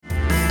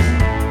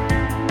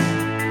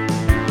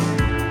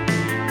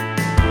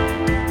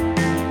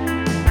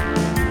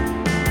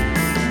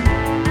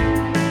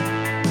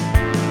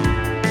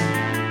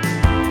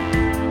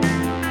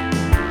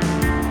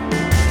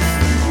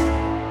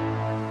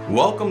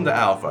Welcome to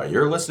Alpha.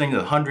 You're listening to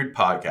the 100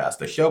 Podcast,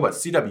 the show about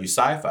CW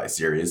sci-fi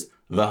series,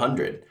 The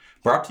 100.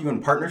 Brought to you in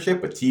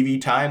partnership with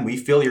TV Time, we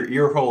fill your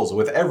ear holes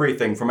with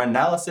everything from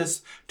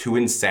analysis to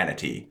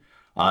insanity.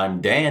 I'm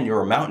Dan,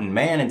 your mountain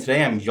man, and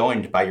today I'm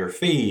joined by your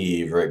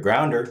favorite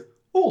grounder,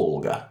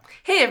 Olga.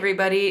 Hey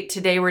everybody,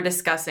 today we're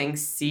discussing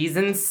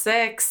Season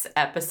 6,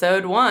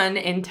 Episode 1,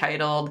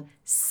 entitled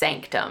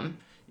Sanctum.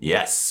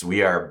 Yes,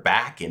 we are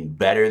back and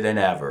better than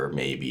ever,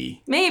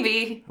 maybe.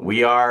 Maybe.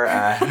 We are...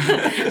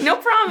 No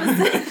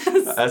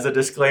promises. As a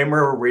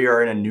disclaimer, we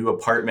are in a new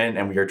apartment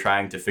and we are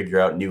trying to figure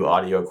out new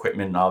audio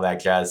equipment and all that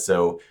jazz,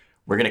 so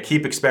we're going to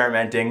keep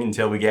experimenting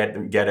until we get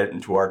it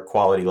into our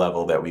quality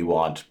level that we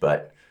want,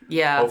 but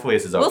hopefully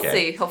this is okay. We'll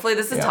see. Hopefully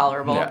this is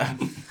tolerable. Yeah.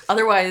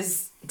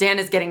 Otherwise, Dan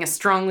is getting a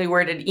strongly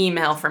worded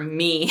email from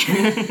me.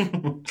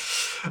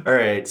 All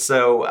right,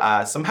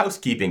 so some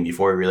housekeeping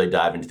before we really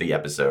dive into the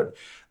episode.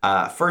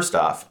 First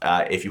off,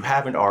 if you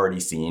haven't already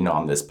seen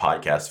on this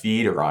podcast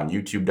feed or on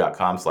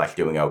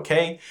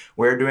youtube.com/doingok,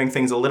 we're doing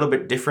things a little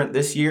bit different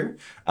this year.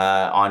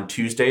 On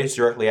Tuesdays,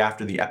 directly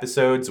after the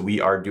episodes,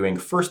 we are doing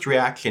first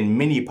reaction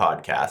mini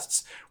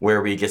podcasts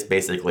where we just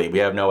basically, we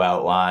have no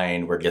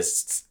outline, we're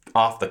just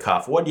off the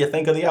cuff. What do you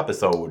think of the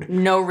episode?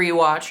 No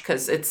rewatch,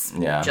 because it's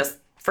just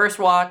first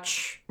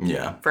watch,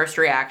 first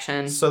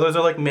reaction. So those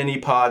are like mini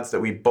pods that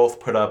we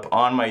both put up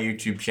on my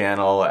YouTube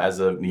channel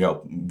as a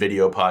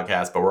video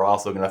podcast, but we're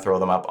also going to throw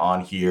them up on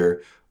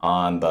here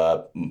on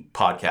the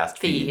podcast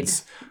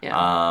feeds.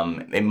 Yeah.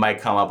 It might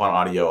come up on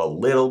audio a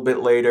little bit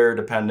later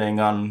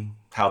depending on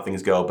how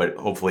things go, but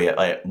hopefully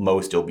at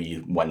most it'll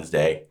be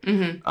Wednesday.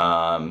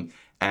 Mm-hmm.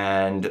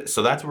 And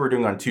so that's what we're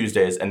doing on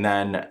Tuesdays. And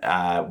then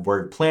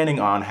we're planning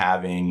on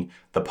having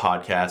the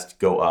podcast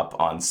go up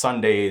on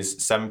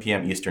Sundays, 7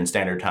 p.m. Eastern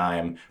Standard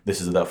Time.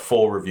 This is the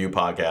full review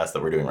podcast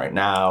that we're doing right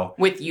now.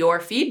 With your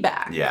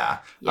feedback. Yeah.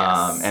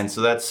 Yes. And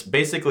so that's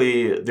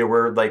basically,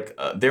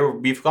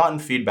 we've gotten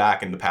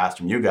feedback in the past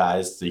from you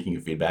guys, so you can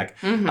give feedback,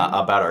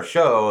 about our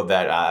show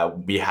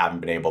that we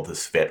haven't been able to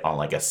fit on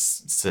like a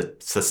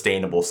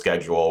sustainable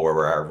schedule where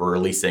we're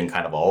releasing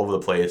kind of all over the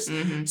place.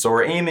 Mm-hmm. So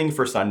we're aiming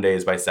for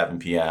Sundays by 7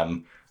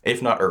 p.m., if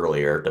not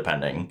earlier,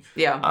 depending.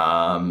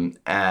 Yeah.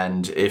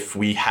 And if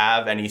we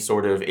have any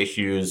sort of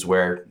issues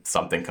where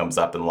something comes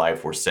up in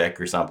life, we're sick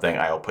or something,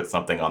 I'll put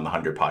something on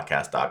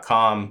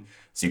the100podcast.com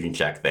so you can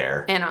check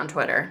there. And on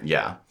Twitter.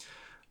 Yeah.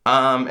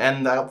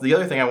 And the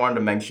other thing I wanted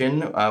to mention,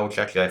 which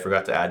actually I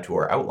forgot to add to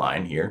our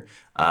outline here,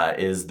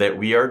 is that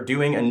we are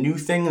doing a new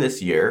thing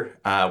this year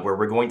where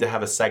we're going to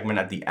have a segment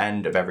at the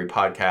end of every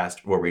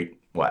podcast where we...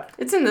 What?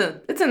 It's in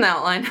the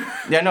outline.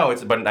 Yeah, no,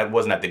 but it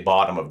wasn't at the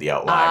bottom of the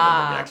outline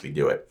when we can actually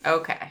do it.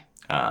 Okay.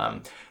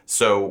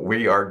 So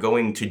we are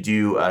going to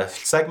do a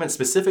segment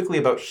specifically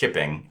about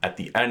shipping at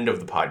the end of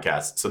the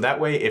podcast. So that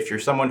way, if you're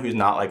someone who's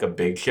not like a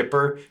big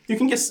shipper, you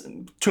can just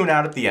tune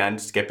out at the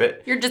end, skip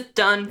it. You're just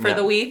done for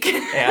the week.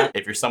 And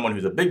if you're someone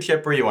who's a big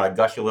shipper, you want to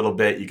gush a little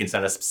bit, you can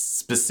send us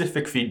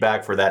specific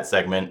feedback for that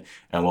segment,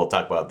 and we'll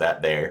talk about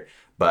that there.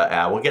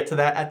 But we'll get to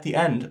that at the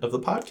end of the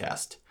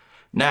podcast.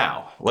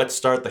 Now, let's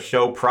start the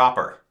show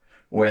proper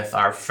with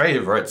our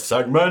favorite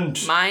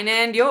segment. Mine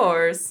and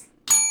yours.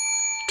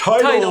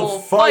 Title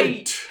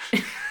fight!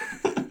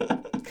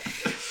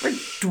 We're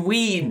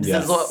dweebs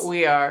is what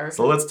we are.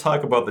 So let's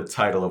talk about the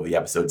title of the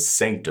episode,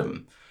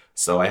 Sanctum.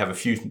 So I have a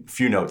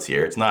few notes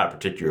here. It's not a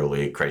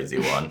particularly crazy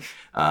one.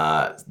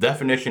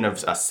 Definition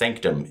of a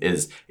sanctum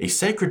is a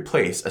sacred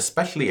place,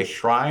 especially a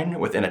shrine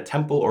within a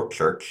temple or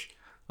church.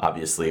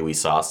 Obviously, we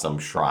saw some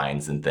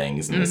shrines and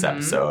things in this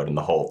episode, and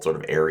the whole sort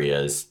of area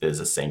is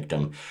a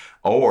sanctum.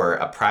 Or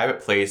a private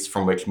place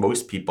from which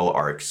most people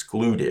are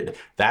excluded.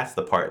 That's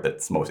the part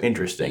that's most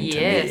interesting to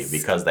me,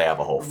 because they have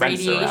a whole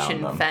fence around them.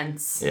 Radiation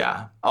fence.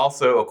 Yeah.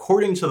 Also,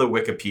 according to the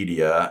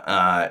Wikipedia,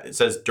 it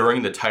says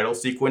during the title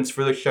sequence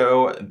for the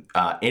show,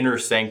 Inner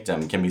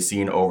Sanctum can be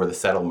seen over the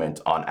settlement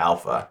on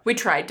Alpha. We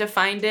tried to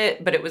find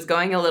it, but it was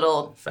going a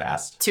little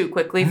fast, too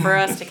quickly for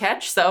us to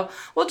catch. So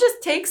we'll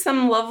just take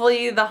some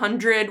lovely The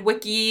 100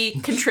 Wiki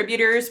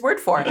contributors' word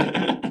for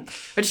it.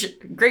 Which,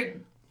 great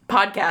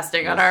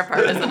podcasting on our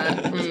part, isn't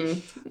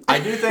it? I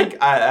do think,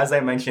 as I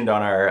mentioned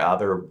on our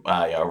other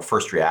our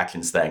first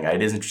reactions thing,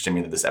 it is interesting to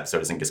me that this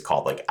episode isn't just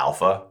called like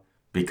Alpha,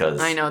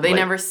 because I know they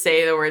never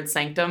say the word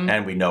sanctum,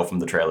 and we know from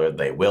the trailer that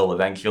they will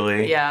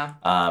eventually. Yeah.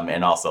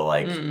 And also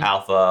like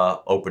Alpha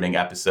opening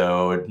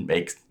episode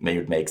makes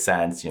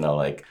sense.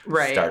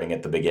 Starting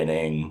at the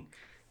beginning.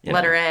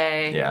 Letter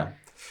A. Yeah.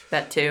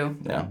 That too.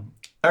 Yeah.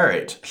 All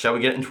right. Shall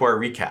we get into our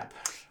recap?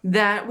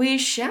 That we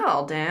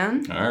shall,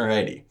 Dan.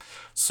 Alrighty.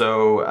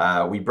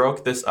 So we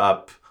broke this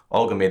up.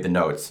 Olga made the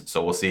notes,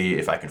 so we'll see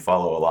if I can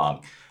follow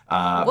along.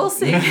 We'll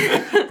see.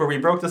 But we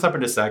broke this up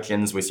into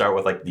sections. We start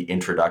with like the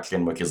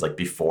introduction, which is like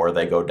before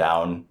they go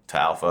down to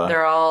Alpha.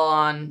 They're all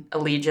on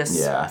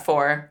Allegis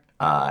 4.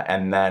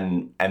 And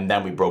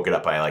then we broke it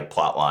up by like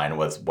plot line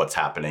with what's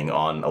happening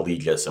on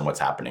Allegis and what's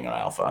happening on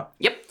Alpha.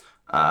 Yep.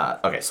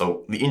 Okay,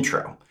 so the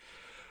intro.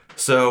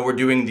 So we're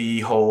doing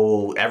the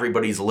whole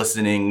everybody's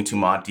listening to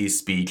Monty's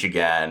speech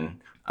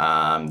again.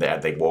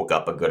 They woke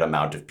up a good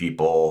amount of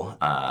people.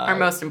 Our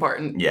most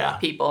important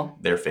people.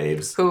 Their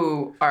faves.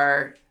 Who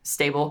are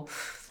stable.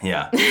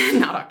 Yeah.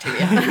 Not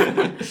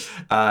Octavia.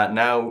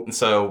 Now,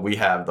 so we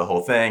have the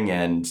whole thing,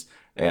 and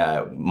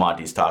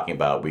Monty's talking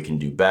about we can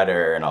do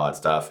better and all that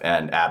stuff.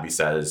 And Abby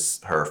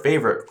says her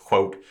favorite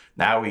quote,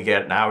 now we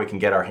can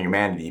get our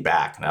humanity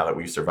back now that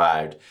we've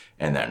survived.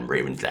 And then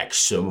Raven's like,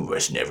 some of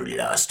us never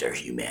lost our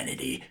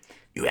humanity,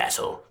 you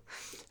asshole.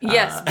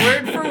 Yes,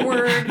 word for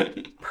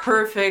word,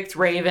 perfect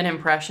Raven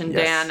impression,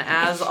 yes. Dan,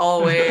 as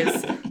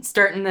always,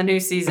 starting the new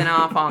season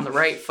off on the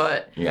right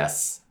foot.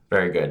 Yes,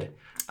 very good.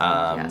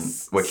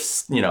 Yes. Which,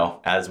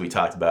 as we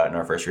talked about in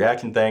our first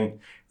reaction thing,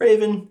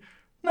 Raven,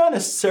 not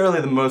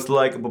necessarily the most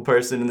likable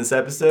person in this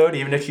episode,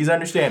 even if she's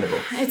understandable.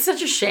 It's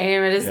such a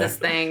shame. It is this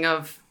thing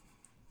of,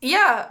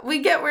 we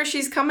get where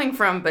she's coming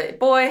from, but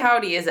boy,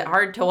 howdy, is it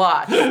hard to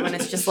watch when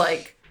it's just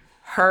like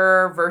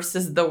her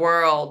versus the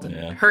world.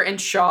 Yeah. Her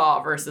and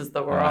Shaw versus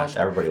the world.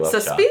 Everybody loves Shaw.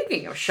 So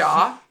speaking of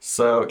Shaw.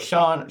 So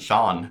Shaw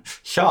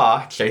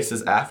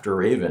chases after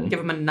Raven. Give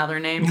him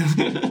another name.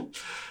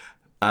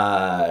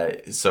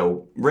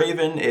 So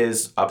Raven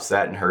is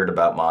upset and hurt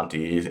about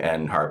Monty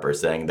and Harper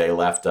saying they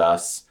left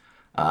us.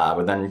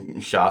 But then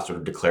Shaw sort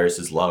of declares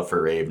his love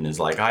for Raven, is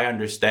like, I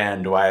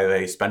understand why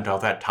they spent all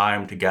that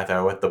time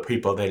together with the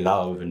people they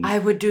love. And I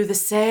would do the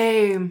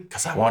same.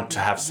 Because I want to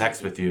have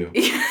sex with you.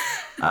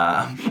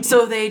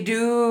 So they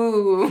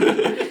do.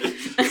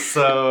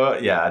 So,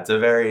 it's a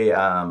very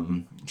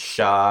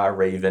Shaw,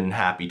 Raven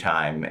happy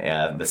time.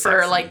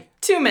 For like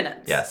 2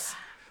 minutes. Yes.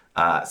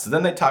 So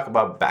then they talk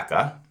about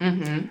Becca,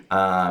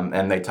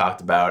 and they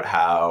talked about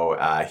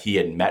how he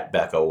had met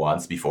Becca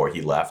once before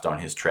he left on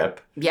his trip.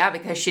 Yeah,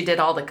 because she did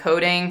all the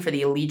coding for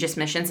the Allegis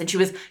missions, and she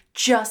was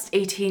just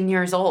 18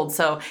 years old.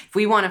 So if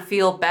we want to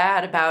feel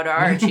bad about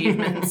our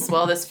achievements,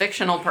 well, this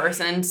fictional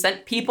person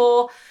sent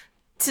people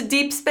to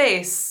deep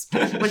space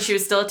when she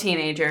was still a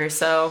teenager.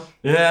 So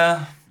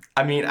yeah.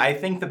 I mean, I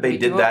think that they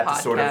did that to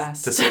sort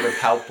of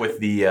help with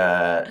the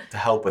a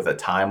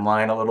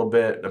timeline a little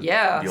bit.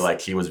 Yeah, be like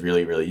she was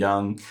really, really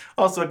young.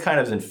 Also, it kind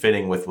of isn't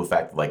fitting with the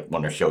fact that like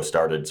when our show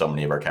started, so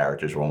many of our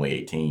characters were only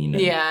 18.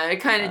 And, it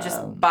kind of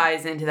just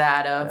buys into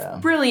that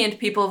of brilliant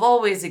people have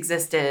always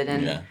existed,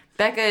 and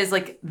Becca is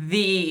like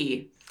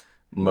the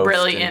most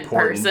brilliant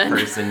important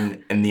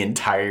person in the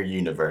entire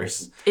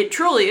universe. It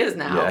truly is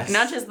now,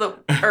 not just the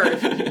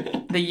Earth,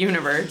 the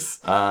universe.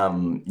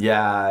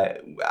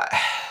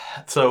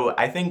 So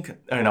I think,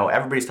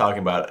 everybody's talking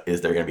about,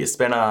 is there going to be a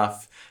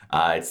spinoff?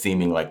 It's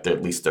seeming like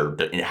at least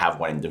they have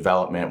one in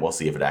development. We'll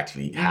see if it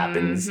actually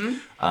happens.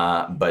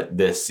 But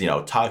this,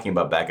 talking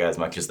about Becca as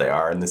much as they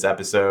are in this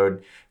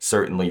episode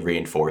certainly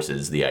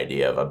reinforces the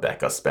idea of a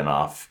Becca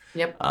spinoff.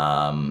 Yep.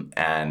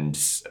 And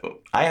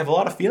I have a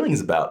lot of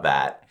feelings about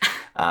that.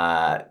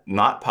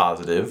 Not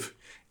positive.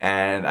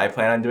 And I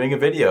plan on doing a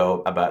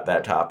video about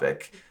that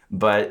topic.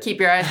 But keep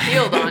your eyes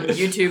peeled on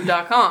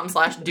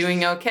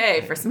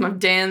youtube.com/doingok for some of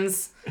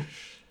Dan's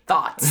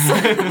thoughts.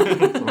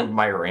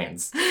 My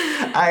rants.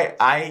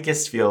 I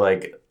just feel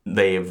like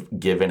they've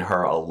given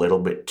her a little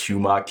bit too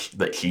much.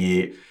 That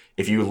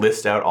if you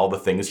list out all the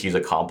things she's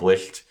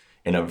accomplished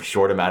in a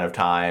short amount of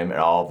time, and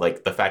all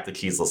like the fact that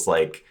she's just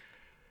like,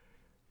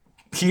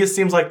 she just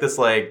seems like this,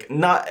 like,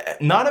 not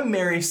a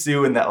Mary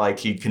Sue in that, like,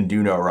 she can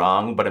do no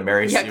wrong, but a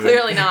Mary Sue. Yeah,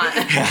 clearly not.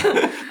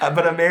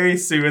 But a Mary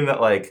Sue in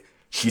that, like,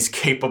 she's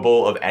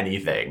capable of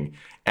anything.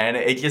 And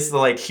it just,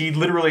 like, he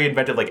literally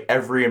invented, like,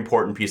 every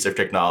important piece of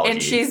technology.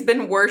 And she's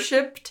been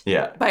worshipped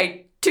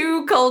by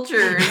 2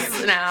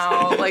 cultures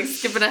now. Like,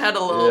 skipping ahead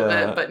a little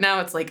bit. But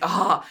now it's like,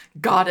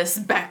 Goddess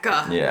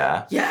Becca.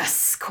 Yeah.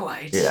 Yes,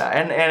 quite. Yeah,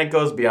 and it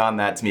goes beyond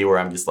that to me where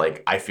I'm just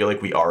like, I feel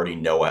like we already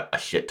know a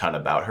shit ton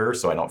about her,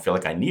 so I don't feel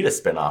like I need a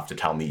spinoff to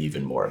tell me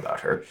even more about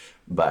her.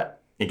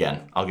 But,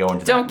 again, I'll go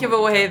into Don't give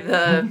away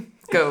the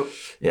goat.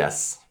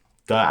 Yes.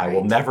 I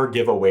will never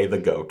give away the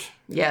goat.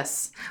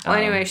 Yes. Well,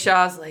 anyway,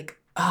 Shaw's like,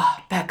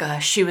 Becca,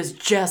 she was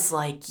just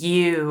like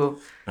you.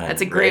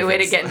 That's a great way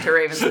to get into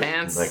Raven's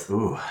pants. Like,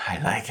 ooh, I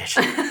like it.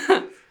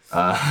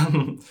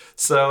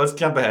 So let's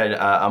jump ahead.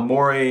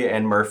 Amori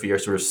and Murphy are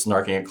sort of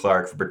snarking at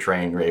Clark for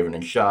betraying Raven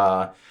and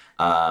Shaw,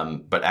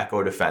 but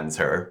Echo defends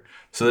her.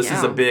 So this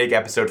is a big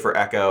episode for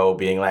Echo,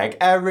 being like,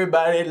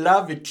 everybody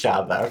love each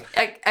other.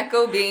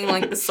 Echo being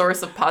like the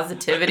source of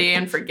positivity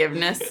and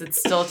forgiveness. It's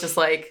still just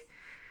like,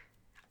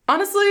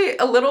 honestly,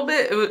 a little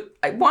bit,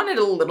 I wanted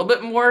a little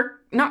bit more,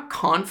 not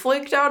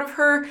conflict out of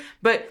her,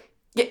 but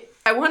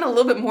I want a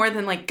little bit more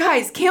than like,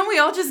 guys, can't we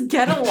all just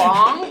get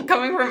along?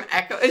 Coming from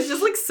Echo. It's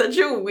just like such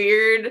a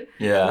weird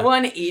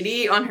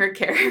 180 on her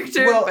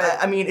character. Well, but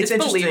I mean, it's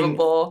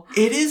believable.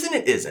 It is and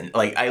it isn't.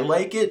 Like, I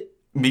like it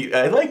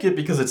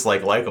because it's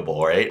like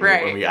likable, right?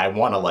 Right. I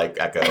want to like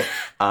Echo.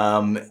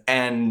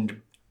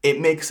 And it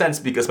makes sense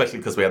especially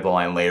because we have the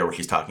line later where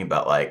she's talking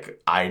about,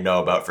 like, I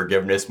know about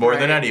forgiveness more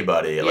than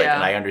anybody. Like,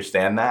 and I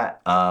understand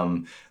that.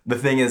 The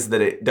thing is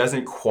that it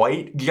doesn't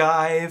quite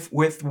jive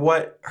with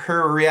what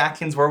her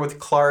reactions were with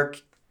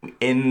Clark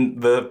in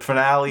the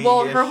finale.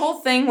 Well, her whole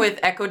thing with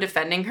Echo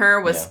defending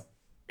her was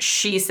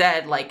she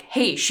said, like,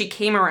 hey, she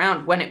came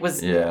around when it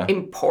was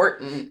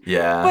important.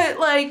 Yeah. But,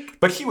 like...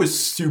 But he was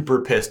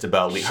super pissed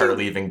about her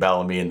leaving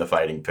Bellamy in the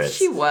fighting pits.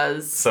 She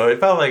was. So it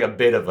felt like a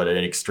bit of an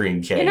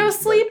extreme change. You know,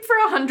 sleep for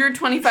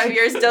 125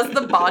 years does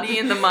the body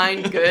and the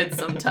mind good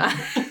sometimes.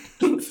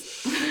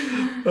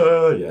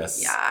 Oh,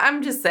 yes. Yeah,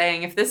 I'm just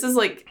saying, if this is,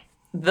 like,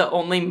 the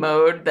only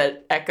mode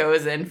that Echo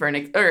is in for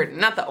or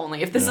not the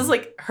only, if this is,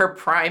 like, her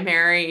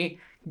primary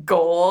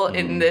goal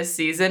in this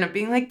season of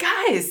being like,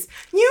 guys,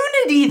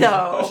 unity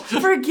though,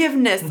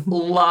 forgiveness,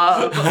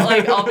 love,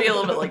 like, I'll be a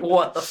little bit like,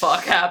 what the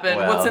fuck happened?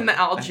 Well, what's in the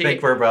algae? I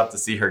think we're about to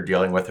see her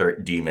dealing with her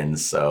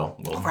demons, so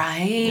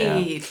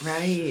right.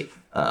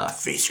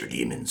 Face your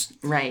demons.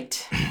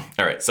 Right.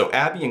 All right, so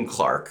Abby and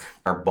Clark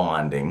are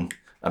bonding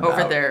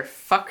over their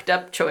fucked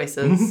up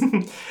choices.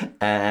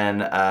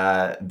 And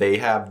they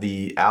have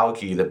the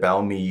algae that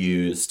Bellamy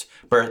used.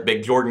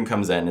 Big Jordan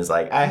comes in and is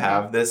like, I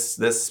have this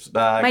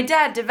my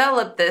dad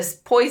developed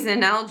this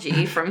poison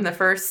algae from the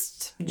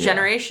first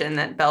generation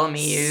that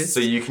Bellamy used. So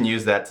you can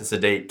use that to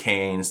sedate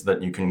Kane so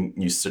that you can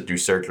do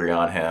surgery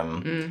on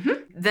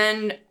him.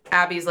 Then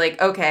Abby's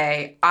like,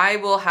 okay, I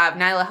will have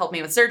Nyla help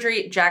me with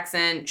surgery.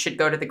 Jackson should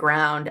go to the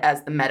ground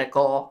as the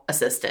medical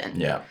assistant.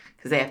 Yeah.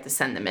 Because they have to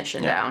send the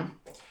mission down.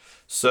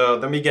 So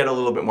then we get a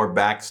little bit more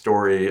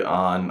backstory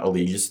on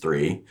Aegis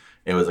 3.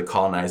 It was a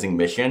colonizing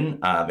mission.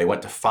 They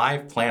went to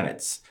 5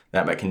 planets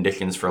that met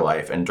conditions for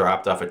life and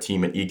dropped off a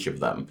team at each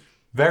of them.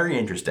 Very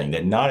interesting.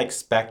 Did not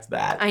expect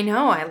that. I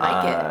know. I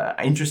like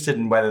it. Interested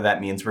in whether that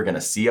means we're going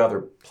to see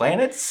other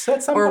planets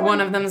at some point. Or one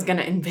of them is going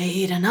to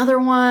invade another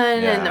one,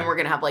 and then we're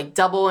going to have, like,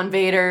 double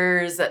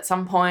invaders at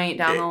some point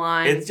down the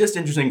line. It's just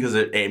interesting because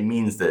it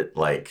means that,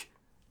 like,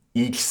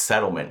 each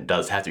settlement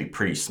does have to be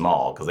pretty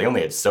small because they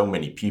only had so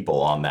many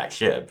people on that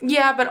ship.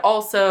 Yeah, but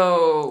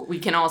also we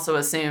can also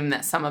assume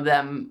that some of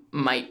them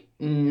might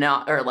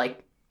not, or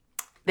like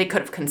they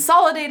could have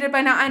consolidated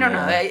by now. I don't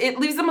know. It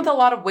leaves them with a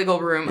lot of wiggle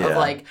room of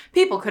like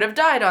people could have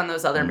died on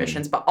those other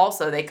missions, but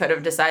also they could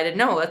have decided,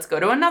 no, let's go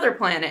to another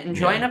planet and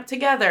join up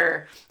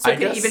together. So it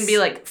could even be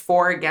like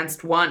 4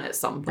 against 1 at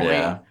some point.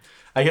 Yeah.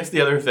 I guess the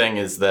other thing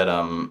is that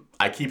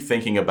I keep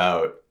thinking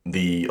about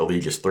the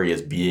Aegis 3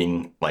 as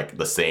being like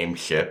the same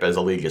ship as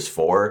Aegis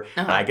 4.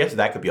 And I guess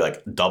that could be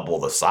like double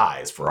the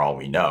size for all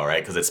we know,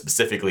 right? Because it's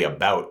specifically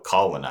about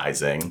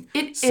colonizing.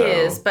 It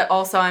is, but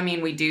also, I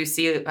mean, we do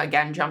see,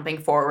 again, jumping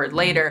forward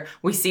later,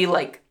 we see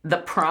like the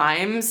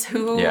primes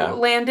who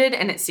landed,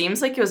 and it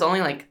seems like it was only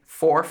like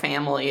 4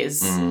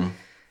 families.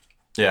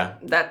 Yeah.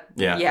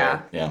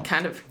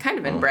 Kind of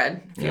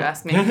inbred, if you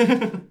ask me.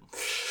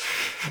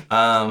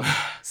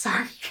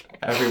 Sorry.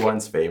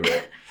 Everyone's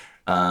favorite.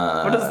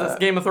 What is this,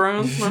 Game of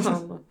Thrones?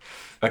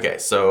 Okay,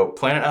 so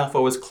Planet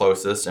Alpha was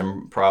closest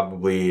and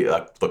probably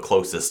the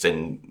closest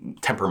in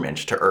temperament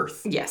to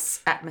Earth.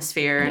 Yes,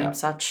 atmosphere and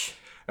such.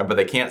 But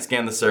they can't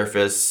scan the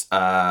surface.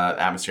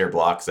 Atmosphere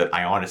blocks it.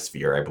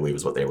 Ionosphere, I believe,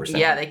 is what they were saying.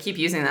 Yeah, they keep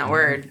using that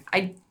word.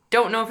 I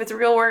don't know if it's a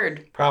real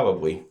word.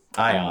 Probably.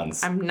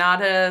 Ions. I'm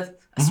not an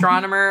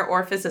astronomer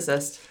or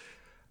physicist.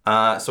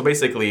 So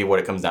basically what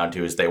it comes down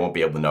to is they won't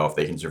be able to know if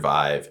they can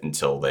survive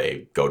until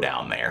they go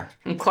down there.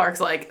 And Clark's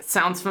like,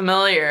 sounds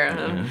familiar.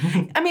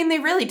 I mean, they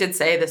really did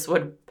say this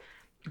would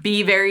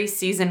be very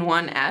season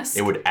 1-esque.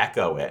 It would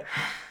echo it.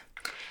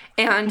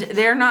 And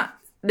they're not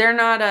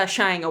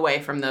shying away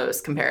from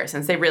those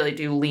comparisons. They really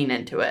do lean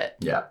into it.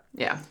 Yeah.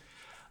 Yeah.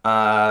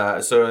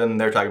 So then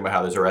they're talking about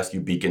how there's a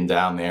rescue beacon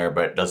down there,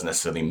 but it doesn't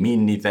necessarily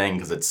mean anything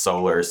because it's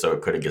solar, so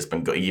it could have just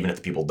been, even if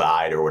the people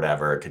died or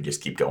whatever, it could just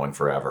keep going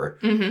forever.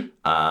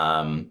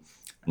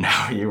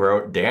 Now you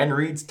wrote Dan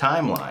Reed's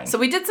timeline. So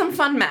we did some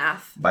fun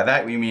math. By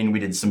that we mean we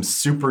did some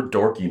super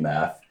dorky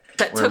math.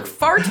 That took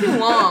far too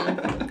long.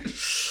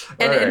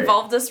 And it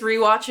involved us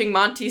rewatching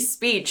Monty's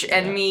speech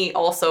and me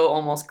also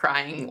almost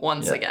crying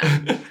once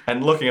again.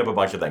 And looking up a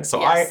bunch of things.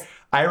 So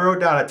I wrote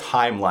down a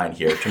timeline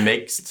here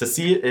to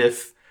see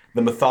if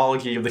the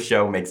mythology of the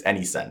show makes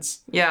any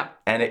sense. Yeah.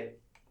 And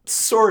it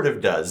sort of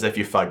does if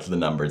you fudge the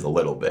numbers a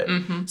little bit.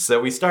 So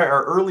we start,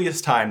 our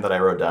earliest time that I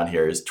wrote down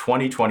here is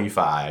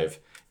 2025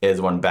 is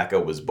when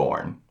Becca was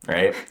born,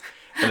 right?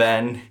 And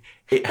then...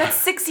 That's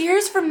 6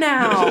 years from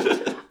now.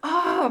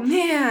 Oh,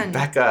 man.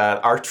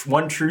 Becca, our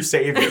one true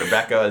savior,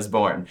 Becca is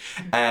born.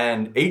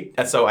 And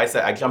so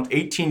I jumped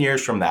 18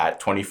 years from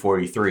that,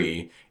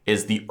 2043,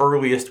 is the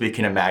earliest we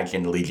can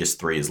imagine Aegis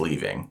 3 is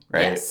leaving,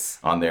 right? Yes.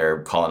 On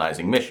their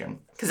colonizing mission.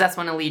 Because that's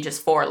when Aegis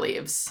 4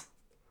 leaves.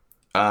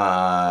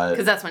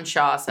 Because that's when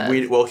Shaw said.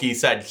 He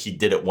said she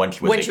did it when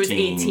she was 18. When she was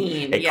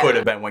 18, It could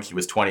have been when she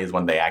was 20 is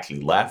when they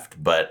actually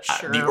left, but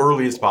the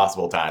earliest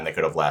possible time they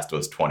could have left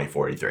was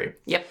 2043.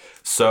 Yep.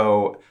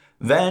 So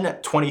then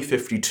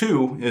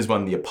 2052 is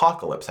when the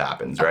apocalypse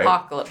happens, right?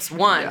 Apocalypse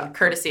 1,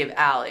 courtesy of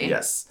Allie.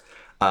 Yes.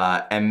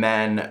 And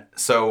then,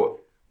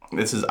 so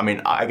this is,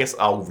 I guess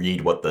I'll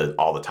read what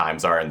all the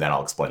times are and then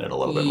I'll explain it a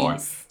little bit more.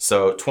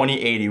 So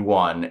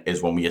 2081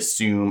 is when we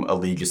assume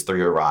Aegis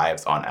 3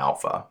 arrives on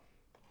Alpha.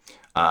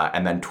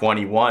 And then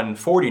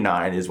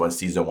 2149 is when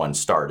season 1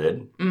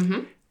 started.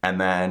 And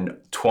then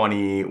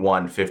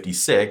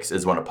 2156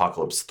 is when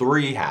Apocalypse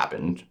 3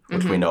 happened,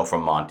 which we know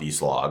from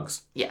Monty's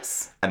logs.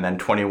 Yes. And then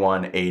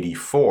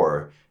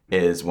 2184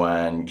 is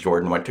when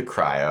Jordan went to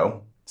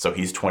cryo. So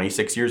he's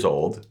 26 years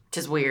old. Which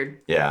is weird.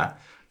 Yeah.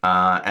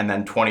 And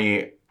then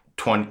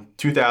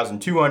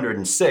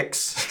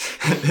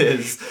 2206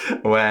 is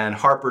when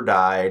Harper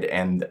died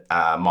and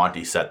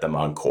Monty set them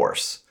on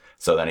course.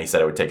 So then he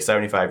said it would take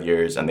 75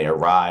 years, and they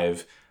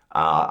arrive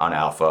on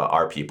Alpha,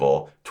 our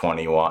people,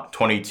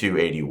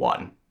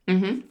 2281.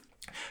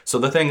 So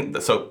the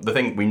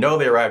thing we know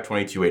they arrived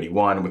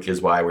 2281, which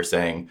is why we're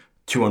saying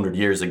 200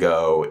 years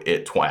ago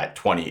at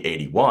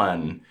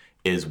 2081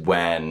 is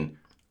when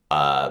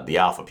the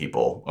Alpha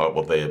people,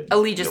 the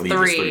Aegis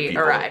 3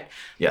 people arrived.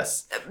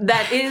 Yes.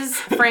 That is,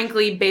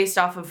 frankly, based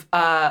off of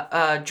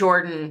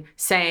Jordan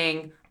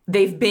saying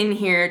they've been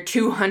here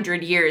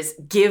 200 years,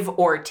 give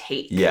or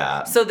take.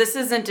 Yeah. So this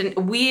isn't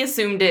we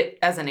assumed it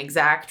as an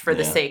exact for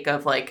the sake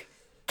of, like,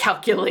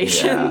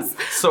 calculations.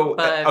 Yeah. So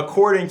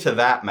according to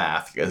that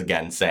math,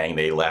 again, saying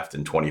they left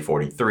in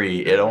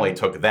 2043, it only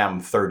took them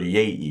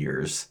 38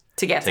 years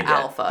to get to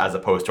Alpha. As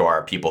opposed to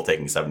our people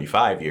taking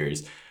 75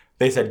 years.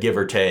 They said give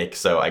or take,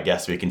 so I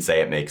guess we can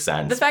say it makes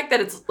sense. The fact that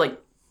it's, like,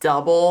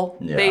 double,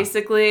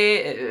 basically,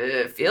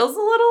 it feels a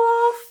little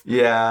off.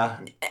 Yeah.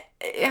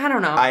 I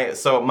don't know.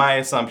 So my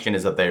assumption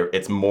is that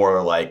it's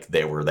more like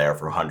they were there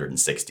for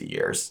 160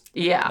 years.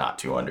 Yeah. Not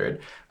 200.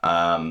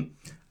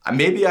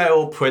 Maybe I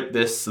will put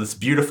this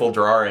beautiful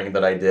drawing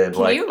that I did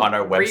on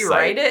our website.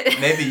 Rewrite it?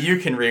 Maybe you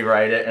can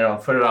rewrite it, and I'll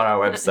put it on our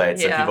website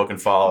so people can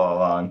follow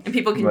along. And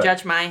people can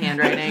judge my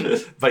handwriting.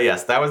 But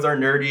yes, that was our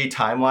nerdy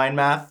timeline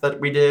math that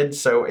we did.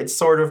 So it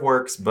sort of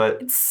works,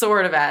 but it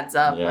sort of adds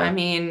up. Yeah. I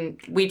mean,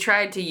 we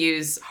tried to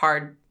use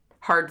hard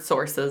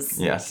sources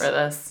for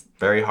this.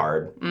 Very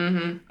hard.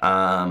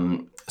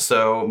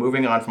 So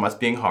moving on from us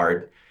being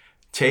hard,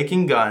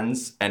 taking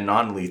guns and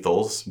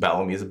non-lethals.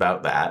 Bellamy's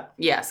about that.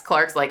 Yes,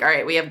 Clark's like, all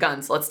right, we have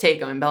guns. Let's take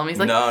them. And Bellamy's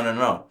like,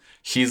 No.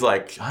 She's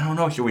like, I don't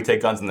know, should we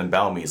take guns? And then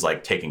Bellamy's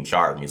like taking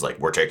charge. And he's like,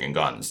 we're taking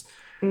guns.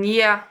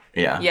 Yeah.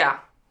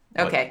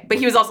 Okay. But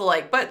he was also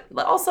like, but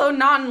also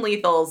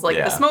non-lethals, like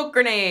the smoke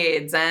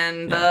grenades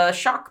and the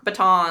shock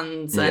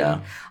batons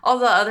and all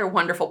the other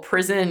wonderful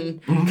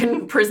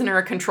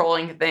prisoner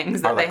controlling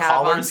things that they have.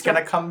 Are the collars going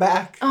to come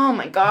back? Oh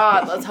my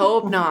God, let's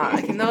hope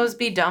not. Can those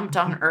be dumped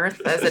on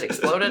Earth as it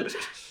exploded?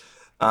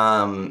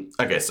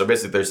 Okay, so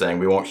basically they're saying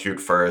we won't shoot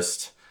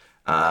first.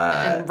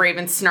 And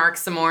Raven snarks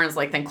some more and is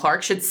like, then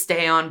Clark should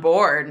stay on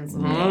board. And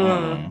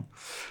there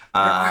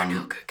are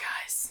no good guys.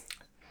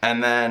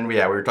 And then, we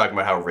were talking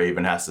about how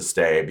Raven has to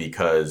stay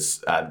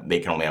because they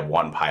can only have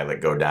one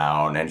pilot go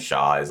down, and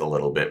Shaw is a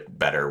little bit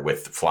better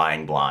with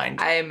flying blind.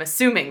 I'm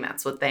assuming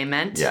that's what they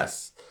meant.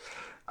 Yes.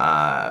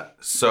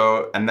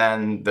 And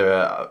then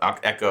the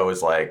Echo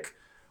is like,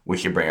 we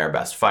should bring our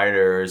best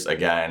fighters.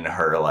 Again,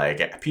 her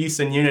like, peace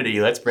and unity,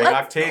 let's bring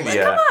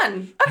Octavia. Come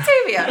on,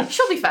 Octavia,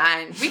 she'll be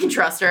fine. We can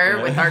trust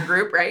her with our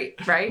group, right?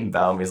 And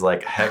Bellamy's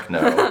like, heck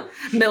no.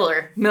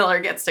 Miller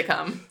gets to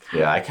come.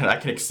 Yeah, I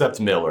can accept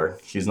Miller.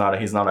 He's not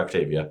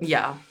Octavia.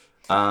 Yeah.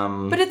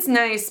 But it's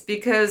nice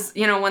because,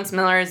 once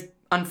Miller is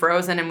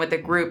unfrozen and with the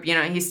group,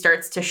 he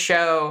starts to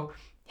show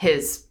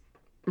his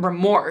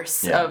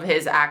remorse of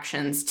his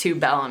actions to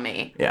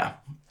Bellamy. Yeah.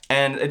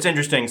 And it's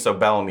interesting, so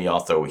Bellamy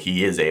also,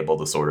 he is able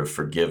to sort of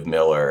forgive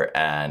Miller,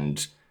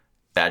 and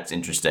that's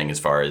interesting as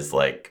far as,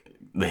 like,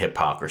 the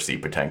hypocrisy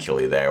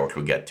potentially there, which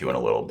we'll get to in a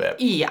little bit.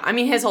 Yeah, I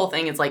mean, his whole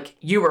thing is, like,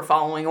 you were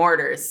following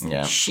orders.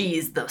 Yeah.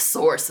 She's the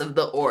source of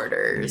the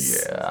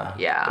orders.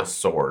 Yeah. The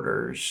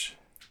sorters.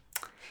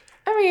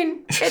 I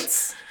mean,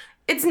 it's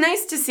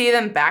nice to see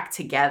them back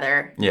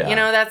together.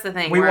 Yeah. That's the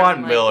thing. We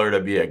want Miller to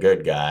be a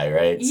good guy,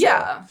 right?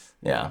 Yeah. So,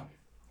 yeah.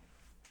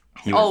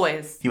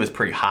 Always. He was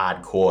pretty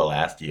hardcore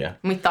last year.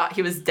 We thought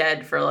he was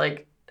dead for,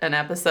 like, an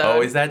episode.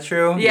 Oh, is that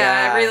true?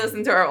 Yeah, I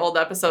re-listened to our old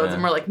episodes,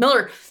 and we're like,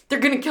 Miller, they're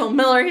going to kill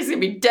Miller. He's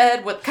going to be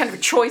dead. What kind of a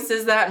choice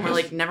is that? And we're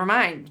like, never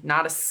mind.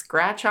 Not a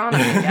scratch on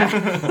him, I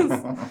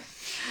guess.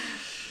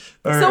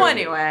 So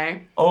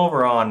anyway.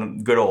 Over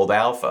on good old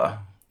Alpha.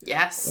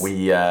 Yes.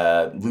 We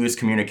lose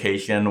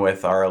communication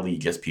with our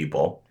Aegis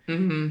people,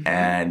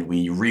 and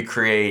we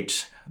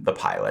recreate the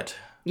pilot.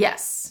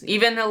 Yes.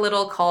 Even a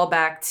little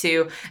callback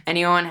to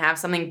anyone have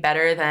something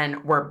better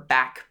than we're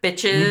back,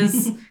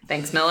 bitches.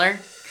 Thanks, Miller.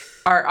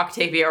 Our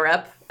Octavia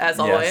rep, as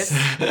always.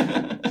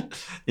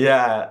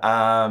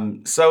 Yeah.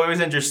 So it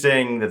was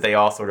interesting that they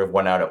all sort of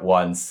went out at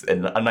once.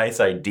 And a nice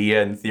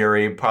idea in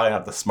theory. Probably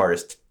not the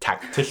smartest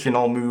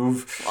tactitional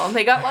move. Well,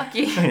 they got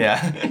lucky.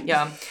 Yeah.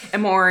 Yeah.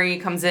 And Maury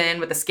comes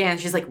in with the scan.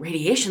 She's like,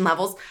 radiation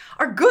levels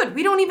are good.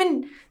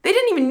 They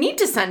didn't even need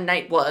to send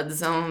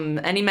Nightbloods.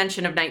 Any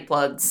mention of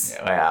Nightbloods.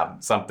 Yeah.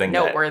 Something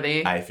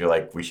noteworthy. I feel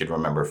like we should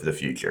remember for the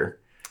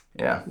future.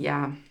 Yeah.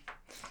 Yeah.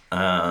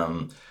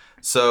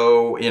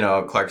 So,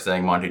 Clark's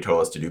saying Monty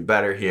told us to do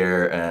better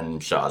here,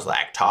 and Shaw's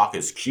like, talk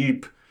is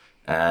cheap.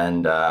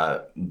 And,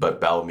 but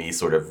Bellamy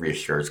sort of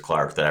reassures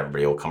Clark that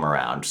everybody will come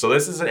around. So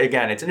this is,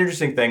 again, it's an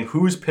interesting thing.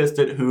 Who's pissed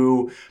at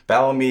who?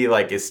 Bellamy,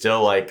 is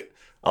still,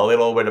 a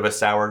little bit of a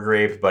sour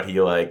grape, but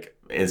he like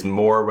is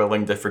more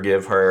willing to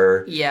forgive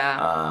her.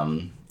 Yeah.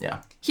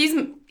 Yeah.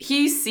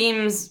 He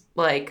seems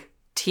like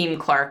Team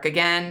Clark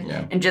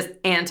again, and just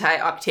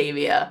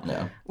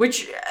anti-Octavia,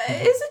 which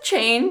is a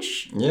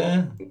change.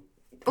 Yeah.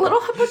 A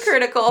little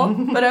hypocritical,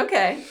 but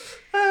okay.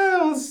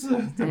 It's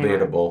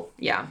debatable.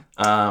 Yeah.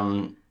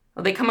 Well,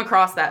 they come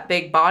across that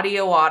big body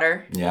of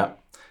water. Yeah.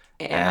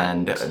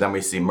 And then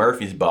we see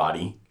Murphy's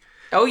body.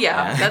 Oh,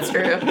 yeah, that's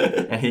true.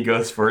 And he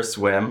goes for a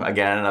swim.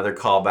 Again, another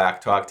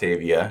callback to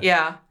Octavia.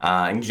 Yeah.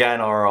 In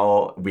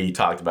general, we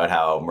talked about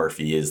how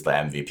Murphy is the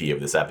MVP of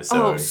this episode.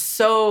 Oh,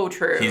 so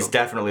true. He's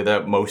definitely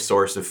the most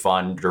source of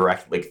fun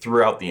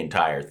throughout the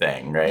entire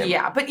thing, right?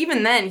 Yeah, but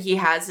even then, he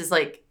has his,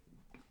 like,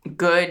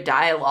 good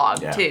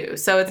dialogue, too.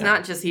 So it's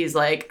not just he's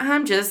like,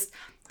 I'm just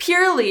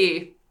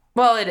purely...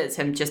 Well, it is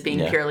him just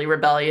being purely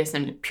rebellious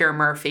and pure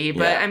Murphy,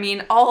 but I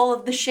mean, all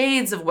of the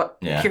shades of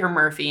what pure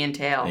Murphy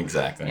entail.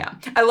 Exactly. Yeah.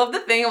 I love the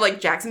thing of like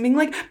Jackson being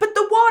like, but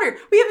the water,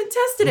 we haven't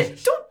tested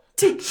it.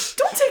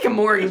 Don't take a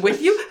Maury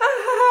with you.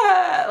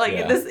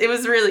 This, it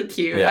was really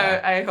cute.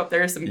 Yeah. I hope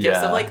there are some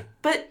gifts of like,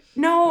 but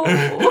no.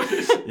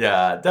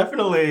 Yeah,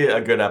 definitely a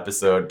good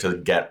episode to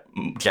get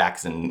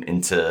Jackson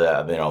into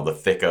the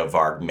thick of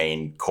our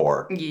main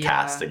core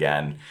cast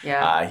again.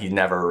 Yeah. He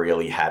never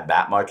really had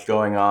that much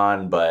going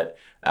on, but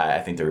I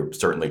think they're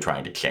certainly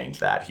trying to change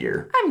that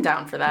here. I'm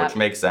down for that. Which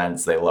makes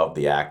sense. They love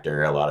the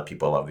actor. A lot of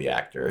people love the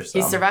actor. So.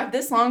 He's survived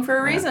this long for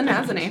a reason,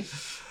 hasn't he?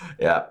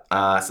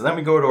 Yeah. So then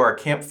we go to our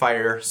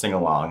campfire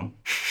sing-along.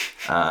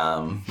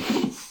 And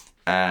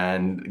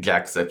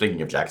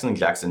speaking of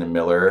Jackson and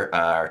Miller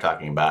are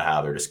talking about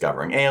how they're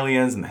discovering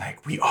aliens. And they're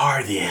like, we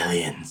are the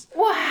aliens.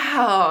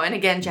 Wow. And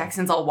again,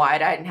 Jackson's all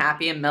wide-eyed and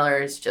happy. And Miller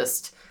is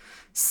just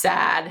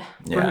sad,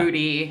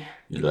 broody.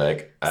 He's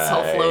like,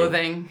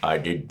 self-loathing. I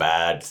did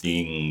bad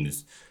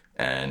things.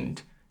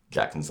 And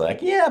Jackson's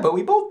like, yeah, but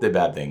we both did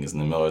bad things.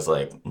 And then Miller's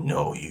like,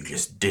 no, you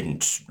just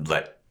didn't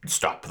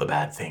stop the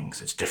bad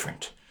things. It's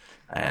different.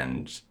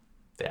 And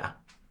yeah.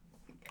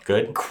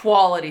 Good.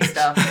 Quality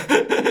stuff.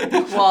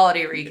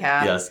 Quality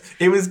recap. Yes.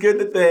 It was good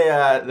that they,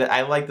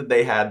 I like that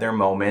they had their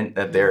moment,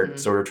 that they're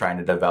sort of trying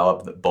to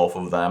develop both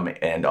of them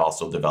and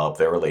also develop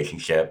their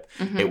relationship.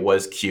 It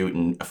was cute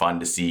and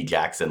fun to see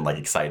Jackson like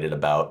excited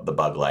about the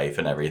bug life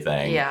and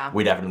everything. Yeah.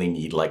 We definitely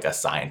need like a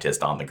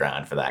scientist on the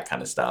ground for that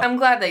kind of stuff. I'm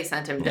glad they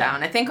sent him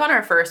down. I think on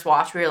our first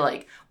watch, we were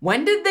like,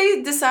 when did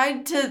they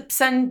decide to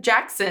send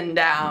Jackson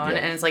down?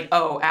 And it's like,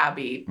 oh,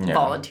 Abby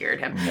volunteered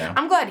him. Yeah.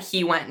 I'm glad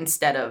he went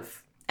instead of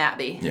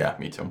Abby. Yeah,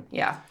 me too.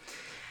 Yeah.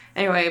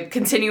 Anyway,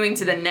 continuing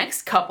to the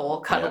next couple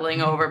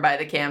cuddling over by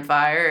the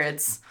campfire.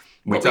 It's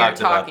we talked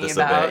about this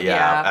a bit.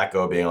 Yeah.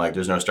 Echo being like,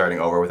 there's no starting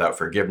over without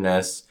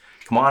forgiveness.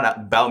 Come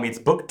on, Belle meets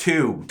book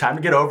 2. Time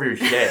to get over your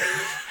shit.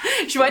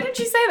 Why did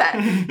she say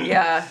that?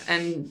 Yeah.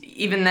 And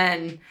even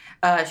then,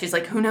 she's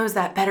like, who knows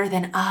that better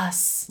than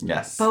us?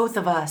 Yes. Both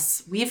of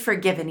us. We've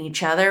forgiven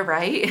each other,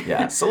 right?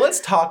 Yeah. So let's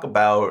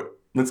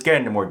get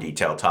into more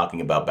detail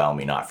talking about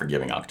Bellamy not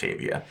forgiving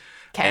Octavia.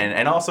 Okay.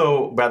 And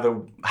also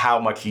rather how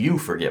much you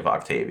forgive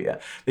Octavia.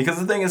 Because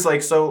the thing is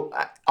like, so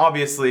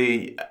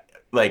obviously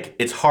like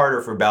it's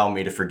harder for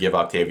Bellamy to forgive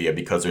Octavia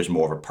because there's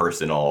more of a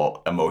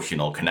personal,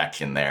 emotional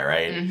connection there,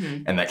 right?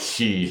 And that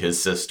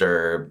his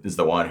sister, is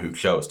the one who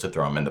chose to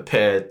throw him in the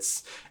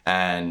pits.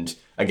 And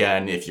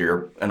again, if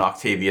you're an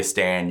Octavia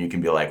stan, you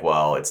can be like,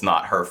 well, it's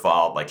not her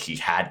fault. Like she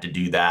had to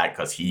do that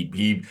because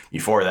he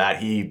before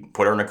that he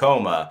put her in a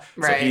coma.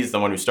 Right. So he's the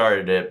one who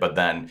started it, but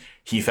then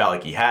he felt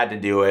like he had to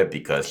do it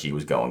because he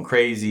was going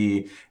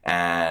crazy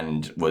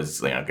and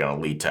was going to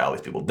lead to all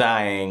these people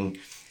dying.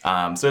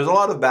 So there's a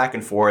lot of back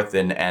and forth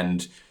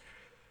and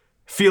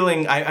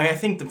feeling. I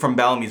think that from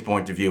Bellamy's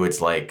point of view, it's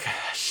like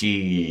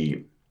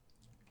she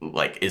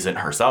like isn't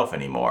herself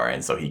anymore,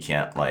 and so he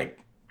can't I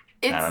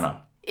don't know.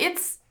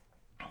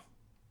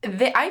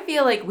 I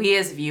feel like we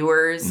as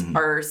viewers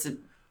or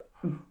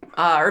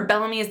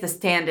Bellamy is the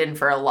stand-in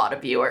for a lot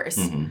of viewers,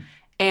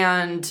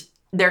 and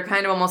they're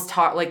kind of almost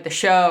taught like the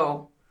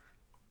show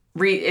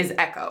is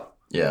Echo.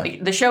 Yeah,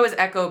 like, the show is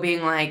Echo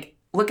being like,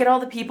 look at all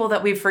the people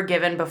that we've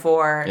forgiven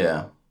before.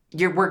 Yeah.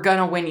 We're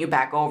gonna win you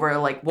back over.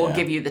 Like, we'll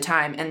give you the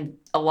time. And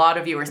a lot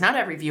of viewers, not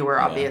every viewer,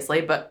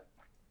 obviously, but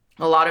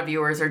a lot of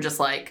viewers are just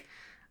like,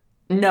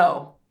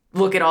 no,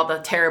 look at all the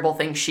terrible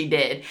things she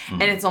did.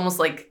 And it's almost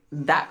like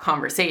that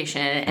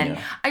conversation. And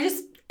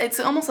it's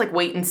almost like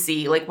wait and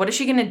see. Like, what is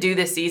she gonna do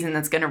this season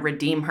that's gonna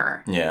redeem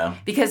her? Yeah.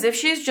 Because if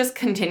she's just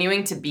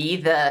continuing to be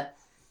the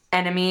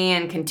enemy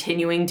and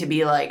continuing to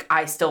be like,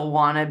 I still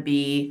wanna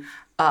be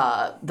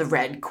the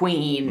Red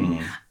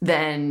Queen,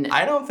 then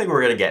I don't think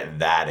we're gonna get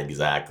that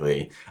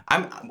exactly.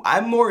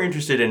 I'm more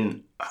interested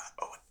in.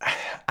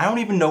 I don't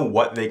even know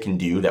what they can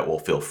do that will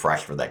feel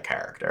fresh for that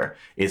character.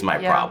 Is my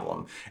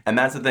problem, and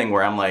that's the thing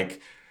where I'm like,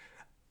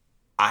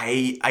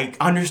 I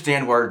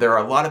understand where there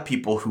are a lot of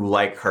people who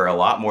like her a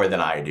lot more than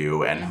I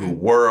do, and who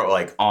were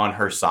like on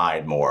her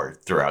side more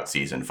throughout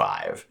season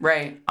 5.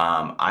 Right.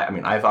 I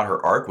mean, I thought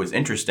her arc was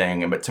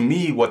interesting, but to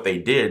me, what they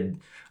did.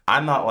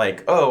 I'm not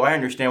like, oh, I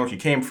understand where she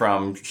came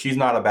from. She's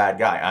not a bad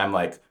guy. I'm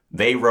like,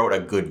 they wrote a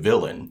good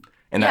villain.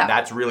 And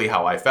that's really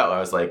how I felt. I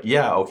was like,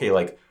 yeah, okay,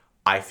 like,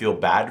 I feel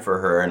bad for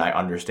her, and I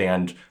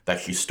understand that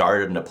she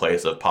started in a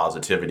place of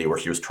positivity where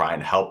she was trying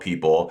to help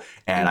people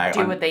and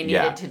do what they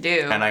needed to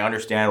do. And I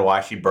understand why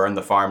she burned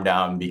the farm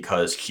down,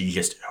 because she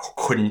just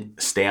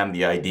couldn't stand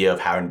the idea of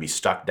having to be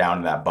stuck down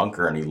in that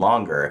bunker any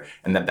longer,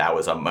 and that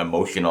was an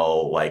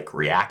emotional like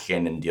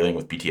reaction and dealing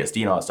with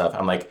PTSD and all that stuff.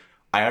 I'm like,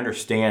 I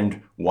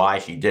understand why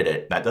she did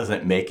it. That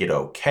doesn't make it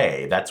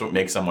okay. That's what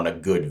makes someone a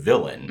good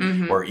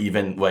villain. Or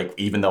even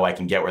though I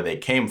can get where they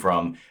came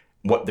from,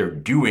 what they're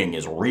doing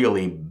is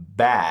really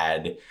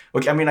bad.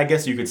 Which, I mean, I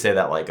guess you could say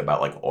that like about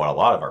like what a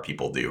lot of our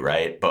people do,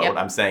 right? But what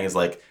I'm saying is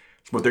like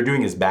what they're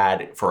doing is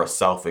bad for a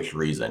selfish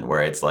reason,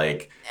 where it's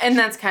like, and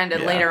that's kind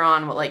of later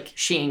on what like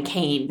she and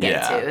Kane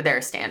get to their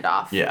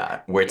standoff.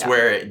 Yeah, where it's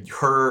where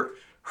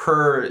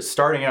her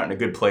starting out in a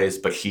good place,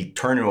 but she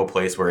turned into a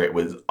place where it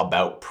was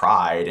about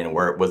pride and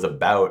where it was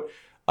about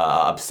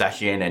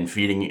obsession and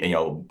feeding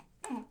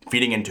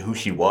into who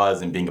she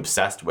was and being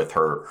obsessed with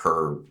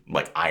her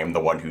like, I am the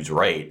one who's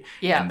right.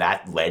 Yeah. And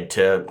that led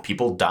to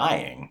people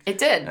dying. It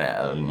did.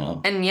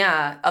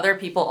 And other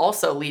people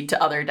also lead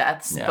to other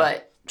deaths,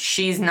 but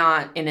she's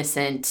not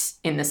innocent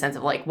in the sense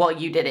of like, well,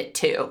 you did it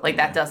too. Like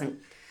that doesn't,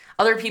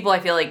 other people I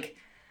feel like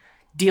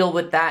deal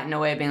with that in a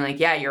way of being like,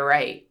 yeah, you're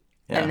right.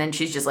 Yeah. And then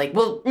she's just like,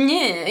 well,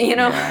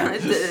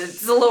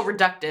 it's a little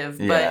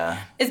reductive, but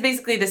it's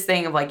basically this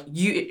thing of like,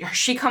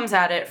 she comes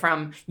at it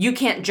from, you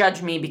can't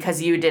judge me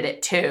because you did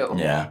it too.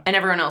 Yeah. And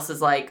everyone else is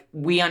like,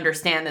 we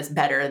understand this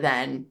better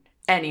than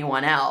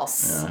anyone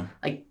else. Yeah.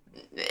 Like,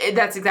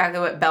 that's exactly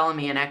what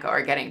Bellamy and Echo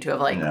are getting to,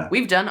 of like,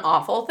 we've done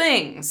awful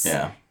things.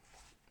 Yeah.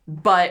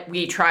 But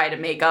we try to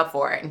make up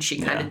for it, and she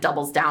kind of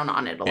doubles down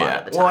on it a lot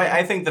of the time. Well,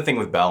 I think the thing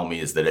with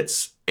Bellamy is that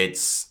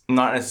it's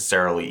not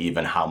necessarily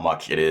even how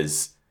much it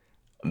is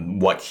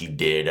what he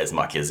did as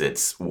much as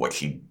it's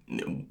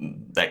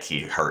that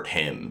he hurt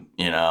him,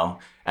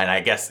 And I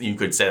guess you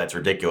could say that's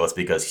ridiculous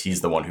because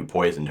he's the one who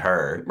poisoned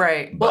her.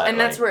 Right. Well, and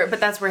that's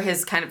where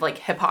his kind of like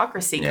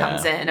hypocrisy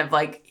comes in, of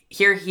like,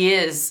 here he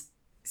is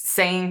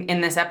saying in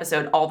this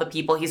episode all the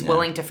people he's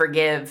willing to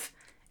forgive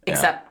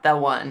except the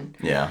one.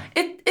 Yeah.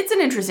 It's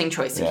an interesting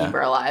choice to keep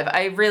her alive.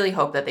 I really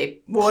hope that they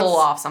pull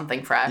off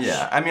something fresh.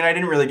 Yeah. I mean, I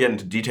didn't really get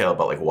into detail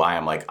about like why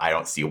I'm like, I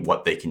don't see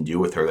what they can do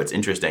with her that's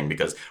interesting,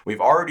 because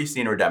we've already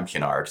seen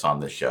redemption arcs on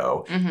the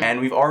show, and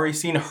we've already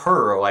seen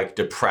her like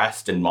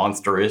depressed and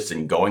monstrous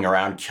and going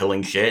around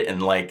killing shit,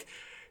 and like,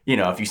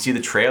 if you see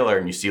the trailer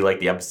and you see like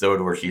the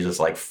episode where she's just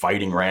like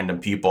fighting random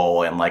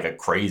people in like a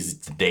crazy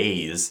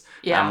daze,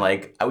 I'm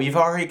like, we've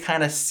already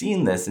kind of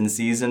seen this in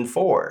season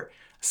 4.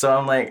 So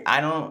I'm like,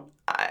 I don't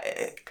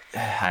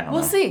know.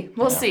 We'll see.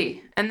 We'll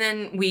see. And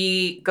then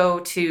we go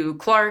to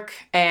Clark,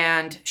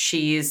 and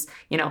she's,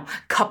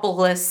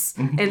 coupleless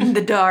in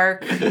the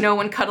dark. No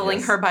one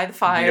cuddling her by the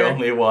fire. The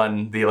only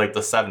one,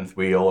 the seventh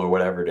wheel or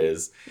whatever it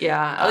is.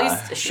 Yeah. At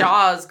least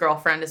Shaw's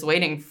girlfriend is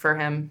waiting for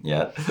him.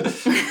 Yeah.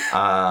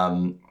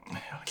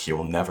 He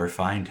will never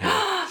find him.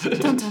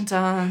 Dun, dun,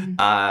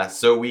 dun.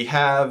 So we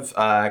have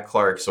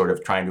Clark sort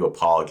of trying to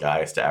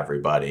apologize to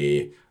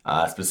everybody.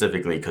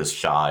 Specifically because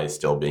Shaw is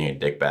still being a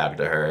dickbag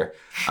to her.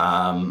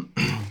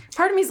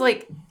 Part of me's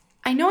like,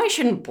 I know I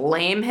shouldn't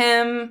blame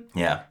him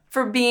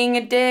for being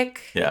a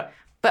dick. Yeah.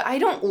 But I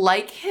don't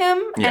like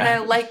him, and I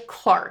like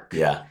Clark.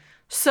 Yeah.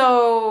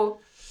 So,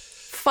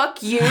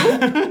 fuck you,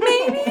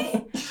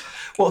 maybe?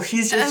 Well,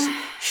 he's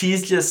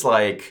just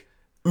like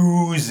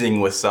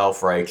oozing with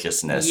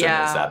self-righteousness in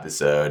this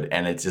episode,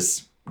 and it's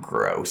just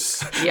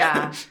gross.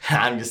 Yeah.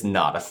 I'm just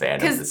not a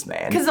fan of this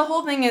man. Because the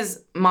whole thing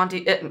is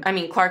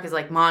Clark is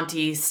like,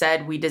 Monty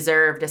said we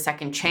deserved a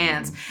second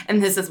chance.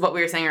 And this is what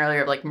we were saying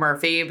earlier, like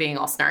Murphy being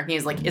all snarky.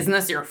 He's like, isn't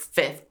this your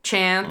 5th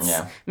chance?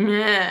 Yeah.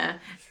 Meh.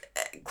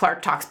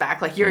 Clark talks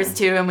back like, yours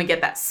too, and we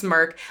get that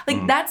smirk.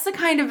 Like, that's the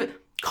kind of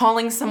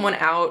calling someone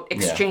out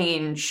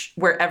exchange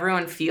where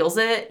everyone feels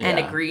it and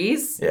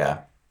agrees.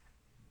 Yeah.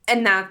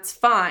 And that's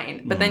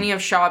fine. But then you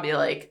have Shaw be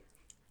like,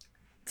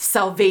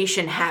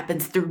 salvation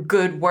happens through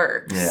good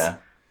works. Yeah.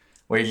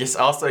 Where it just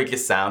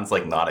sounds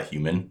like not a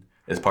human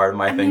is part of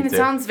my thing too. I mean, it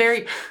sounds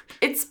very,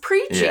 it's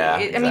preachy. Yeah,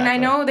 exactly. I mean, I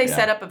know they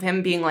set up of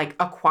him being like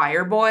a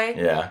choir boy.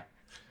 Yeah.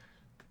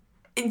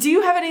 Do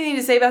you have anything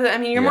to say about that? I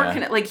mean, you're more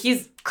like,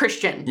 he's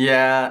Christian.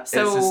 Yeah.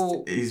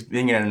 So he's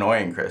being an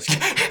annoying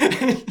Christian.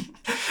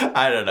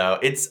 I don't know.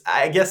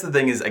 I guess the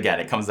thing is,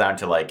 again, it comes down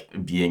to like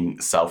being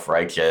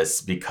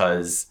self-righteous,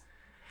 because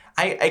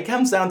it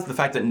comes down to the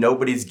fact that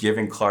nobody's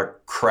giving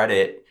Clark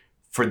credit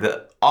for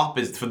the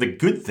opposite, for the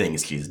good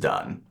things she's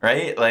done,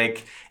 right?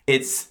 Like,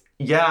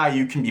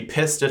 you can be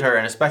pissed at her,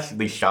 and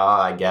especially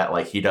Shaw, I get,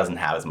 like, he doesn't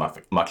have as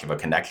much of a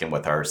connection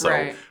with her,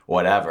 so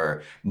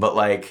whatever. But,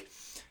 like,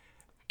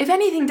 if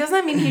anything, doesn't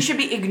that mean he should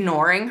be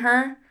ignoring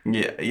her?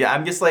 Yeah,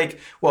 I'm just like,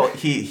 well,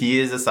 he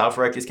is a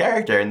self-righteous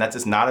character, and that's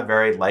just not a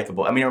very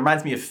likable. I mean, it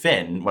reminds me of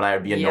Finn, when I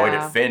would be annoyed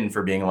at Finn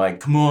for being like,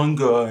 come on,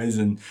 guys,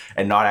 and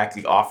not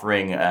actually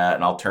offering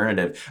an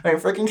alternative. I mean,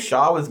 freaking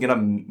Shaw was gonna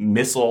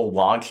missile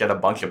launch at a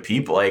bunch of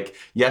people. Like,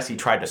 yes, he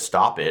tried to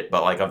stop it,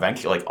 but like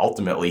eventually, like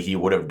ultimately, he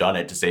would have done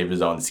it to save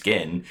his own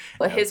skin.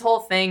 But his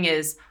whole thing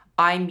is,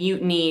 I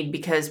mutinied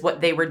because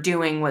what they were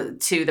doing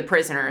to the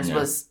prisoners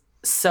was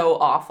so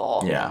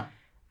awful. Yeah.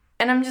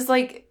 And I'm just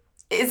like,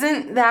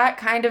 isn't that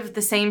kind of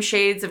the same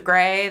shades of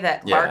gray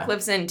that Clark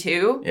lives in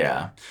too?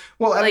 Yeah.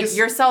 Well, like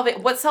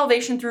what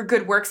salvation through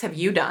good works have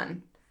you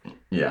done?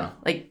 Yeah.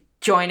 Like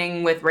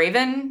joining with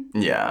Raven?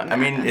 Yeah. I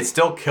mean, it's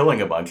still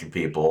killing a bunch of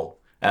people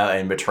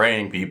and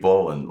betraying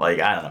people, and like,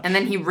 I don't know. And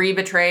then he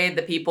re-betrayed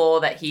the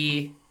people that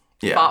he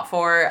fought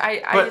for.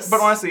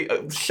 But honestly,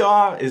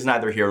 Shaw is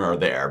neither here nor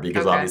there,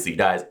 because obviously he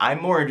dies. I'm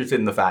more interested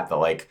in the fact that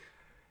like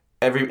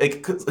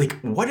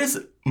what does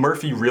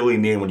Murphy really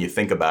mean when you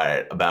think about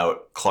it,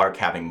 about Clark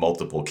having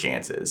multiple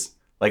chances?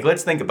 Like,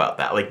 let's think about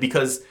that. Like,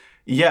 because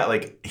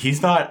like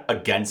he's not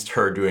against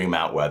her doing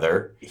Mount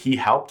Weather. He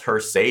helped her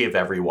save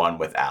everyone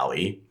with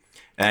Allie.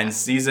 And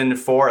season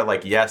 4,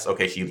 like, yes,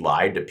 okay, she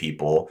lied to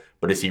people,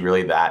 but is he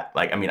really that?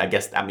 Like, I mean, I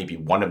guess that may be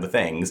one of the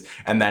things.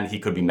 And then he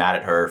could be mad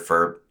at her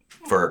for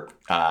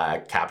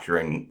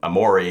capturing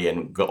Amori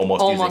and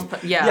almost using...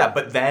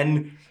 But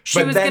then...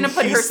 She was going to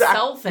put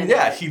herself in it.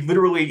 Yeah, she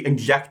literally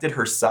injected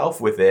herself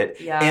with it.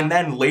 Yeah. And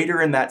then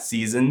later in that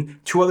season,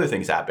 2 other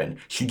things happen.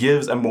 She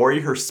gives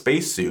Amori her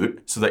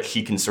spacesuit so that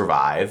she can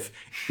survive,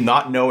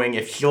 not knowing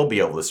if she'll be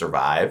able to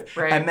survive.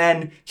 Right. And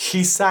then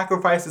she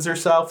sacrifices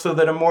herself so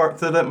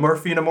that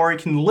Murphy and Amori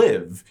can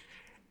live.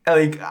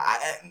 Like,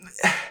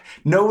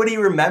 nobody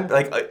remember,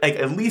 like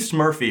at least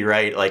Murphy,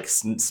 right, like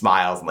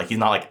smiles and like he's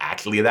not like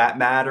actually that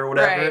mad or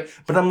whatever. Right.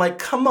 But I'm like,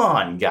 come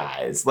on,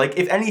 guys. Like,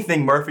 if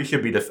anything, Murphy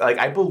should be like,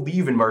 I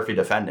believe in Murphy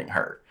defending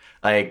her.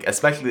 Like,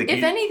 especially like,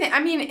 if anything,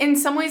 I mean, in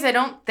some ways, I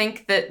don't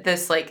think that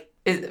this like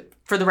is,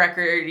 for the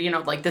record, you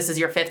know, like this is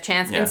your 5th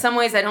chance. Yeah. In some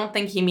ways, I don't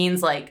think he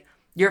means like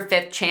your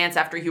 5th chance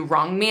after you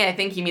wronged me. I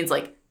think he means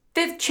like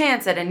 5th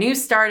chance at a new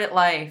start at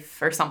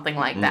life or something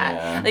like that.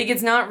 Yeah. Like,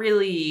 it's not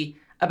really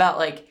about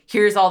like,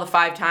 here's all the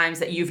 5 times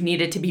that you've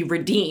needed to be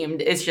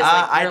redeemed. It's just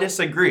like... I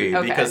disagree,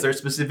 because they're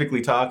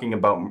specifically talking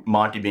about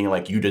Monty being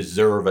like, you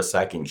deserve a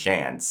second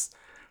chance,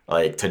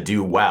 like, to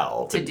do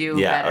well. To do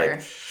better.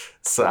 Like,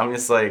 so I'm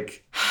just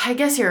like... I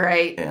guess you're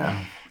right.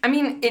 Yeah. I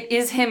mean, it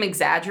is him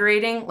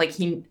exaggerating. Like,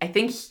 I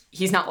think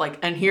he's not like,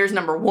 and here's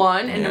number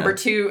 1 and number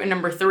 2 and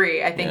number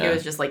 3. I think it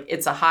was just like,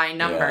 it's a high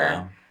number.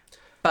 Yeah.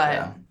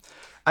 But...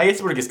 I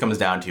guess what it just comes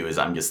down to is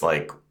I'm just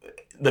like...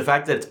 The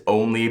fact that it's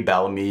only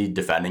Bellamy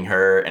defending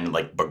her and,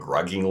 like,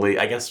 begrudgingly,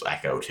 I guess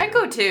Echo, too.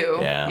 Echo, too.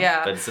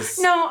 Yeah. But it's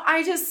just... No,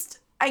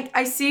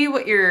 I see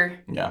what you're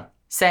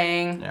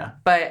saying. Yeah.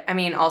 But, I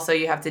mean, also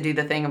you have to do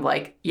the thing of,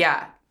 like,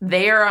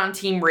 they are on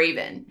Team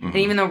Raven. Mm-hmm. And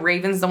even though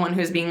Raven's the one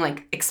who's being,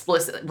 like,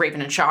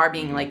 Raven and Shaw are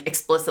being, like,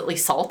 explicitly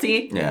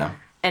salty. Yeah.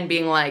 And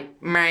being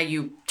like, meh,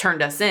 you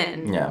turned us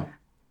in. Yeah.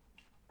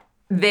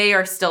 They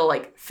are still,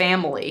 like,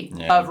 family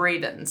of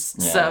Ravens.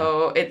 Yeah.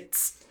 So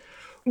it's...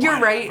 You're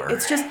right.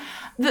 It's just...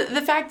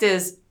 The fact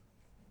is,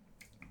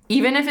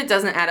 even if it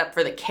doesn't add up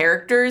for the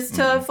characters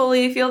to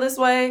fully feel this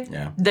way,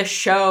 the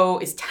show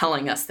is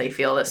telling us they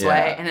feel this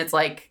way. And it's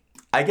like...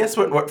 I guess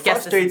what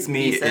frustrates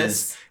me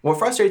is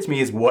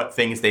what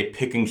things they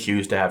pick and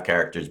choose to have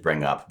characters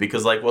bring up.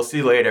 Because, like, we'll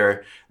see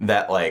later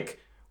that, like,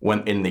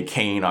 when in the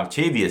Kane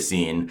Octavia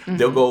scene,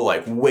 they'll go,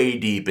 like, way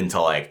deep into,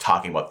 like,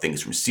 talking about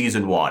things from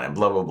season 1 and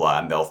blah, blah, blah.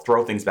 And they'll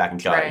throw things back in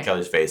each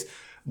other's face.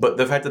 But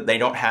the fact that they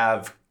don't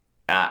have...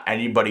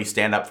 anybody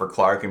stand up for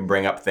Clark and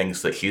bring up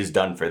things that she's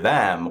done for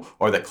them,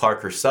 or that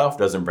Clark herself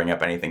doesn't bring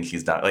up anything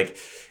she's done. Like,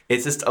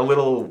 it's just a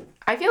little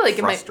I feel like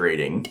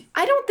frustrating.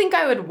 I don't think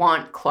I would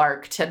want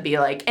Clark to be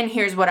like, and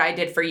here's what I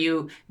did for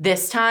you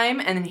this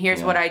time, and then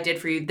here's what I did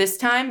for you this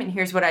time, and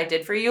here's what I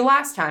did for you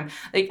last time.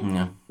 Like,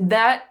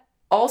 that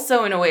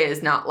also, in a way,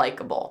 is not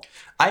likable.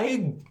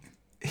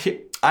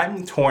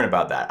 I'm torn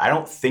about that. I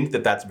don't think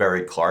that that's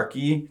very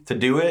Clarky to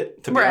do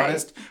it, to be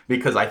honest,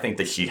 because I think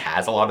that she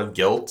has a lot of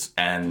guilt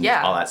and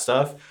all that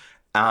stuff.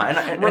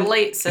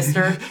 Relate,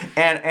 sister.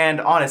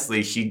 And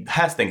honestly, she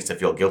has things to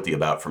feel guilty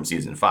about from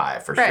season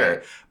 5, for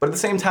sure. But at the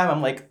same time,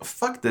 I'm like,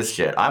 fuck this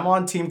shit. I'm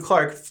on Team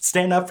Clark.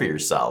 Stand up for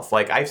yourself.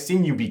 Like, I've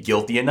seen you be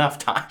guilty enough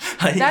times.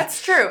 Like,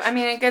 that's true. I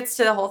mean, it gets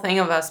to the whole thing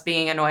of us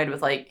being annoyed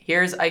with, like,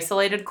 here's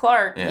isolated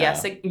Clark.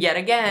 Yes, yet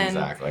again.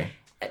 Exactly.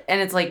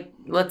 And it's like,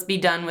 let's be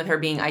done with her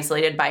being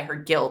isolated by her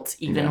guilt,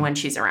 even when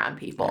she's around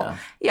people.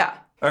 Yeah.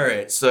 All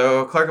right,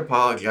 so Clark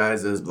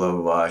apologizes, blah,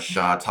 blah, blah.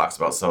 Shaw talks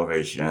about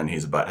salvation.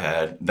 He's a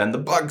butthead. Then the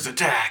bugs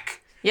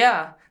attack.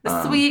 Yeah.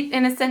 The sweet,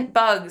 innocent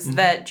bugs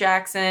that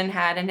Jackson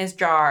had in his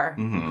jar.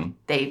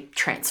 They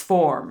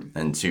transform.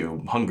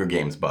 Into Hunger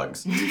Games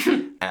bugs.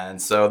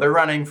 And so they're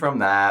running from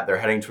that. They're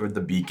heading toward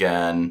the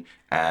beacon.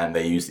 And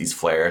they use these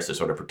flares to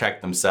sort of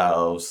protect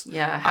themselves.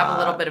 Yeah, have a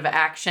little bit of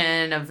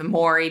action of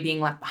Maury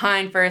being left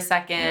behind for a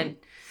second.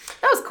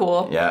 That was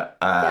cool.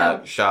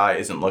 Yeah. Shaw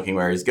isn't looking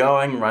where he's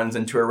going, runs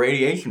into a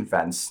radiation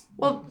fence.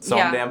 Well, It's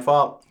own damn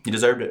fault. He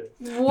deserved it.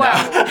 Wow.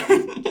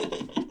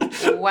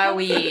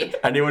 Wowie.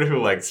 Anyone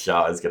who likes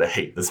Shaw is going to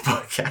hate this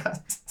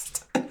podcast.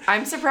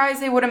 I'm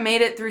surprised they would have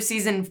made it through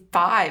season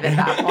 5 at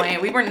that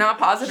point. We were not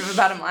positive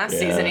about him last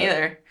season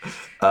either.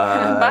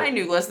 Bye,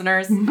 new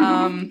listeners.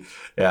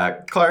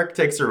 Yeah, Clark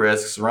takes her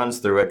risks, runs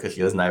through it because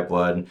she has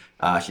Nightblood.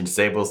 She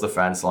disables the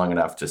fence long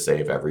enough to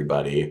save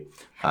everybody,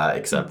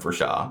 except for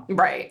Shaw.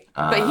 Right.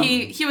 But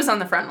he was on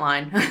the front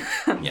line.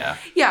 Yeah.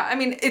 Yeah, I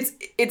mean, it's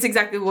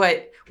exactly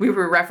what we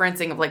were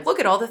referencing of like, look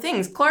at all the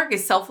things Clark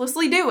is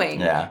selflessly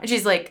doing. Yeah. And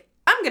she's like,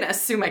 I'm going to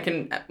assume I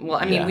can, well,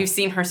 I mean, we've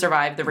seen her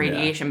survive the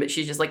radiation, but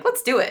she's just like,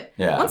 let's do it.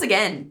 Yeah. Once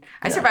again,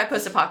 I survived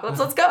post-apocalypse,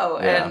 let's go.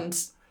 Yeah. And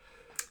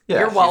Yeah,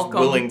 you're welcome. She's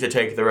willing to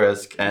take the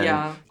risk.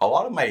 And a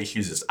lot of my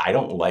issues is I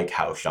don't like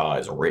how Shaw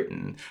is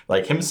written.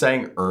 Like, him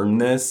saying, earn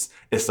this,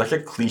 is such a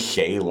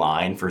cliche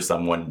line for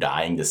someone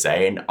dying to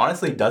say. And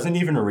honestly, doesn't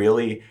even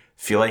really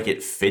feel like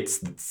it fits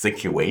the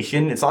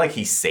situation. It's not like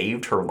he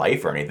saved her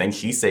life or anything.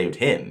 She saved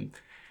him.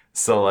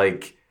 So,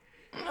 like...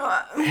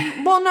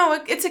 well,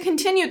 no, it's a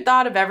continued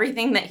thought of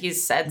everything that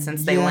he's said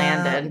since they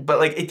landed. But,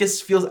 like, it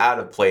just feels out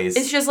of place.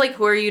 It's just like,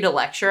 who are you to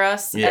lecture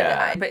us?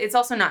 Yeah. But it's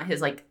also not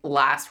his, like,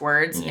 last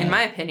words. In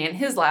my opinion,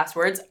 his last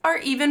words are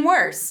even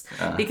worse.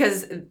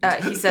 Because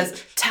he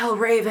says, tell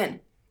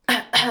Raven,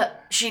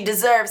 she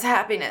deserves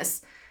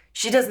happiness.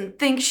 She doesn't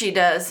think she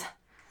does,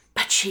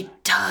 but she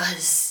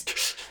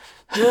does.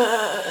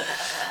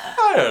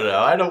 I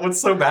don't know. What's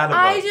so bad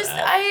about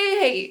that? I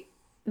hate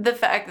the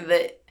fact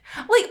that...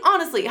 Like,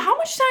 honestly, how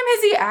much time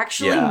has he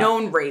actually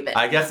known Raven?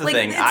 I guess the like,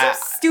 thing... It's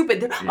so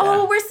stupid.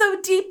 Oh, we're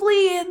so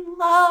deeply in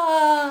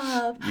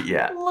love.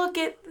 Yeah. Look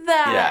at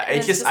that. Yeah,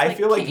 it's just I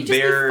feel like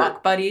they're...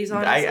 fuck buddies,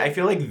 honestly? I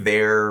feel like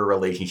their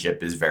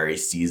relationship is very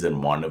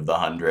season 1 of The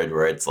 100,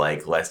 where it's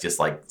like, let's just,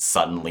 like,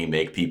 suddenly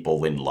make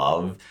people in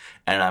love.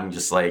 And I'm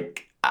just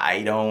like,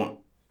 I don't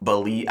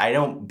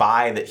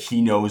buy that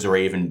he knows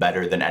Raven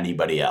better than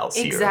anybody else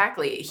here.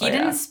 Exactly. He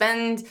didn't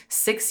spend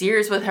 6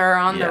 years with her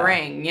on the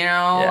ring, you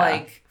know?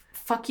 Like...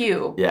 Fuck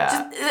you.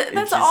 Yeah.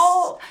 That's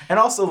all. And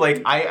also,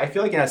 like, I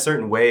feel like in a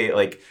certain way,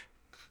 like,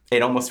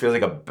 it almost feels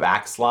like a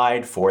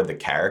backslide for the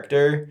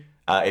character.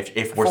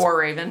 If we're... For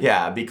Raven?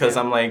 Yeah, because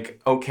I'm like,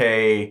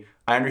 okay,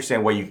 I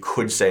understand why you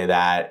could say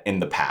that in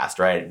the past,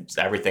 right? It's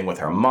everything with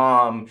her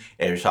mom,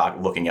 and you're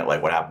looking at,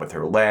 like, what happened with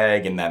her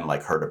leg, and then,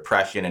 like, her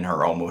depression and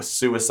her almost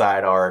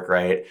suicide arc,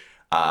 right?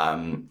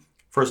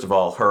 First of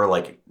all, her,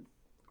 like,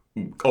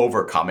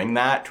 overcoming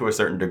that to a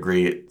certain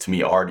degree to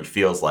me already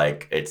feels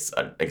like it's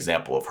an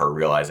example of her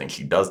realizing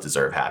she does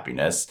deserve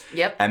happiness.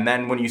 Yep. And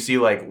then when you see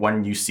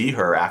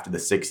her after the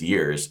 6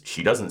 years,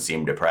 she doesn't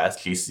seem depressed.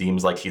 She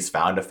seems like she's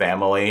found a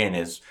family and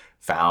has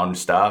found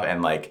stuff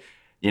and, like,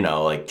 you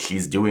know, like,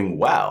 she's doing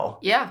well.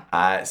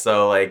 Yeah.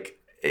 So, like,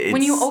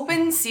 when you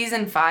open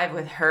season 5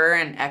 with her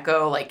and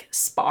Echo, like,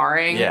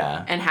 sparring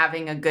and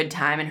having a good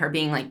time and her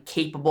being, like,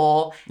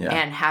 capable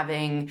and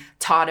having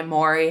taught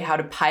Amori how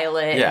to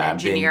pilot and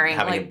engineering.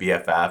 Having a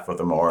BFF with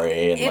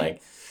Amori and,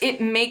 it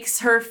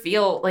makes her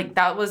feel like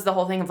that was the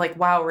whole thing of, like,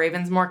 wow,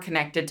 Raven's more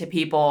connected to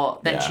people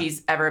than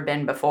she's ever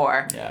been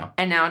before. Yeah.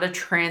 And now to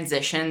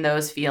transition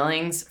those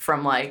feelings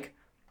from, like,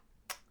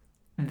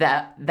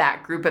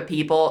 that group of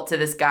people to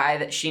this guy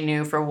that she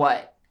knew for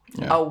what?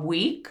 A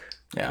week?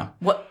 Yeah.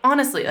 What,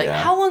 honestly, like,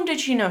 how long did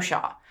she know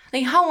Shaw?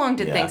 Like, how long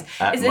did things...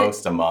 At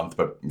most a month,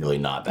 but really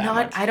not that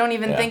much. I don't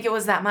even think it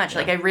was that much.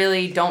 Like, I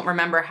really don't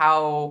remember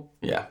how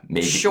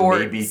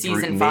maybe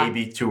season 5.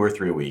 Maybe 2 or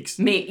 3 weeks.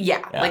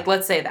 Like,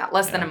 let's say that.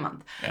 Less than a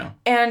month. Yeah.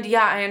 And,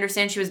 I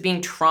understand she was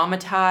being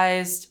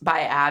traumatized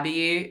by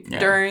Abby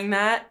during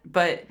that,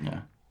 but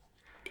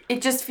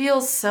it just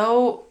feels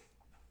so...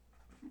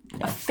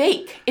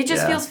 fake. It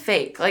just feels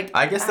fake. Like,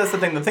 I guess that's the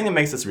thing. The thing that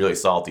makes us really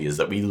salty is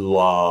that we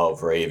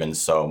love Raven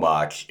so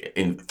much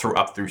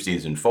up through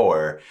season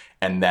 4,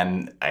 and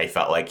then I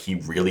felt like he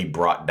really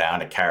brought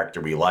down a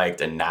character we liked,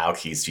 and now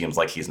she seems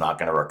like she's not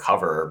going to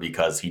recover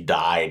because he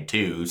died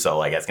too. So,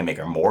 like, that's gonna make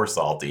her more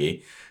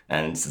salty,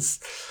 and it's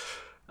just,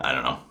 I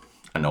don't know,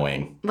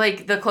 annoying.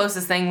 Like, the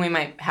closest thing we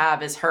might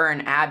have is her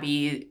and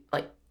Abby,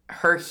 like,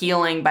 her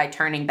healing by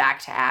turning back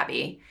to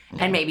Abby,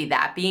 and maybe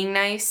that being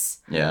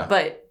nice. Yeah.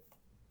 But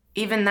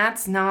even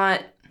that's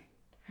not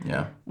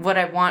what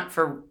I want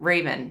for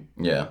Raven.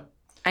 Yeah.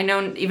 I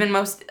know even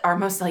our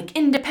most like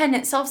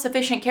independent,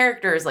 self-sufficient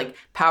characters, like,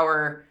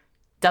 power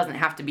doesn't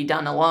have to be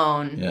done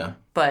alone. Yeah.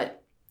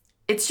 But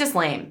it's just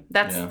lame.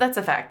 That's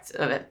a fact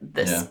of it.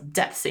 This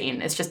death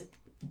scene. It's just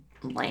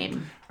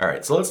lame. All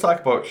right, so let's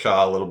talk about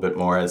Shaw a little bit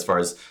more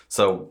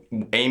so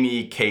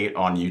Amy Kate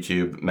on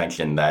YouTube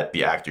mentioned that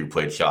the actor who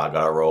played Shaw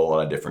got a role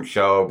on a different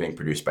show being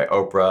produced by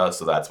Oprah,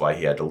 so that's why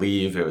he had to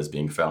leave. It was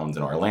being filmed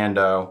in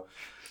Orlando.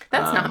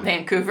 That's not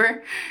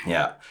Vancouver.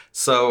 Yeah.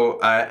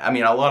 So, I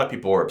mean, a lot of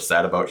people were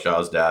upset about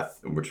Shaw's death,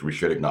 which we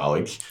should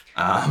acknowledge.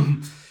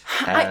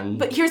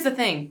 But here's the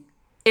thing.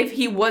 If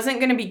he wasn't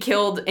going to be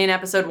killed in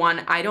episode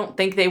 1, I don't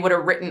think they would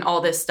have written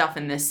all this stuff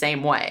in this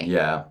same way.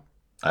 Yeah,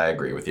 I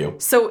agree with you.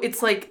 So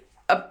it's like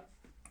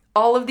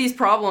all of these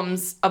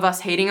problems of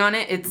us hating on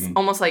it, it's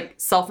almost like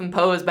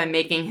self-imposed by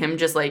making him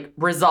just like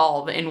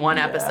resolve in one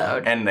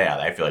episode. And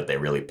I feel like they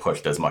really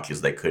pushed as much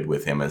as they could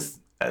with him as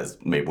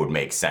maybe would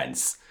make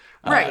sense.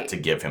 Right. To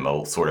give him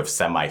a sort of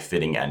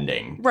semi-fitting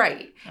ending.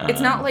 Right.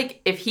 It's not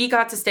like if he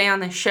got to stay on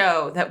the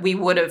show that we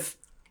would have,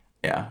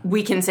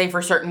 we can say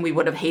for certain we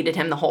would have hated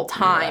him the whole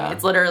time. Yeah.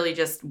 It's literally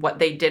just what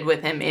they did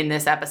with him in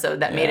this episode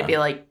that made it be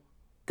like,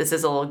 this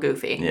is a little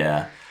goofy.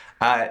 Yeah.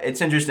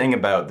 It's interesting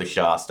about the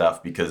Shaw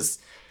stuff because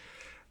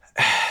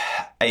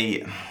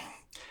it's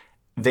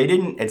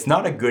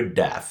not a good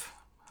death.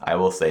 I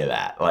will say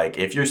that. Like,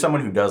 if you're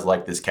someone who does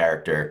like this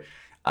character,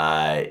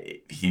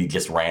 he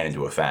just ran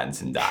into a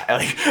fence and died.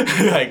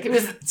 Like it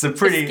was it's a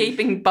pretty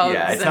escaping bugs.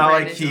 Yeah, it's not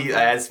like he,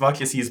 as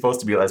much as he's supposed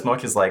to be, as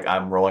much as like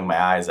I'm rolling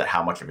my eyes at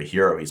how much of a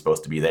hero he's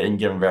supposed to be. They didn't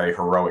give him a very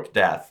heroic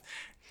death.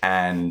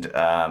 And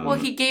well,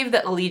 he gave the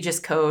Allegis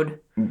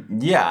code.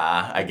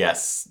 Yeah, I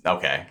guess.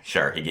 Okay,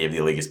 sure. He gave the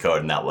Allegis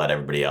code, and that let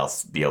everybody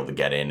else be able to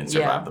get in and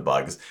survive the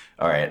bugs.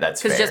 All right,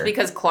 that's fair. Just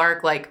because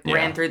Clark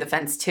ran through the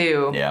fence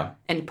too,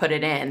 and put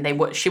it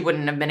in, she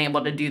wouldn't have been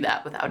able to do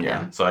that without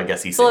him. So I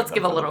guess he. So let's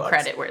give a little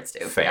credit where it's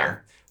due.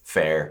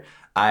 Fair.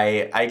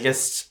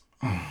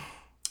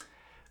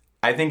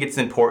 I think it's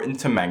important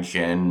to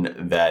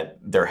mention that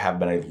there have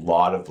been a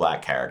lot of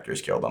black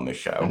characters killed on this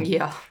show.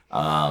 Yeah.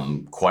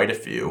 Quite a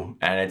few.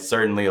 And it's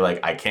certainly like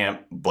I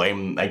can't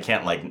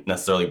like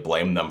necessarily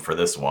blame them for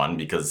this one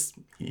because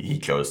he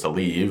chose to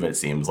leave. It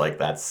seems like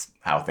that's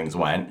how things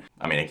went.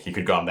 I mean, he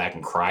could go on back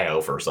and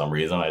cryo for some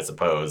reason, I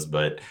suppose,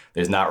 but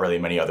there's not really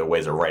many other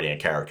ways of writing a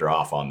character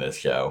off on this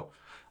show.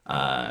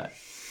 And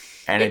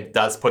it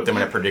does put them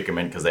in a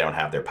predicament because they don't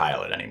have their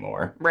pilot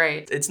anymore.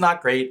 Right. It's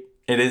not great.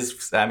 It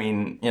is, I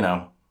mean,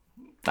 not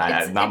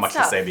much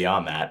tough to say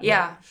beyond that.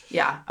 Yeah,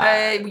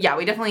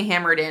 we definitely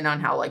hammered in on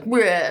how, like,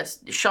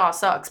 Shaw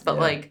sucks, but,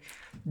 like,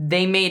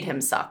 they made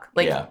him suck.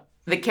 Like,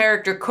 the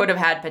character could have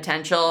had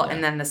potential,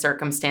 and then the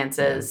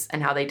circumstances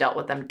and how they dealt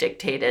with them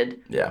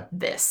dictated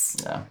this.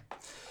 Yeah.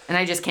 And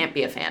I just can't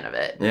be a fan of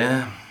it.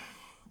 Yeah.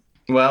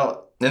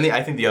 Well,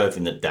 I think the other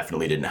thing that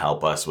definitely didn't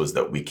help us was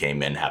that we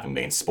came in having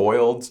been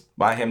spoiled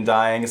by him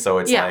dying, so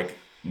it's like,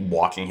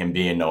 watching him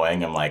be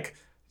annoying, I'm like...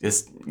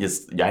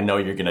 I know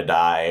you're going to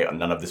die.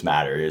 None of this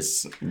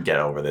matters. Get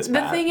over this.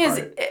 The thing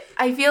is,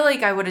 I feel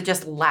like I would have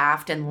just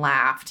laughed and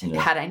laughed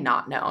had I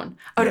not known.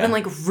 I would have been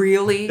like,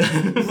 really?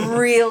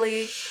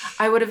 Really?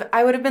 I would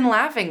have been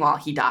laughing while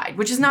he died,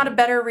 which is not a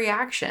better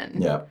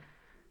reaction. Yeah.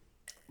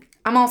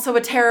 I'm also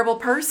a terrible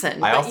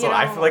person. I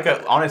feel like,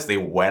 honestly,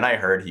 when I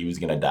heard he was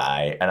going to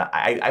die, and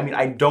I mean,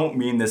 I don't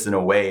mean this in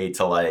a way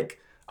to, like,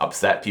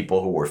 upset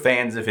people who were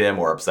fans of him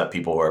or upset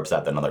people who are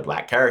upset that another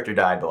black character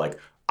died, but, like,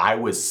 I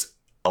was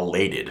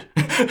elated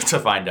to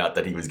find out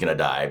that he was going to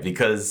die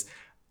because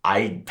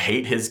I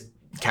hate his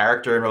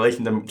character in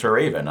relation to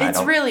Raven. That's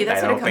what it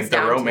comes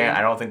down to.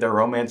 I don't think their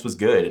romance was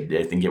good.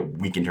 I think it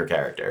weakened her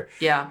character.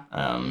 Yeah.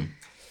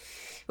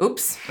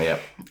 Oops. Yep.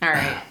 All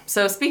right.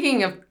 So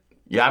speaking of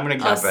I'm going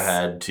to jump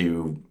ahead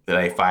to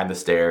they find the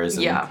stairs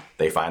and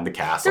they find the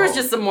castle. There was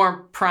just some more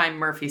prime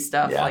Murphy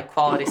stuff, like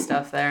quality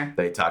stuff there.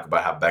 They talk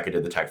about how Becca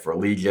did the tech for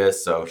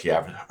Allegis, so she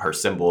had her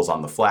symbols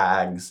on the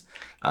flags.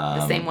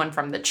 The same one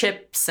from the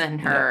chips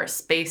and her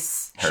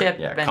space ship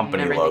and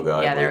company everything.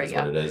 logo. Yeah, there we is go.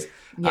 What it is.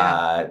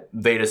 Yeah.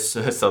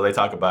 They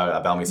talk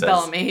about Bellamy says.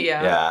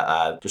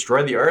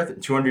 Destroy the Earth.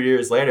 And 200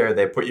 years later,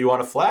 they put you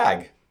on a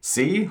flag.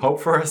 See, hope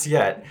for us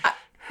yet.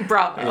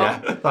 Bravo.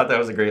 Yeah, I thought that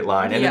was a great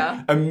line. And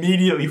then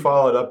immediately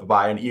followed up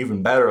by an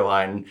even better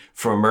line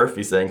from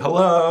Murphy saying,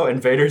 "Hello,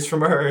 invaders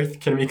from Earth,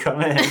 can we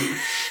come in?"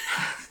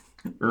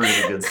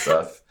 Really good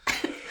stuff.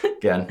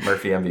 Again,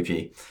 Murphy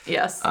MVP.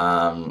 Yes.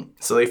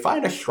 So they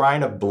find a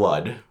shrine of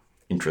blood.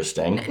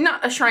 Interesting.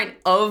 Not a shrine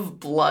of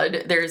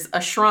blood. There's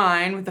a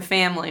shrine with a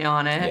family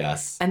on it.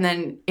 Yes. And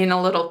then in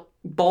a little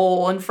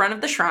bowl in front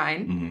of the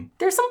shrine,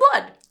 there's some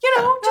blood.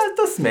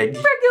 Just the smidge.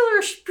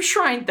 Regular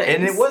shrine things.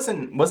 And it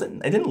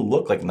wasn't. It didn't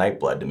look like night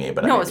blood to me,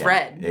 but no, it was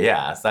red.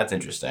 Yeah, so that's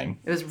interesting.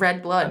 It was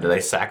red blood. Do they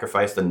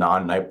sacrifice the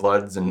non-night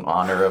bloods in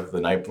honor of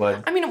the night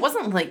blood? I mean, it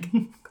wasn't like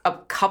a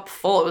cup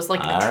full. It was like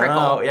a trickle.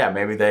 Know. Yeah,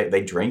 maybe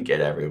they drink it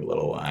every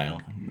little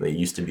while. They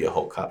used to be a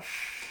whole cup.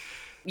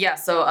 Yeah,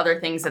 so other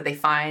things that they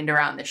find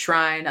around the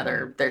shrine.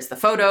 There's the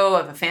photo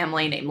of a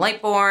family named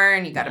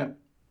Lightborn. You got a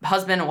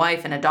husband, a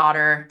wife, and a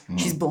daughter.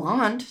 She's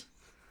blonde.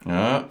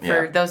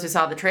 For those who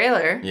saw the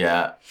trailer.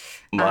 Yeah.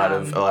 A lot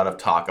of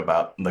talk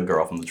about the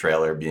girl from the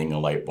trailer being a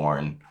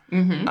Lightborn.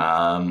 Mm-hmm.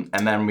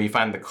 And then we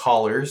find the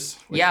collars.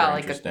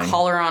 Like a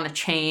collar on a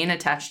chain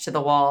attached to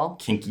the wall.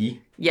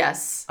 Kinky.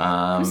 Yes.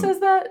 Who says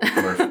that?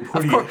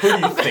 Who do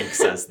you think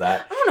says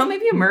that? I don't know.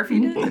 Maybe a Murphy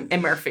did. A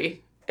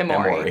Murphy.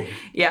 Amori.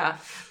 Yeah.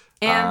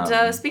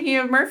 And speaking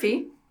of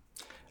Murphy.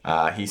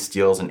 He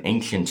steals an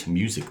ancient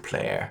music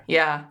player.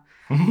 Yeah.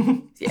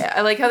 Yeah.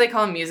 I like how they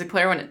call him music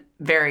player when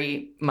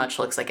very much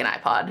looks like an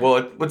iPod.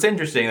 Well, what's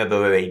interesting that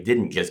though they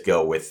didn't just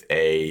go with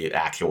a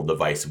actual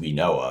device we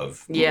know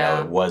of.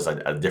 Yeah. It was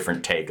a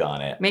different take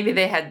on it. Maybe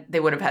they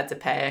would have had to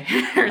pay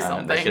or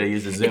something. They should have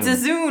used a Zune. It's a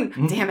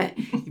Zune. Damn it.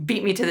 You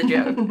beat me to the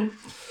joke.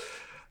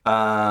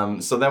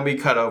 So then we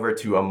cut over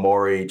to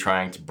Amori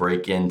trying to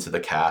break into the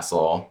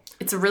castle.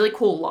 It's a really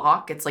cool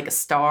lock. It's like a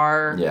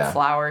star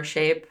flower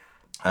shape.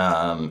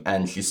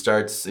 And she's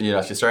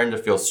starting to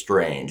feel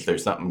strange.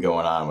 There's something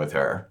going on with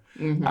her.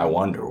 Mm-hmm. I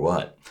wonder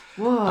what.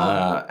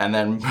 Whoa. And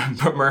then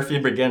Murphy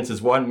begins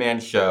his one-man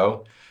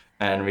show,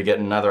 and we get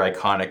another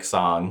iconic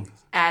song.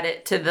 Add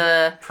it to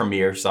the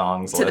premiere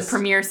songs list. The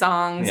premiere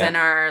songs and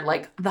our,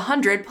 like, the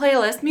 100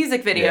 playlist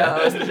music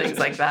videos and things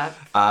like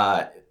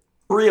that.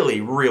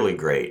 Really, really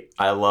great.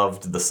 I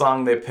loved the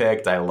song they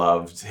picked. I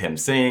loved him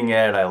singing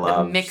it. I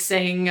loved the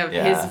mixing of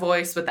his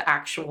voice with the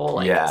actual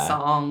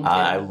song.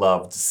 I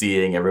loved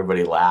seeing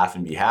everybody laugh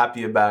and be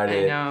happy about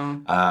it.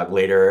 I know.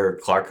 Later,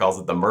 Clark calls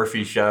it the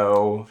Murphy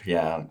Show.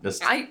 Yeah,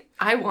 just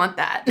I want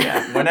that.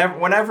 Yeah,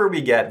 whenever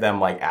we get them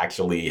like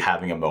actually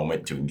having a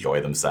moment to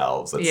enjoy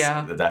themselves, it's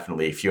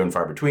definitely few and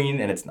far between,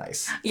 and it's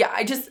nice. Yeah,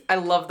 I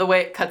love the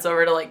way it cuts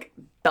over to like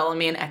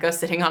Bellamy and Echo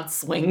sitting on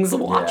swings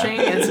watching.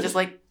 It's just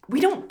like, we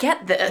don't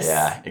get this.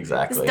 Yeah,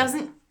 exactly. This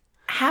doesn't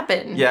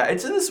happen. Yeah,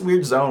 it's in this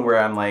weird zone where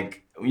I'm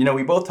like, we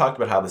both talked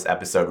about how this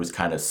episode was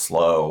kind of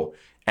slow.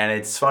 And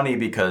it's funny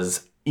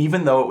because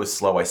even though it was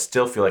slow, I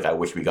still feel like I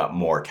wish we got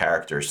more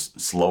characters,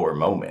 slower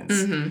moments.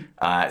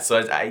 Mm-hmm. So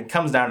it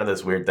comes down to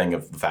this weird thing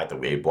of the fact that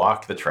we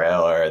blocked the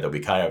trailer, that we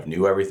kind of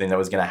knew everything that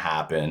was going to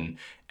happen,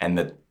 and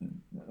that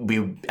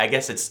I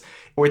guess it's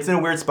in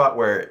a weird spot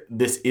where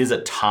this is a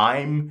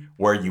time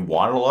where you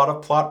want a lot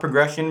of plot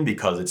progression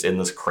because it's in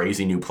this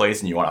crazy new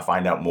place and you want to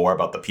find out more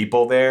about the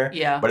people there.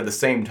 Yeah. But at the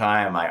same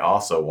time, I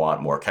also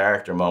want more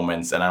character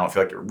moments, and I don't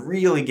feel like it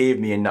really gave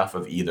me enough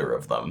of either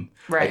of them.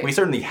 Right. Like, we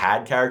certainly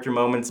had character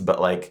moments,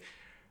 but like,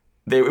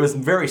 it was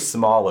very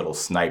small little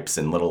snipes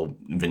and little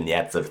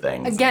vignettes of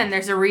things. Again,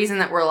 there's a reason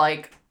that we're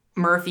like,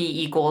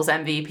 Murphy equals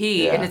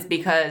MVP, and it's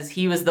because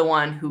he was the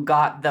one who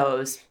got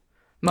those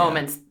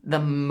moments the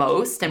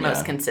most and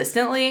most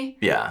consistently.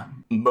 Yeah.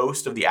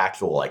 Most of the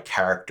actual like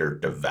character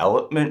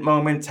development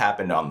moments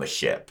happened on the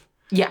ship.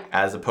 Yeah.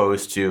 As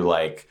opposed to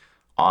like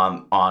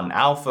on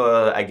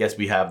Alpha, I guess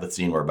we have the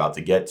scene we're about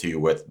to get to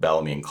with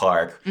Bellamy and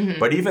Clark. Mm-hmm.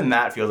 But even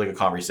that feels like a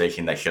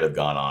conversation that should have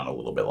gone on a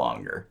little bit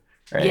longer.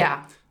 Right?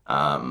 Yeah.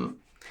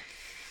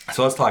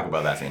 So let's talk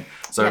about that scene.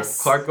 So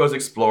Clark goes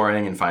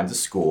exploring and finds a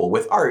school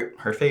with Art,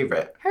 her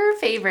favorite.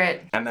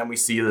 And then we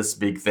see this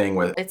big thing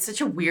with... It's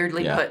such a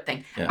weirdly put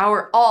thing. Yeah.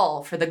 Our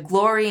all for the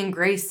glory and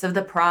grace of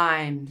the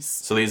primes.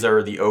 So these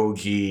are the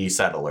OG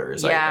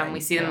settlers, I think. And we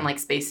see them in like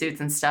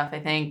spacesuits and stuff, I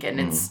think. And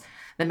it's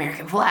the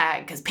American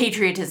flag, because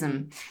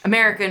patriotism,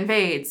 America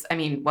invades. I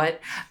mean,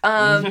 what?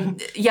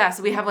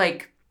 So we have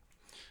like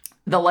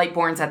the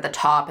Lightborns at the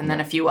top and then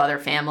a few other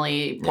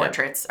family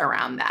portraits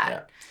around that.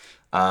 Yeah.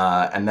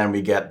 And then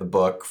we get the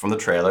book from the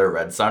trailer,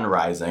 Red Sun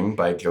Rising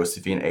by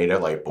Josephine Ada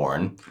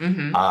Lightborn.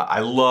 Mm-hmm.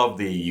 I love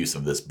the use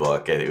of this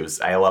book.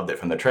 I loved it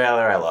from the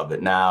trailer. I loved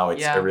it now.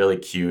 It's a really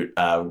cute,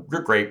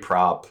 great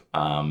prop,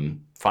 fun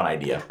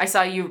idea. I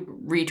saw you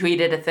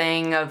retweeted a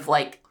thing of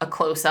like a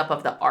close-up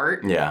of the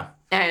art. Yeah.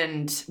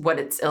 And what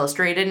it's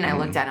illustrated, and I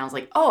looked at it and I was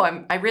like,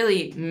 oh, I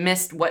really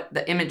missed what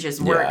the images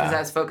were because I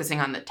was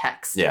focusing on the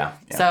text. Yeah.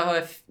 So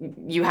if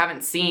you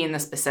haven't seen the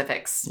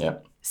specifics,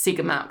 seek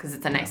them out because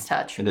it's a nice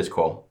touch. It is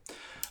cool.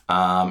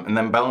 And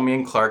then Bellamy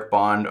and Clark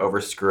bond over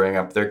screwing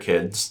up their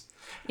kids.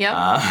 Yep.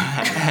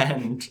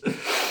 And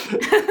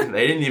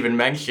they didn't even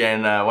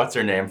mention, what's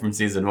her name from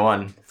season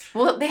 1?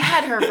 Well, they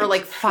had her for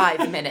like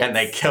 5 minutes. And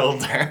they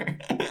killed her.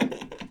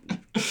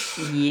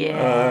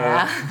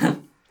 Yeah.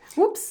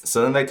 Whoops.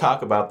 So then they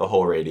talk about the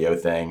whole radio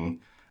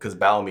thing, because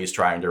Bellamy's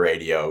trying to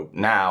radio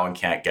now and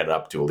can't get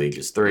up to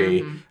Allegius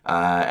 3. Mm-hmm.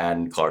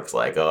 And Clark's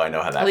like, oh, I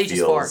know how that Allegius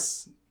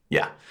feels. 4.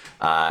 Yeah.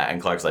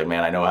 And Clark's like,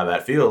 man, I know how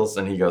that feels.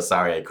 And he goes,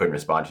 sorry, I couldn't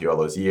respond to you all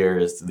those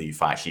years.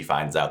 She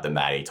finds out that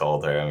Maddie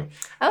told her.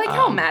 I like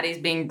how Maddie's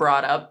being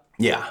brought up.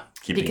 Yeah.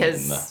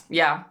 Because,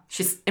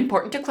 she's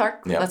important to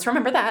Clark. Yep. Let's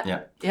remember that.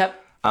 Yeah. Yep.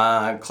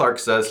 Clark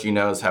says she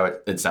knows how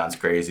it sounds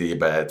crazy,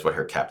 but it's what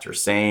her kept her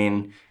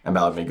sane. And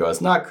Bellamy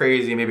goes, not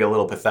crazy, maybe a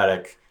little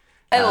pathetic.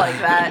 I like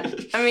that.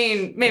 I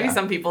mean, maybe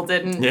some people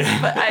didn't,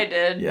 but I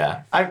did.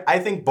 Yeah. I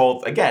think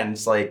both, again,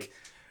 it's like,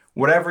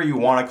 whatever you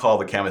want to call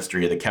the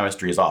chemistry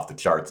is off the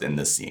charts in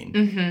this scene.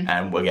 Mm-hmm.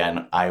 And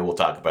again, I will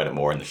talk about it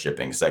more in the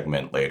shipping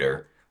segment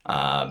later.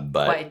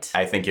 But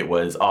I think it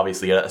was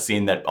obviously a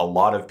scene that a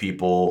lot of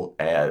people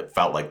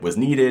felt like was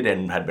needed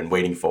and had been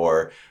waiting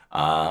for.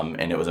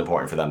 And it was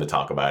important for them to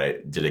talk about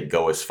it. Did it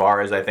go as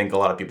far as I think a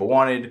lot of people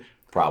wanted?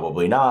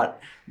 Probably not.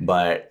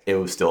 But it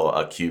was still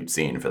a cute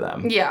scene for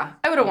them. Yeah,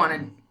 I would have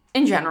wanted,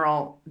 in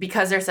general,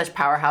 because they're such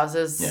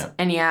powerhouses. Yeah.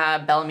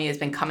 And Bellamy has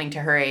been coming to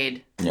her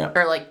aid. Yeah.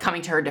 Or like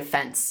coming to her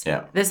defense.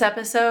 Yeah. This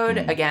episode,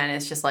 again,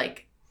 is just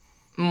like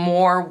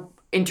more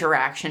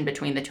interaction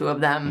between the two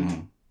of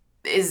them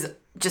is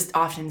just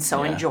often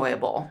so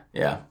enjoyable.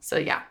 Yeah. So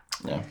yeah.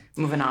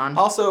 Moving on.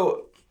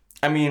 Also,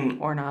 I mean,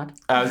 Or not.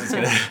 I was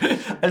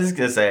just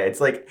gonna say, it's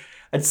like,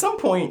 at some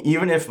point,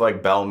 even if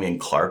like Bellamy and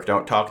Clark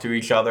don't talk to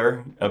each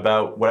other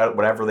about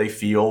whatever they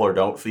feel or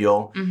don't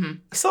feel,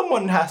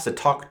 someone has to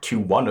talk to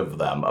one of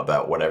them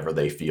about whatever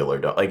they feel or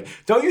don't. Like,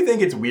 don't you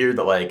think it's weird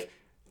that like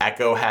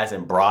Echo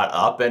hasn't brought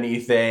up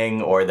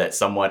anything, or that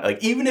someone,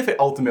 like, even if it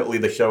ultimately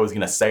the show is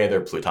gonna say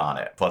they're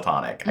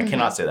platonic. I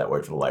cannot say that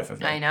word for the life of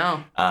me. I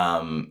know.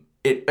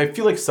 I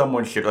feel like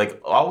someone should,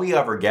 like, all we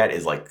ever get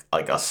is like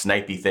a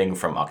snipey thing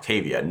from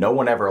Octavia. No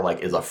one ever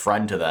like is a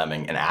friend to them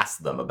and asks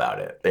them about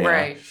it. You know?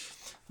 Right.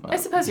 I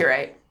suppose you're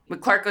right. When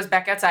Clark goes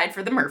back outside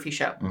for the Murphy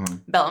show.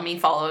 Bellamy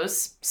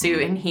follows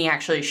suit, and he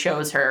actually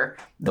shows her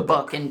the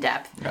book in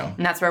depth. Yeah.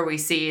 And that's where we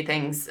see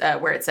things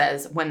where it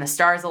says, when the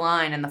stars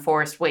align and the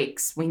forest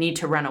wakes, we need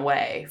to run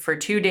away. For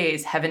 2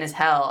 days, heaven is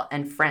hell,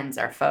 and friends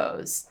are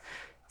foes.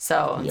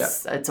 So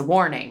it's a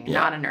warning,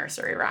 not a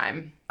nursery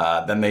rhyme.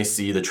 Then they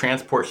see the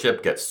transport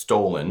ship get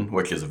stolen,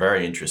 which is a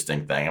very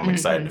interesting thing. I'm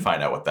excited to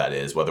find out what that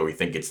is, whether we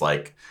think it's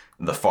like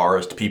the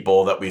forest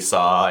people that we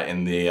saw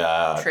in the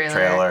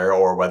trailer,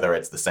 or whether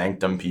it's the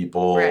Sanctum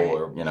people,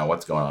 or, you know,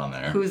 what's going on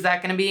there. Who's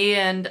that going to be?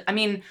 And, I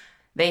mean,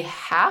 they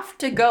have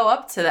to go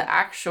up to the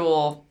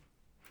actual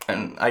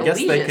And I guess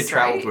they could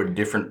travel to a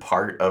different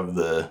part of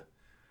the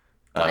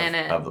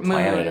planet, of the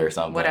planet or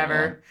something.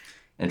 Whatever.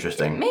 Yeah.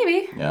 Interesting.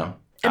 Maybe. Yeah.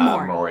 And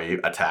more. Maury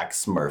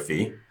attacks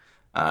Murphy.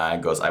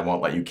 Goes, I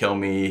won't let you kill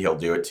me. He'll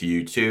do it to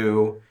you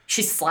too.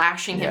 She's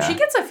slashing him. She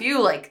gets a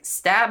few like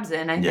stabs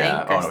in, I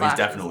think. Oh no, he's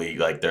definitely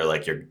like, they're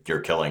like, you're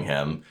killing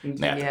him. And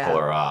they have to pull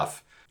her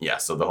off. Yeah,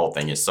 so the whole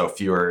thing is so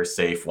few are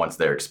safe once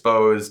they're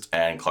exposed,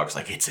 and Clark's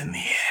like, it's in the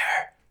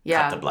air.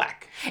 Yeah. Cut to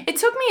black. It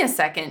took me a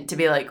second to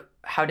be like,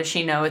 how does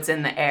she know it's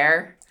in the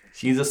air?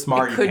 She's a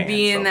smarty It could pants,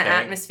 be in the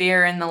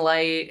atmosphere, in the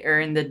light,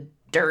 or in the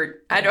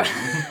dirt. I don't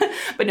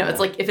but no, it's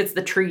like if it's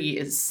the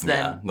trees,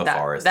 then the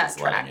forest that is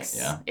letting tracks.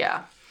 it,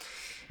 Yeah.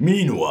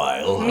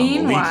 Meanwhile,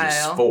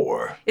 Aegis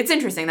 4. It's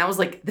interesting. That was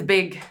like the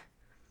big,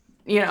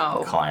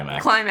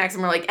 Climax.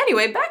 And we're like,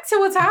 anyway, back to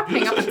what's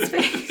happening up in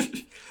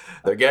space.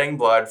 They're getting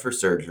blood for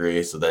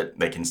surgery so that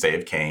they can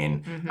save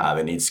Kane.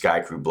 They need Sky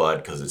Crew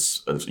blood because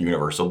it's a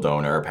universal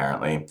donor,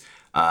 apparently.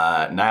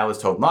 Nyla is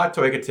told not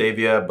to wake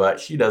Octavia,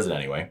 but she does it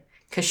anyway.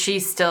 Because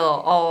she's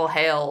still all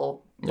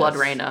hail Blood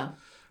Reina.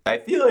 I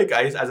feel like,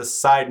 as a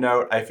side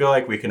note, I feel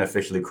like we can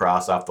officially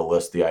cross off the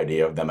list the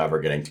idea of them ever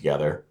getting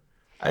together.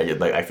 I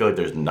feel like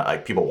there's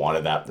people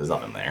wanted that. There's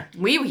nothing there.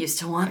 We used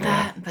to want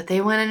that, but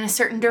they went in a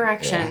certain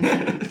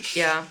direction.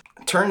 Yeah.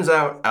 Turns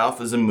out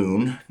Alpha's a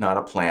moon, not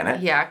a planet.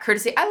 Yeah,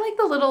 courtesy. I like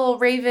the little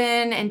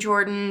Raven and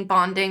Jordan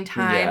bonding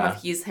time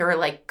of he's her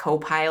like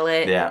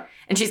co-pilot. Yeah.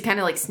 And she's kind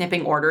of like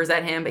snipping orders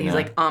at him, but he's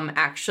like,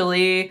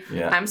 actually,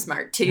 I'm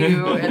smart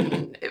too.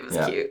 And it was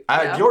cute.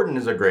 Jordan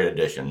is a great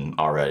addition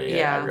already.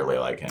 Yeah. I really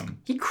like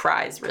him. He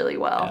cries really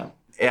well. Yeah.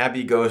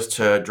 Abby goes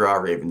to draw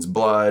Raven's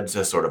blood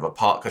to sort of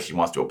because she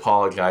wants to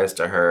apologize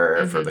to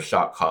her for the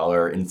shock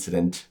collar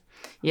incident.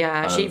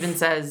 Yeah, she even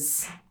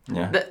says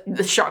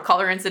the shock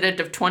collar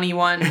incident of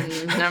 21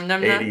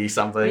 80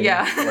 something.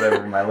 Yeah.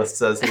 Whatever my list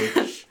says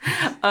here.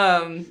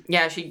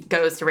 She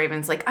goes to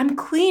Raven's like, I'm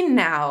clean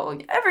now.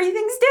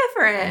 Everything's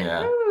different.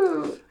 Yeah.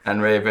 Ooh.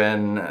 And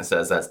Raven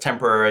says that's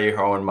temporary.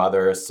 Her own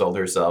mother sold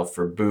herself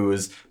for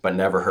booze, but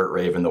never hurt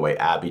Raven the way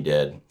Abby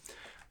did.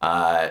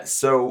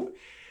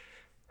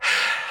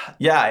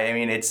 Yeah, I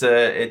mean, it's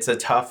a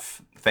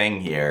tough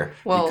thing here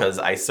because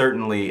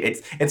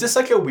it's just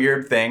like a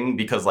weird thing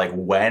because like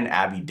when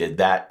Abby did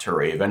that to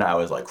Raven, I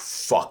was like,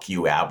 fuck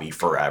you, Abby,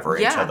 forever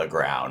into the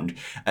ground.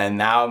 And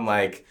now I'm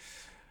like,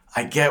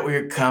 I get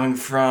where you're coming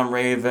from,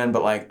 Raven,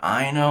 but like,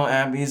 I know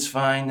Abby's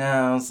fine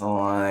now, so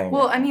like.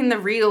 Well, I mean, the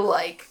real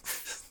like,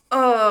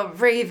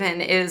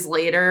 Raven is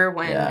later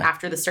when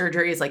after the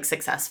surgery is like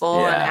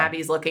successful and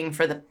Abby's looking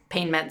for the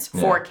pain meds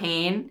for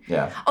Kane.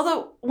 Yeah.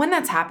 Although when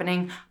that's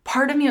happening,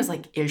 part of me was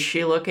like, is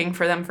she looking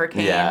for them for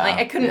Kane? Yeah. Like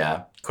I couldn't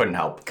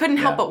help. Couldn't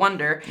help but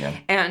wonder. Yeah.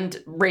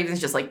 And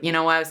Raven's just like,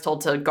 I was told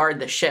to guard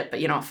the ship,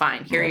 but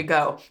fine, here you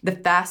go. The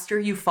faster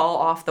you fall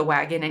off the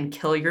wagon and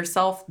kill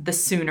yourself, the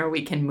sooner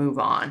we can move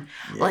on.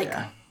 Yeah. Like,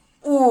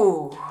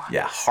 ooh.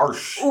 Yeah,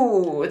 harsh.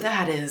 Ooh,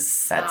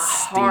 that's a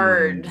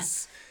hard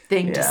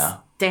thing to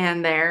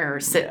stand there or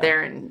sit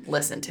there and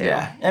listen to.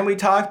 Yeah. And we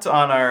talked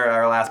on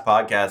our last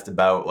podcast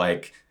about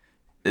like,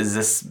 is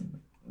this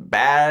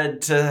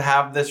bad to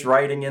have this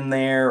writing in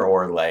there?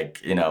 Or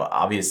like,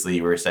 obviously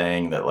we're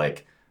saying that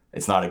like,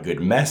 it's not a good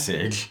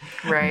message.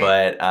 Right.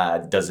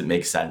 But does it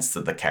make sense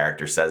that the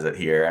character says it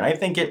here? And I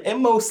think it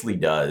mostly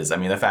does. I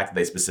mean, the fact that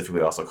they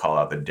specifically also call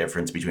out the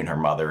difference between her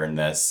mother and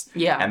this.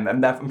 Yeah.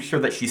 And I'm sure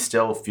that she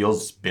still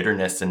feels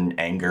bitterness and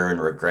anger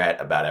and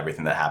regret about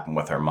everything that happened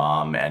with her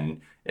mom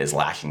and is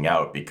lashing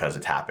out because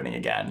it's happening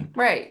again.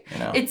 Right.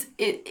 It's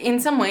in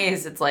some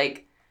ways it's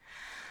like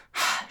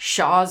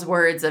Shaw's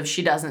words of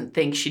she doesn't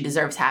think she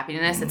deserves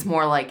happiness. It's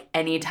more like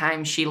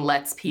anytime she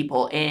lets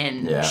people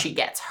in, she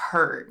gets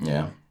hurt.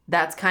 Yeah.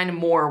 That's kind of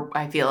more,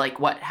 I feel like,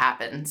 what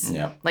happens.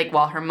 Yeah. Like,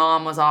 while her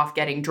mom was off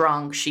getting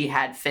drunk, she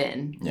had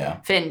Finn. Yeah.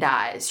 Finn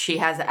dies. She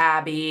has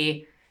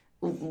Abby.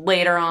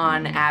 later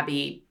on,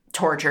 Abby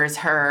tortures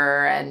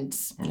her, and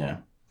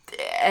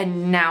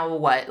now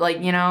what?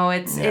 Like, you know,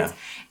 it's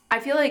I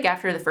feel like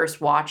after the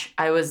first watch,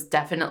 I was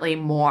definitely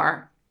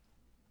more,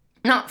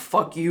 not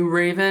fuck you,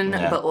 Raven,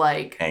 but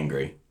like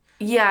angry.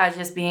 Yeah,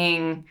 just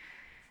being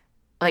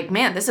like,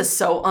 man, this is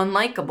so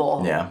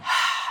unlikable. Yeah.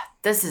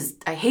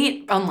 I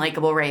hate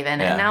unlikable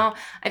Raven. And now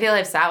I feel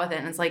I've sat with it,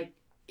 and it's like,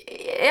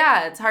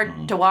 yeah, it's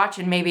hard to watch,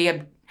 and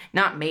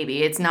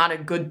it's not a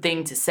good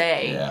thing to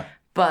say. Yeah.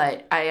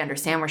 But I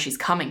understand where she's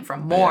coming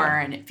from more,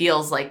 and it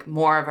feels like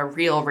more of a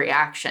real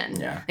reaction.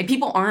 Yeah. Like,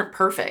 people aren't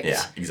perfect.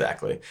 Yeah,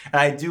 exactly. And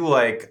I do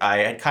I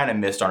had kind of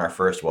missed on our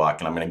first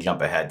walk, and I'm going to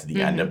jump ahead to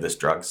the end of this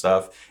drug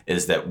stuff,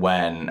 is that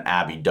when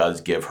Abby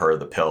does give her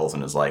the pills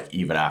and is like,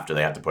 even after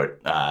they have to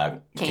put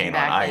Kane on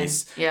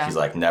ice, she's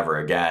like, never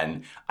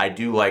again. I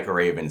do like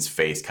Raven's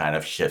face kind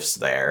of shifts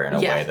there in a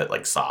way that,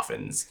 like,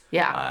 softens.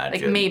 Yeah,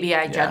 maybe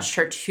I judged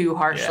her too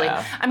harshly.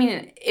 Yeah. I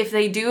mean, if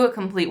they do a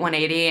complete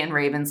 180 and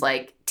Raven's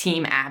like,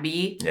 Team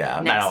Abby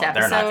next episode.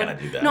 They're not going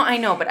to do that. No, I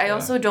know, but I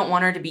also don't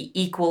want her to be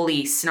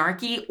equally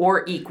snarky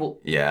or equal.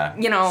 Yeah.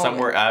 You know.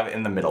 Somewhere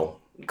in the middle.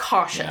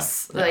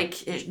 Cautious. Yeah.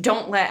 Like,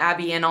 don't let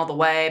Abby in all the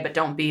way, but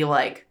don't be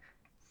like,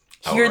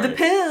 here are the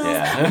pills.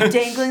 I'm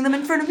dangling them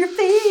in front of your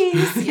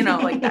face. You know,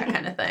 like that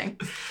kind of thing.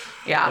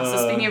 Yeah.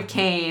 So speaking of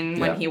Kane,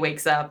 when he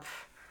wakes up.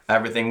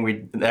 Everything we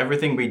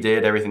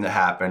did, everything that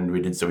happened, we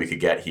did so we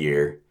could get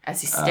here. As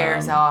he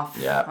stares off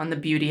on the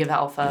beauty of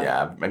Alpha.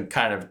 Yeah, and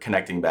kind of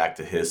connecting back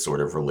to his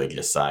sort of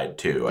religious side,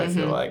 too, I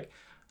feel like.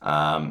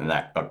 And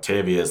that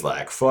Octavia's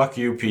like, fuck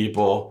you,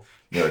 people.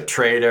 You're a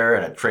traitor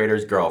and a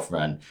traitor's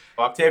girlfriend.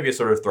 Octavia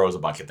sort of throws a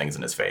bunch of things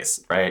in his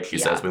face, right? She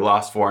says, we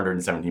lost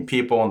 417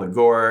 people in the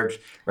gorge,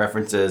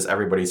 references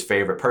everybody's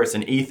favorite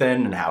person,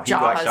 Ethan, and how he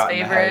got shot in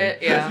the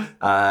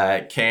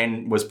head.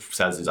 Kane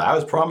says, I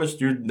was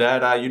promised you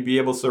that you'd be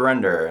able to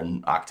surrender,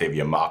 and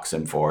Octavia mocks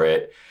him for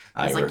it.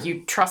 It's like,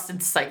 you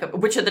trusted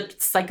which of the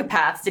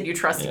psychopaths did you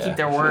trust to keep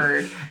their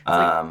word? It's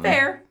like,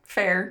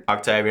 fair.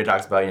 Octavia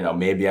talks about,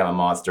 maybe I'm a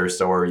monster,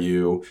 so are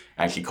you.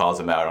 And she calls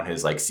him out on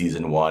his, like,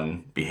 season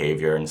 1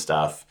 behavior and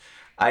stuff.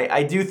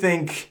 I do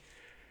think,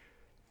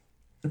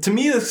 to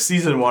me, the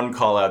season 1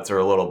 call-outs are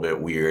a little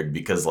bit weird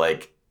because,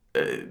 like,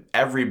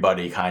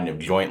 everybody kind of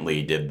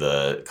jointly did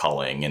the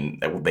culling,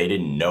 and they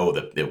didn't know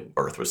that the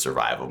Earth was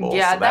survivable.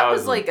 Yeah, so that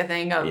was like a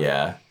thing of...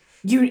 Yeah.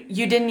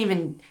 You didn't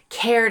even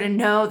care to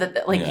know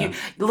that, like, you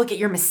look at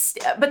your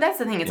mistake. But that's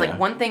the thing. It's like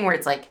one thing where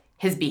it's like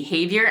his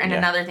behavior, and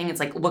another thing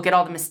it's like, look at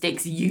all the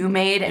mistakes you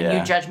made, and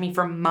you judge me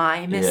for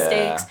my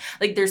mistakes.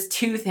 Like, there's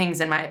two things,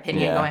 in my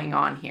opinion, going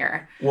on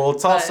here. Well,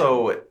 it's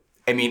also...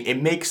 I mean,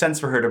 it makes sense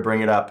for her to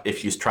bring it up if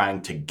she's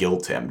trying to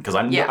guilt him, because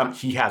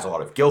he has a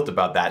lot of guilt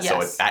about that, so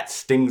that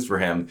stings for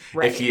him.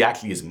 Right. If she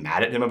actually is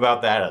mad at him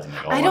about that, it doesn't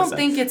make a lot of sense. I don't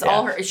think it's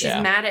all her. She's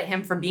mad at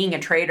him for being a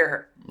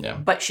traitor,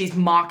 but she's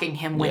mocking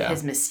him with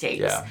his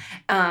mistakes. Yeah.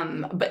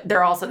 But there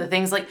are also the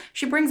things, like,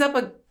 she brings up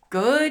a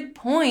good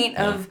point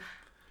of,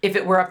 if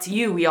it were up to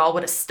you, we all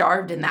would have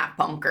starved in that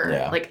bunker.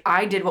 Yeah. Like,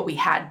 I did what we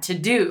had to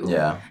do.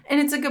 Yeah. And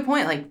it's a good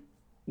point. Like,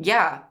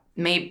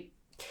 maybe...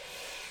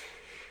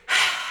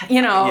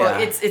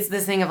 it's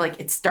this thing of, like,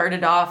 it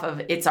started off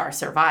of, it's our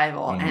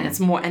survival, and it's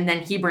more, and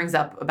then he brings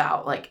up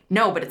about, like,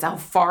 no, but it's how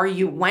far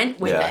you went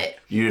with it.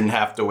 You didn't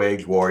have to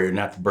wage war, you didn't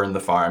have to burn the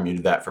farm, you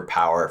did that for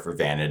power, for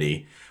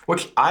vanity,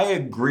 which I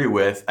agree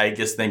with. I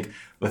just think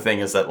the thing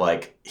is that,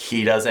 like,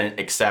 he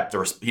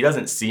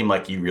doesn't seem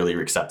like he really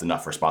accepts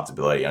enough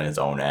responsibility on his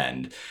own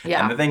end.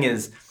 Yeah. And the thing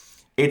is,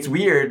 it's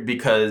weird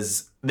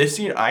because this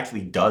scene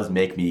actually does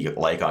make me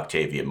like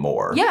Octavia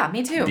more. Yeah,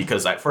 me too.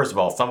 Because, first of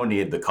all, someone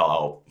needed to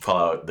call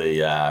out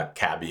the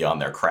cabbie on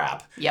their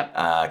crap. Yep.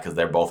 Because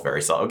they're both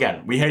very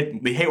Again, we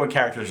hate when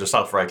characters are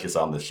self-righteous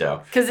on this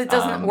show. Because it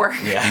doesn't work.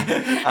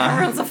 Yeah.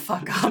 Everyone's a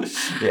fuck up.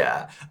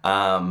 Yeah.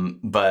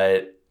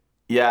 But...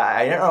 yeah,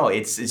 I don't know.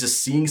 It's just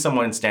seeing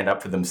someone stand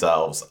up for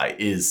themselves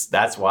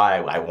that's why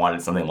I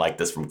wanted something like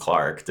this from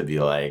Clark, to be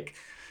like,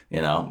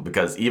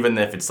 because even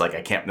if it's like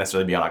I can't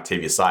necessarily be on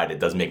Octavia's side, it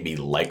does make me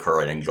like her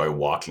and enjoy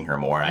watching her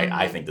more.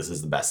 I think this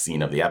is the best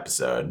scene of the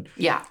episode.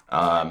 Yeah.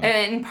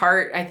 And in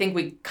part, I think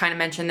we kind of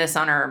mentioned this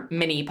on our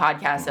mini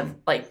podcast of,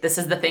 like, this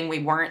is the thing we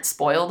weren't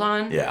spoiled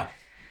on. Yeah.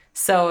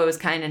 So it was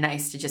kind of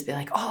nice to just be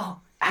like,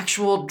 oh,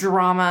 actual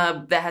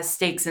drama that has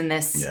stakes in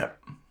this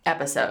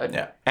episode.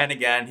 Yeah. And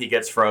again, he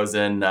gets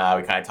frozen. We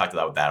kind of talked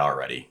about that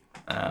already.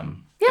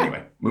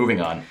 Anyway,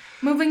 moving on.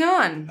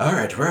 All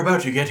right, we're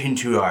about to get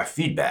into our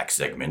feedback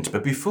segment,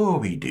 but before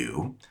we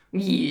do...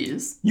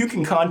 yes. You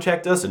can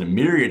contact us in a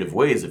myriad of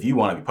ways if you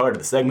want to be part of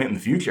the segment in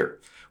the future.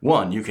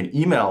 1, you can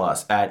email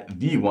us at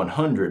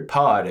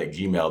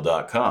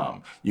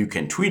the100pod@gmail.com. You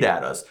can tweet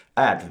at us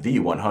at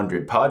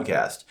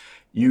the100podcast.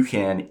 You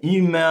can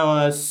email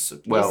us...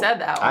 well, you said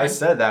that one. I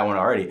said that one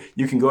already.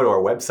 You can go to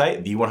our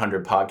website,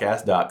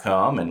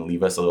 the100podcast.com, and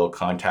leave us a little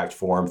contact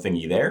form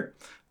thingy there.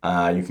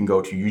 You can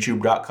go to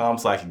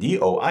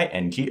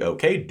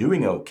youtube.com/DOINGOK,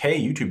 doing okay,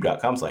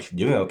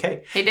 youtube.com/doing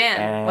okay. Hey,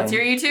 Dan, what's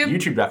your YouTube?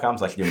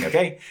 youtube.com/doing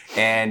okay.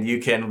 And you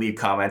can leave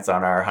comments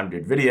on our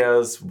 100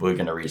 videos. We're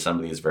going to read some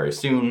of these very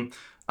soon.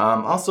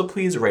 Also,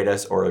 please rate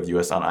us or review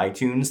us on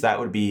iTunes. That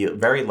would be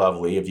very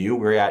lovely of you.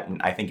 We're at,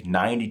 I think,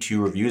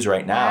 92 reviews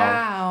right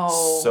now.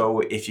 Wow. So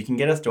if you can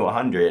get us to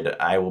 100,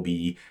 I will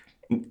be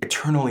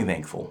eternally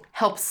thankful.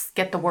 Helps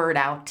get the word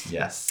out.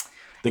 Yes.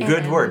 The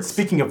good words.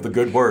 Speaking of the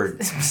good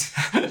words.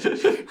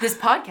 This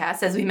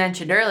podcast, as we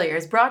mentioned earlier,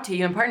 is brought to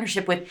you in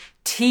partnership with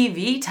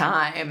TV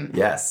Time.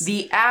 Yes.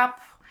 The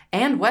app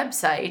and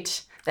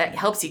website that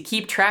helps you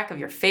keep track of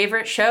your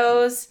favorite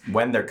shows.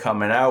 When they're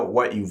coming out,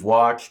 what you've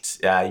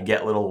watched. You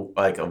get little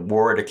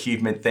award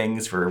achievement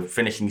things for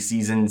finishing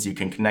seasons. You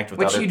can connect with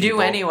other people. Which you do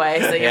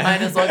anyway, so you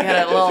might as well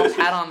get a little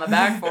pat on the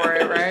back for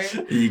it, right?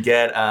 You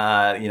get,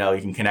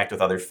 you can connect with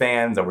other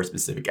fans over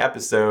specific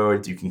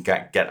episodes. You can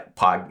get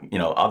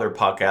other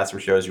podcasts or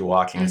shows you're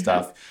watching and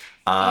stuff.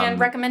 And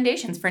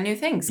recommendations for new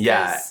things.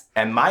 Yeah,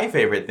 and my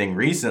favorite thing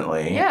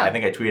recently, I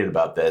think I tweeted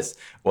about this,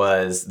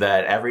 was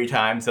that every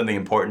time something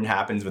important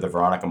happens with a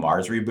Veronica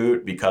Mars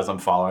reboot, because I'm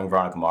following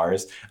Veronica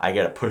Mars, I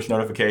get a push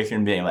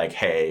notification being like,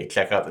 hey,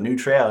 check out the new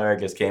trailer, it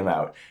just came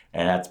out.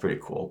 And that's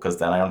pretty cool, because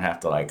then I don't have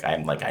to,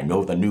 I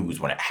know the news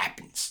when it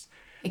happens.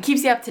 It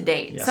keeps you up to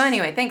date. Yes. So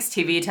anyway, thanks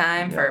TV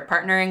Time for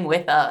partnering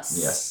with us.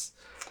 Yes.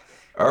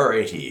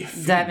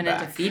 Alrighty. Diving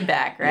into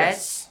feedback, right?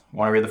 Yes.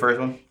 Want to read the first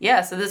one?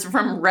 Yeah, so this is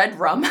from Red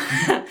Rum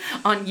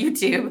on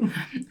YouTube.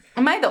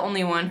 Am I the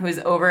only one who's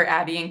over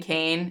Abby and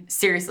Kane?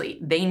 Seriously,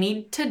 they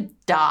need to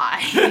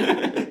die.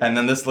 And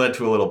then this led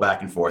to a little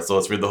back and forth, so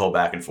let's read the whole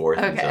back and forth.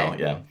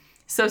 Okay.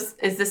 So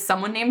is this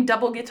someone named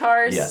Double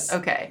Guitars? Yes.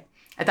 Okay.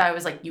 I thought it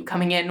was you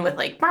coming in with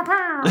bah,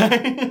 bah,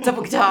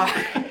 double guitar.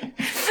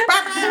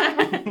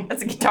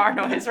 That's a guitar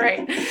noise,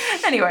 right?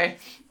 Anyway,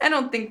 I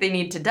don't think they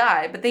need to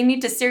die, but they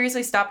need to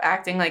seriously stop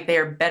acting like they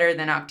are better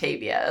than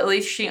Octavia. At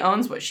least she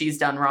owns what she's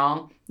done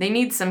wrong. They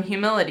need some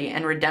humility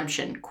and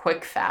redemption,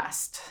 quick,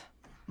 fast.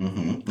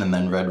 Mm-hmm. And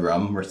then Red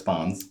Rum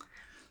responds.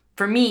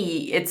 For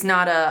me, it's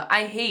not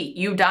I hate,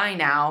 you die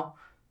now.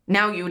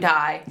 Now you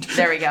die.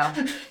 There we go.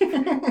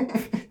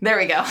 There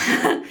we go.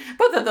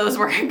 Both of those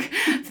work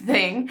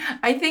thing.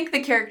 I think the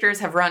characters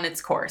have run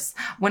its course.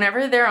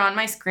 Whenever they're on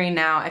my screen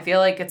now, I feel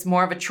like it's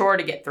more of a chore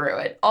to get through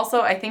it.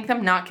 Also, I think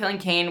them not killing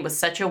Kane was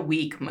such a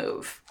weak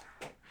move.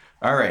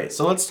 All right,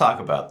 so let's talk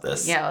about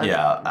this.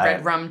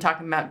 Red Rum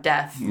talking about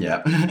death.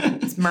 Yeah.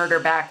 It's murder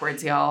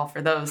backwards, y'all,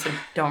 for those who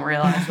don't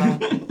realize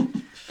that.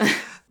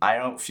 I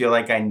don't feel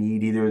like I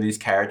need either of these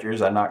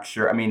characters. I'm not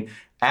sure. I mean,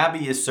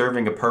 Abby is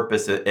serving a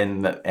purpose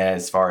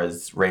as far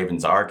as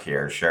Raven's arc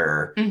here,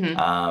 sure.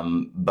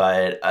 Mm-hmm.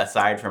 But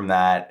aside from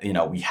that,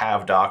 we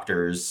have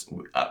doctors.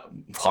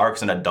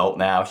 Clark's an adult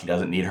now. She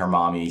doesn't need her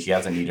mommy. She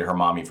hasn't needed her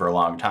mommy for a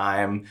long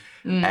time.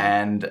 Mm.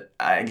 And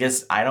I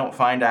guess I don't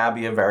find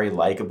Abby a very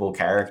likable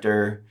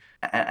character.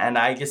 And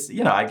I guess,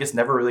 I just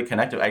never really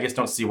connected. I just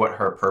don't see what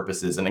her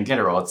purpose is. And in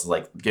general, it's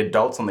like the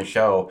adults on the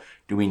show.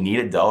 Do we need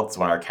adults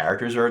when our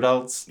characters are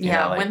adults?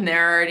 When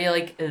they're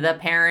already the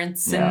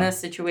parents in this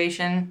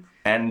situation.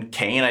 And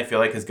Kane, I feel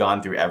like, has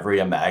gone through every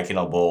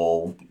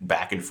imaginable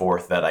back and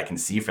forth that I can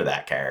see for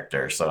that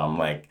character. So I'm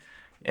like,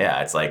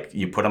 it's like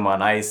you put him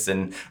on ice.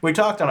 And we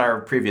talked on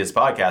our previous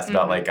podcast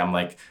about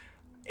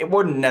it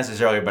wouldn't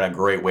necessarily have been a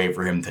great way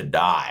for him to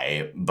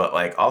die.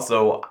 But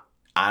also,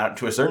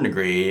 to a certain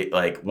degree,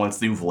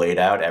 once you've laid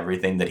out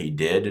everything that he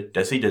did,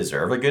 does he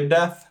deserve a good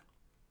death?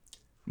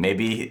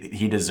 Maybe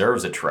he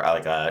deserves a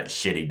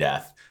shitty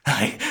death.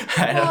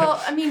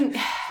 I mean,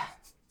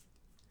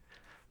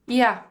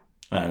 yeah.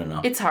 I don't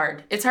know. It's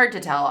hard. It's hard to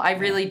tell. I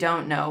really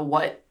don't know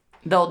what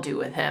they'll do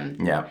with him.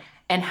 Yeah.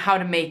 And how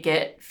to make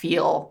it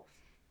feel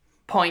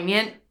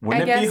poignant,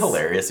 Wouldn't it be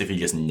hilarious if he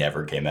just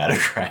never came out of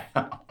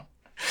cryo?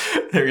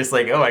 They're just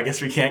I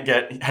guess we can't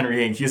get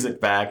Henry and Cusick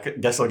back.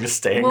 Guess we'll just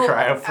stay in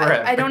cryo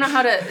forever. I don't know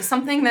how to...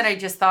 Something that I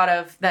just thought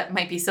of that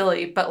might be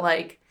silly, but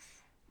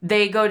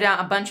they go down...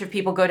 A bunch of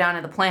people go down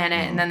to the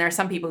planet, and then there are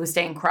some people who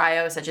stay in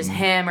cryo, such as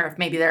him, or if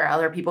maybe there are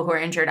other people who are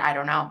injured. I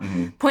don't know.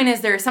 Mm-hmm. Point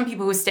is, there are some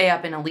people who stay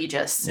up in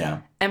Allegis.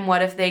 Yeah. And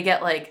what if they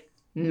get,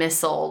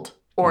 missiled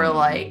or,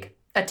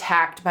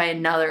 attacked by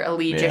another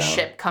Allegis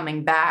ship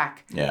coming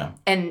back? Yeah.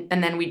 And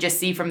then we just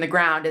see from the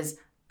ground as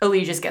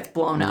Allegis gets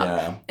blown up.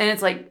 Yeah. And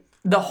it's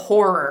the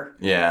horror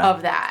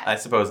of that. I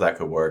suppose that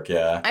could work,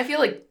 yeah. I feel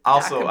like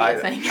also, that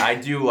could be a thing. I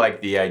do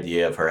like the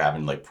idea of her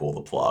having pull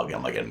the plug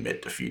and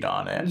admit defeat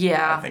on it.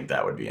 Yeah. I think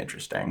that would be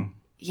interesting.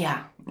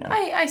 Yeah.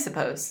 I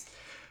suppose.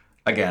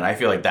 Again, I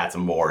feel like that's a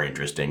more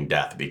interesting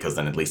death because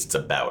then at least it's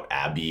about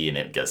Abby and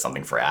it gets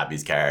something for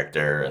Abby's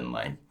character and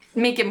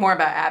make it more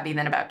about Abby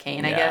than about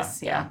Kane, I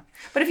guess. Yeah.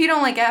 But if you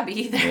don't like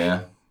Abby either.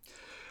 Yeah.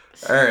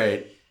 All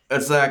right.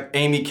 It's like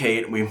Amy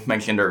Kate, we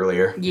mentioned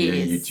earlier via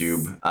Yes.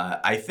 YouTube.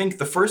 I think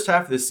the first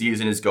half of the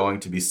season is going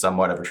to be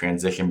somewhat of a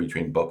transition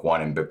between book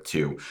 1 and book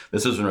 2.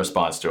 This was in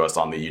response to us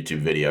on the YouTube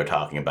video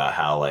talking about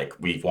how like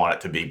we want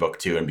it to be book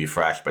 2 and be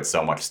fresh, but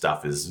so much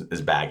stuff is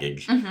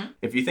baggage.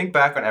 If you think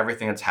back on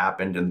everything that's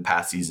happened in the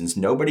past seasons,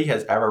 nobody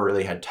has ever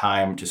really had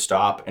time to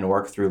stop and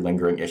work through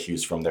lingering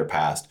issues from their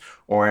past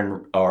or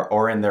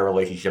in their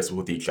relationships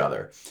with each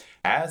other.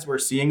 As we're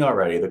seeing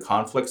already, the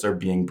conflicts are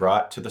being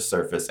brought to the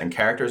surface and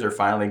characters are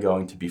finally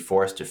going to be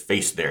forced to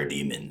face their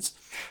demons.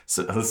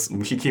 So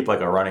we should keep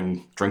like a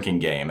running drinking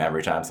game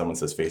every time someone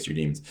says face your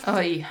demons. Oh,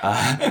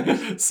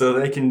 yeah. So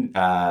they can,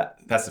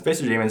 that's the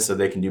face your demons so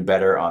they can do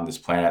better on this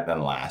planet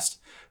than last.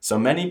 So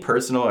many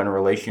personal and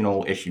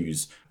relational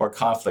issues or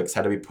conflicts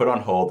had to be put on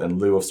hold in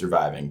lieu of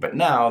surviving. But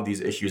now these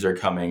issues are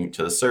coming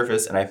to the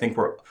surface and I think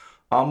we're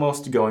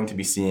almost going to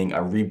be seeing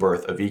a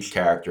rebirth of each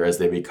character as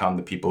they become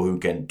the people who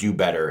can do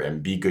better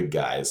and be good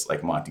guys,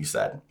 like Monty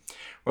said.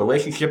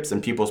 Relationships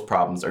and people's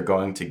problems are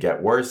going to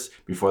get worse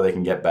before they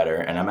can get better,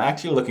 and I'm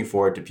actually looking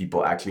forward to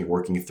people actually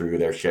working through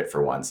their shit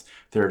for once,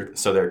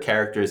 so their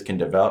characters can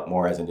develop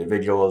more as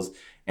individuals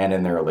and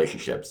in their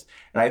relationships.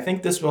 And I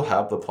think this will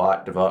help the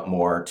plot develop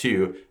more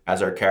too,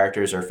 as our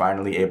characters are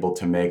finally able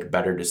to make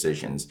better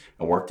decisions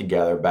and work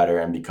together better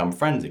and become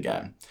friends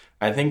again.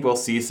 I think we'll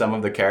see some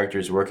of the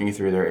characters working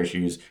through their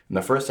issues in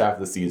the first half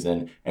of the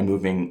season and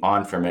moving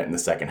on from it in the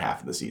second half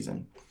of the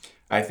season.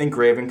 I think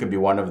Raven could be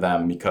one of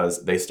them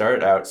because they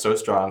started out so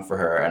strong for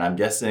her, and I'm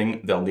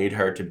guessing they'll need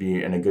her to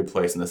be in a good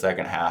place in the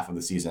second half of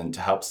the season to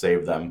help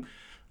save them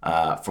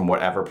from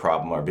whatever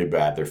problem or big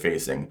bad they're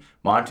facing.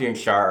 Monty and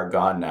Char are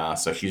gone now,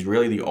 so she's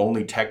really the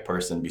only tech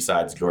person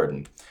besides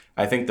Jordan.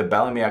 I think the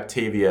Bellamy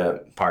Octavia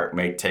part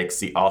may take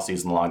all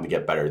season long to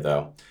get better,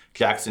 though.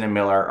 Jackson and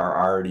Miller are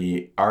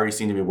already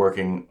seem to be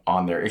working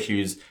on their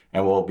issues,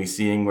 and we'll be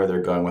seeing where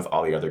they're going with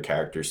all the other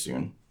characters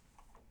soon.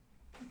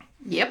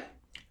 Yep.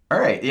 All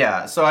right,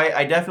 yeah. So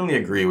I definitely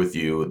agree with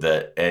you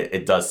that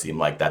it does seem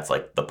like that's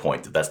like the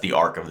point. That's the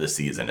arc of the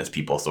season is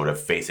people sort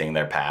of facing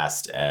their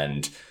past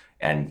and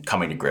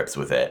coming to grips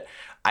with it.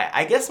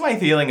 I guess my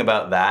feeling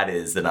about that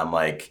is that I'm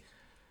like,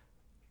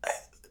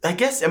 I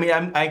guess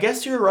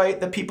you're right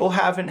that people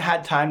haven't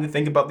had time to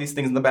think about these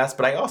things in the past,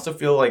 but I also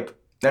feel like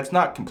that's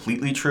not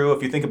completely true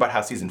if you think about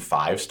how season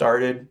 5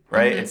 started,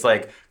 right? It's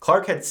like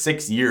Clark had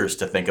 6 years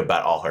to think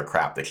about all her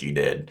crap that she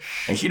did.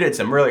 And she did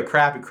some really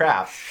crappy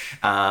crap.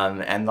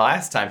 And the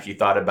last time she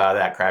thought about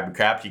that crappy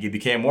crap, she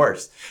became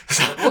worse.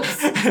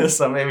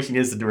 So maybe she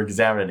needs to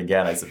examine it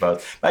again, I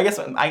suppose. But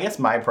I guess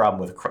my problem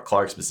with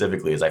Clark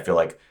specifically is I feel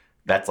like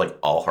that's like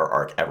all her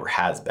arc ever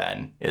has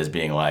been, is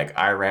being like,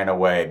 I ran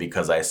away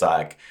because I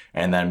suck.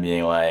 And then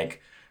being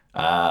like,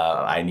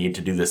 I need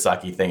to do the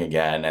sucky thing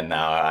again, and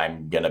now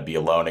I'm going to be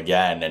alone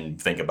again and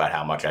think about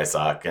how much I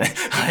suck.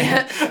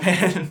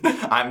 And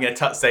I'm going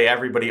to say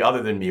everybody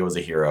other than me was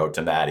a hero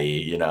to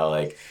Maddie,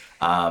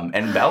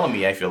 and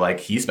Bellamy, I feel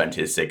like he spent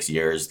his 6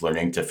 years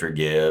learning to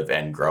forgive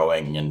and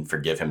growing and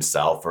forgive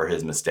himself for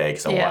his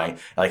mistakes. And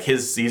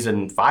his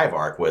season 5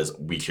 arc was,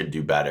 we should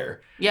do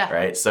better. Yeah.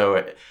 Right?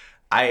 So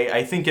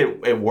I think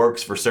it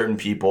works for certain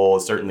people.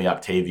 Certainly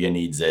Octavia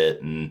needs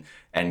it,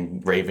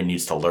 and Raven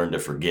needs to learn to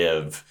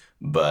forgive,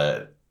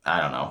 but I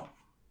don't know.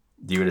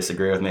 Do you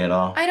disagree with me at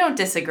all? I don't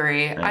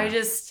disagree. Yeah. I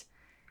just,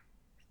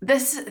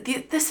 this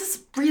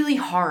is really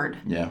hard.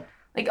 Yeah.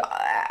 Like,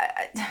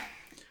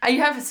 I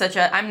have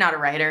I'm not a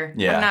writer.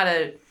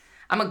 Yeah.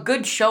 I'm a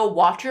good show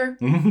watcher.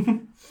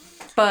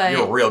 But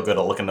you're real good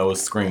at looking at those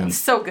screens.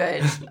 So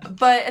good.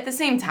 But at the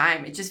same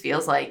time, it just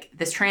feels like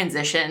this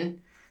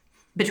transition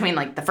between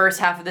like the first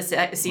half of the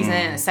season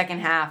and the second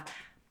half,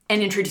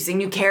 and introducing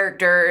new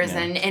characters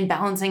and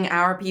balancing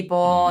our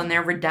people and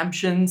their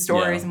redemption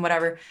stories and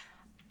whatever.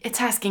 It's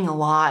asking a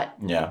lot.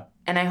 Yeah.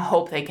 And I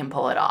hope they can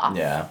pull it off.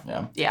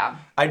 Yeah.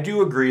 I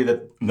do agree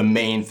that the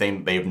main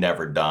thing they've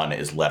never done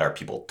is let our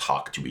people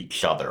talk to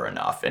each other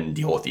enough and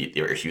deal with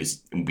their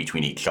issues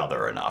between each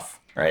other enough,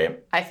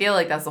 right? I feel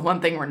like that's the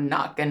one thing we're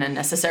not going to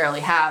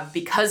necessarily have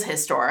because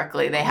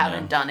historically they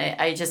haven't done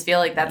it. I just feel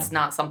like that's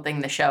not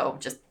something the show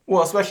just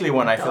Well, especially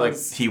when I feel like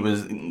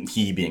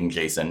he being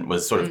Jason,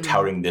 was sort of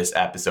touting this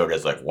episode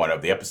as like one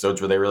of the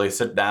episodes where they really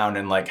sit down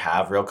and like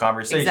have real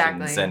conversations.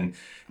 Exactly. And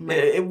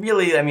it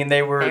really, I mean,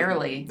 they were...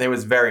 Barely. They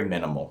was very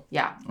minimal.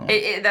 Yeah.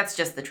 That's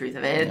just the truth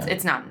of it.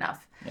 It's not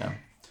enough. Yeah.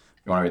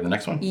 You want to read the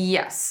next one?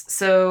 Yes.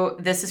 So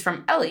this is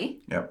from Ellie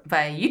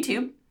via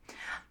YouTube.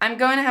 I'm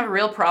going to have a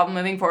real problem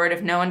moving forward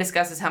if no one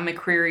discusses how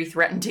McCreary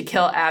threatened to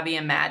kill Abby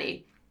and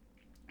Maddie.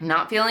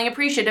 Not feeling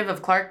appreciative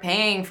of Clark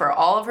paying for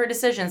all of her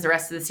decisions the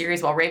rest of the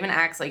series while Raven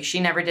acts like she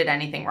never did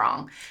anything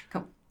wrong.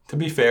 To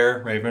be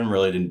fair, Raven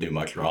really didn't do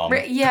much wrong.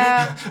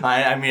 Yeah.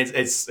 I mean,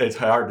 it's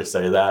hard to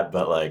say that,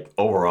 but like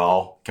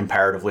overall,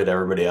 comparatively to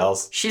everybody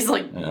else, She's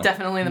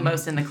definitely the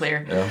most in the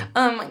clear.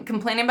 Yeah.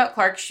 Complaining about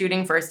Clark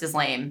shooting first is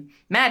lame.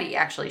 Maddie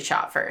actually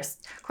shot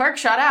first. Clark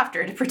shot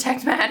after to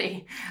protect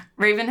Maddie.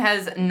 Raven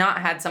has not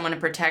had someone to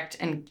protect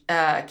and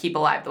keep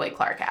alive the way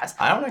Clark has.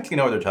 I don't actually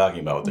know what they're talking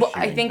about with the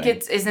shooting I think thing.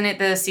 isn't it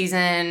the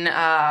season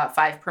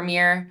 5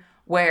 premiere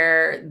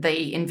where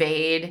they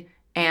invade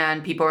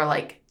and people are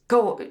like,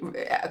 go,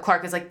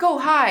 Clark is like, go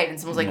hide. And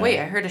someone's like, wait,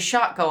 I heard a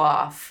shot go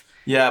off.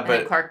 Yeah, and but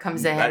then Clark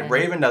comes in.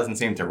 Raven doesn't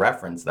seem to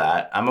reference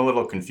that. I'm a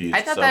little confused.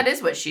 I thought that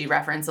is what she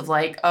referenced of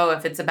like,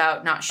 if it's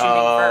about not shooting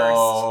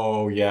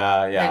Oh,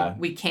 yeah.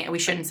 then we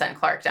shouldn't send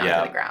Clark down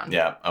to the ground.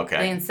 Yeah,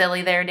 okay. Being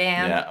silly there,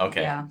 Dan. Yeah,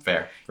 okay, Yeah.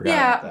 fair. Forgot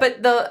about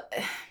that. but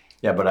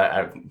but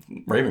I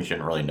Raven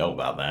shouldn't really know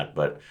about that,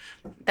 but...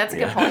 That's a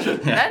good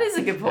point. That is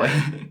a good point.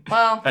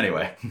 Well...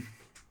 Anyway.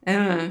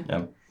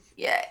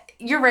 Yeah,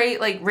 you're right.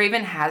 Like,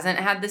 Raven hasn't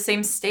had the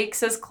same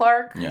stakes as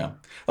Clark. Yeah.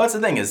 Well, that's the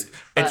thing is,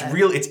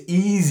 it's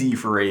easy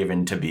for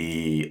Raven to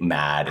be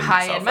mad and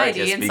high and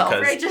mighty and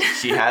self-righteous because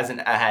she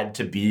hasn't had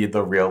to be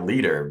the real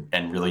leader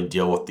and really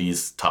deal with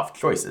these tough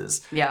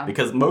choices. Yeah.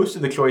 Because most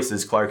of the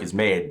choices Clark has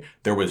made,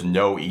 there was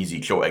no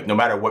easy choice. Like, no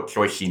matter what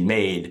choice she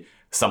made,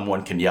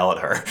 someone can yell at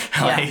her.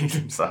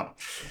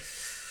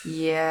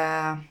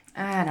 Yeah.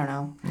 I don't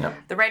know.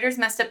 Yep. The writers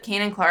messed up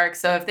Kane and Clark,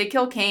 so if they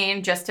kill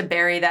Kane just to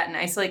bury that and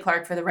isolate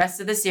Clark for the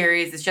rest of the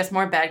series, it's just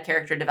more bad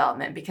character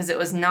development because it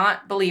was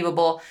not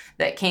believable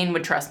that Kane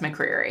would trust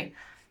McCreary.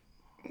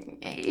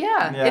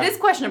 Yeah. It is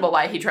questionable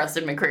why he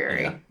trusted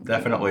McCreary. Yeah,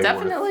 definitely.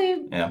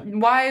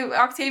 Why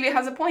Octavia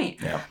has a point.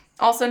 Yeah.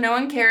 Also, no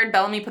one cared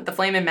Bellamy put the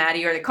flame in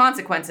Maddie or the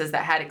consequences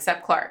that had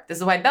except Clark. This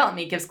is why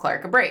Bellamy gives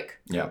Clark a break.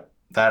 Yeah.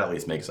 That at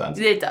least makes sense.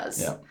 It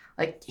does. Yeah.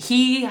 Like,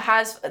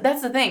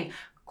 that's the thing.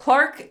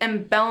 Clark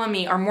and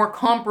Bellamy are more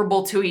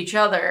comparable to each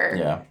other.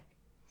 Yeah.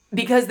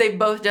 Because they've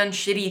both done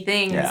shitty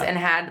things and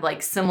had,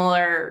 like,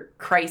 similar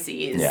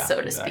crises,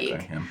 so to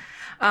speak. Yeah.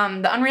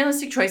 The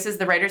unrealistic choices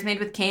the writers made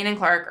with Kane and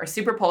Clark are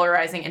super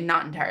polarizing and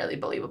not entirely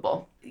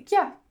believable.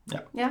 Yeah.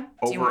 Yeah.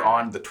 Over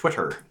on the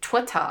Twitter.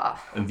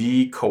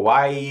 The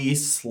Kawaii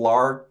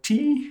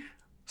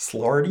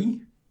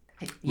Slarty?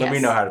 Let me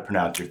know how to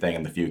pronounce your thing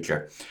in the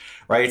future.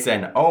 Writes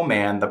in, oh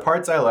man, the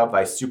parts I loved,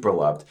 I super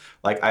loved.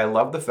 Like, I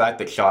love the fact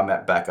that Shaw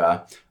met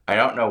Becca. I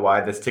don't know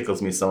why this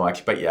tickles me so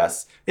much, but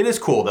yes, it is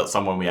cool that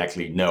someone we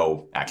actually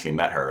know actually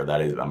met her.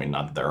 That is, I mean,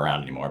 not that they're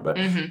around anymore, but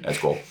that's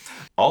cool.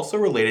 Also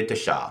related to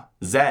Shaw,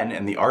 Zen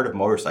and the art of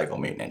motorcycle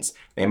maintenance.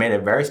 They made a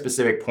very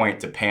specific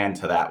point to pan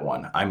to that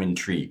one. I'm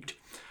intrigued.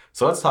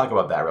 So let's talk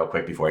about that real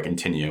quick before I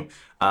continue.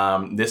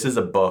 This is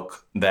a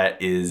book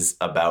that is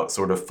about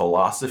sort of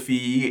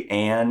philosophy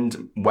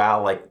and,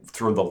 like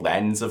through the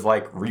lens of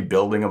like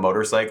rebuilding a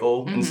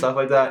motorcycle and stuff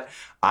like that.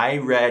 I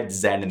read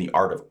Zen and the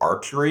Art of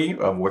Archery,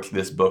 of which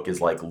this book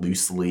is like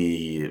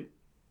loosely,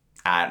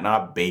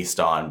 not based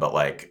on, but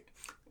like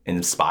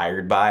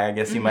inspired by, I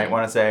guess you might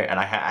want to say. And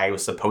I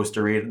was supposed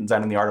to read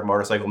Zen and the Art of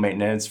Motorcycle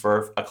Maintenance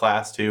for a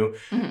class too.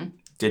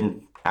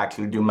 Didn't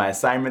actually do my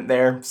assignment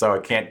there, so I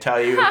can't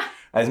tell you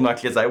as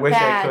much as I wish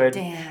I could.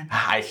 Dan.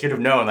 I should have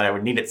known that I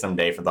would need it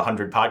someday for the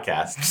 100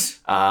 podcasts.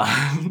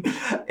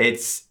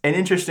 It's an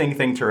interesting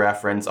thing to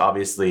reference.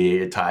 Obviously,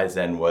 it ties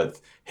in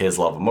with his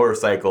love of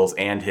motorcycles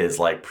and his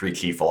like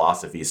preachy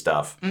philosophy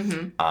stuff.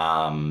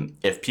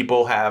 If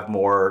people have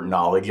more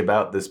knowledge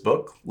about this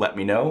book, let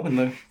me know in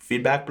the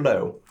feedback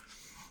below.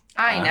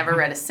 I never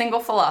read a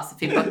single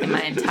philosophy book in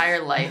my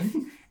entire life,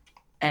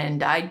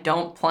 and I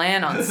don't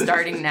plan on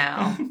starting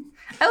now.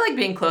 I like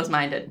being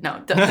close-minded.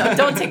 No,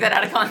 don't take that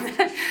out of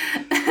context.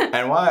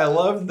 And while I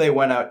love they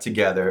went out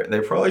together, they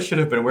probably should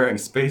have been wearing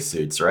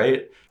spacesuits,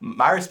 right?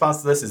 My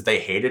response to this is they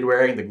hated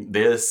wearing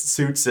the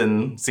suits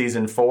in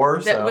season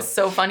 4. That was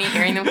so funny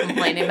hearing them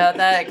complaining about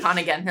that. I kind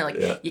of get, they're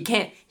like, you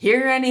can't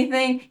hear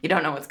anything. You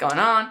don't know what's going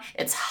on.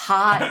 It's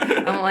hot.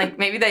 I'm like,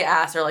 maybe they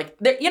asked or like,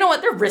 you know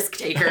what? They're risk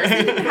takers.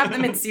 They didn't have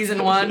them in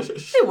season 1.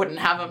 They wouldn't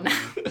have them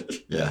now.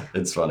 Yeah,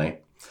 it's funny.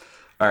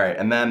 All right,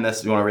 and then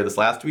you want to read this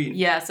last tweet?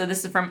 Yeah, so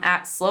this is from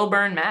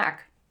 @SlowBurnMac.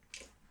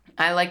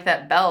 I like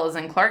that Belle is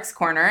in Clark's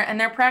corner and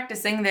they're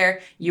practicing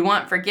their "you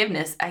want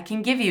forgiveness, I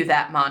can give you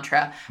that"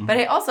 mantra. But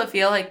I also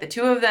feel like the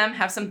two of them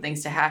have some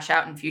things to hash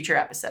out in future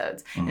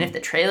episodes. And if the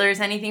trailer is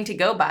anything to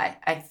go by,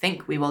 I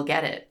think we will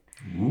get it.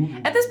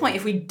 At this point,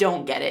 if we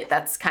don't get it,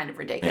 that's kind of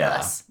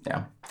ridiculous.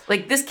 Yeah.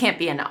 Like, this can't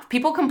be enough.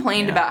 People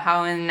complained about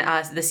how in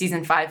the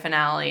season 5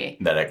 finale...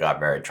 that it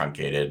got very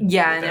truncated.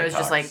 Yeah, and it was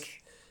just like...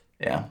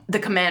 Yeah. The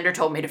commander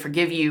told me to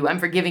forgive you. I'm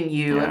forgiving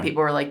you. Yeah. And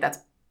people were like, that's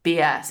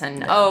BS.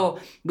 And,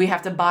 we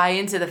have to buy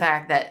into the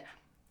fact that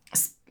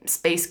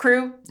space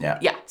crew? Yeah,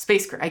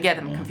 space crew. I get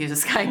them confused with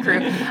sky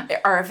crew.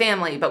 Are a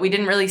family, but we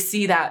didn't really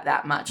see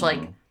that much. Like,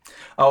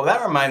 oh,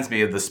 that reminds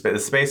me of the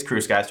space crew,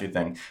 sky crew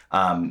thing.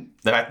 The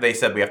fact that they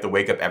said we have to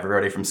wake up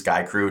everybody from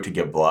sky crew to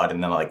give blood,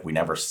 and then, like, we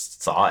never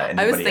saw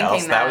anybody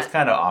else. That was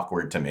kind of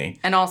awkward to me.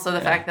 And also the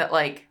fact that,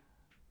 like,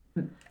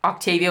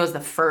 Octavia was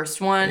the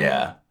first one.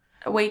 Yeah.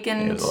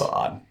 Awakened. It was a little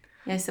odd.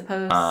 I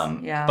suppose.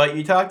 Yeah. But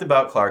you talked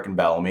about Clark and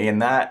Bellamy,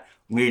 and that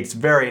leads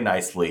very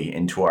nicely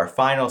into our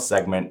final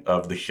segment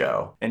of the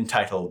show,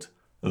 entitled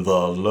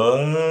The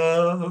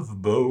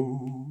Love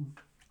Boat.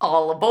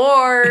 All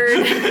aboard!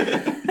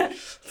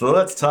 So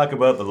let's talk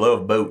about the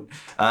Love Boat.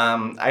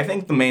 I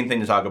think the main thing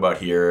to talk about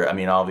here, I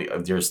mean,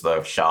 there's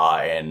the Shaw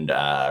and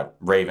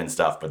Raven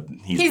stuff, but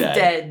he's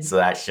dead. So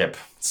that ship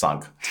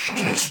sunk.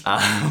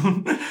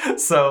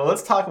 So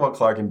let's talk about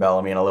Clark and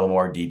Bellamy in a little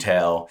more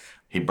detail.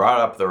 He brought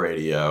up the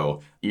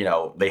radio. You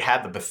know, they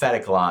had the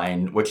pathetic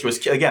line, which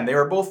was, again, they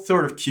were both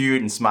sort of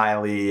cute and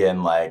smiley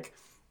and, like,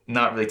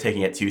 not really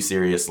taking it too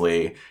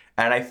seriously.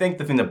 And I think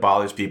the thing that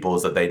bothers people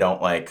is that they don't,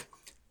 like,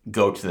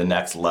 go to the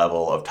next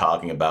level of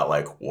talking about,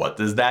 like, what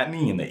does that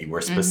mean that you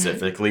were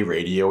specifically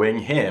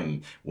radioing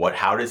him?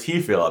 How does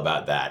he feel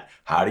about that?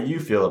 How do you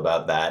feel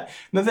about that?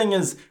 And the thing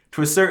is,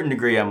 to a certain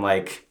degree, I'm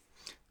like,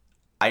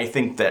 I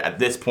think that at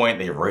this point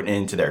they've written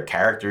into their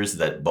characters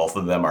that both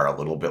of them are a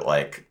little bit,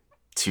 like,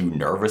 too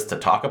nervous to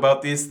talk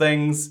about these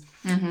things,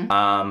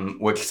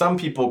 which some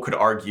people could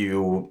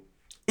argue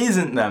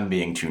isn't them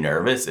being too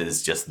nervous,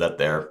 is just that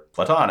they're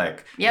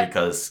platonic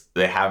because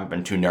they haven't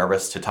been too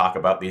nervous to talk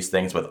about these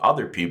things with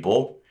other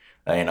people,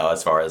 you know,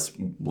 as far as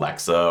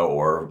Lexa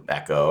or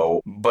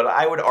Echo. But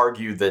I would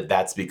argue that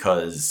that's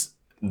because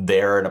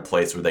they're in a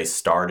place where they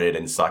started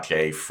in such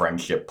a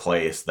friendship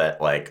place that,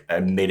 like,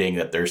 admitting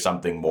that there's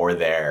something more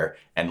there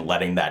and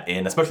letting that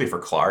in, especially for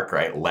Clark,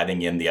 right?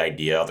 Letting in the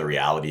idea of the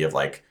reality of,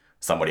 like,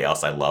 somebody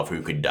else I love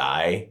who could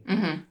die.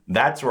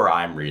 That's where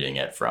I'm reading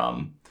it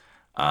from.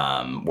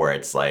 Where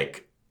it's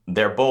like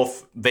they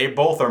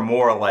both are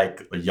more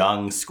like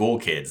young school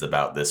kids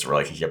about this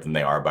relationship than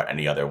they are about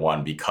any other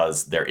one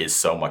because there is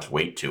so much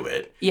weight to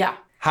it. Yeah.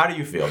 How do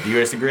you feel? Do you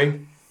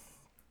disagree?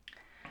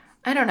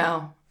 I don't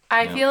know.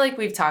 I feel like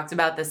we've talked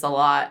about this a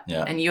lot.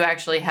 Yeah. And you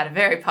actually had a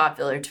very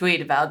popular tweet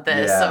about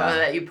this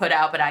that you put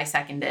out, but I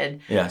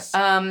seconded. Yes.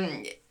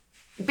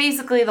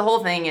 Basically, the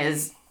whole thing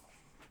is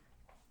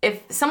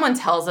if someone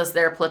tells us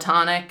they're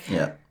platonic,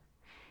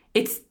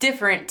 it's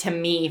different to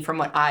me from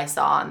what I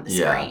saw on the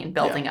screen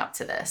building up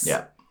to this.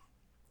 Yeah.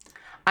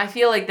 I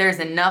feel like there's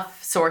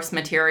enough source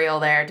material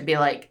there to be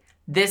like,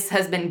 this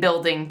has been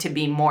building to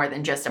be more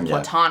than just a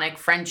platonic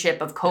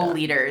friendship of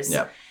co-leaders.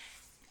 Yeah.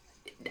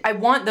 I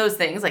want those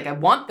things. Like, I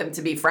want them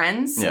to be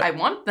friends. Yeah. I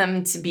want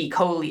them to be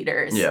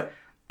co-leaders. Yeah.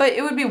 But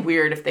it would be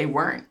weird if they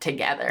weren't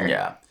together.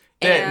 Yeah.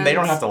 And they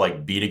don't have to,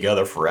 like, be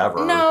together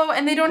forever. No,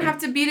 and they don't have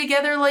to be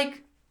together,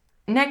 like,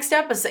 next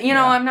episode. You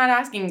know, I'm not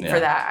asking for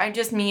that. I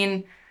just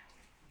mean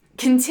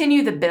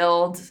continue the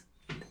build.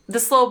 The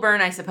slow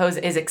burn, I suppose,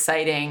 is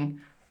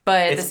exciting,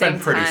 but at the same time,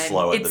 it's been pretty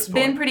slow at this point. It's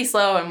been pretty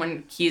slow, and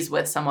when he's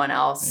with someone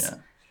else.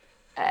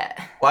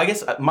 Yeah. Well, I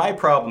guess my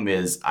problem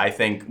is, I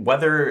think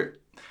whether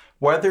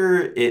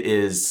it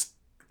is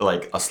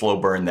like a slow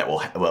burn that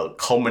will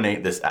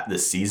culminate this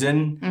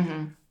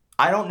season,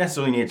 I don't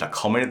necessarily need it to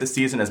culminate this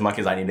season as much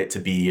as I need it to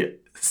be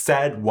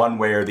said one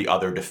way or the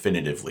other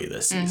definitively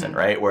this season,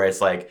 right? Where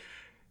it's like,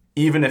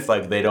 even if,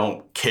 like, they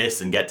don't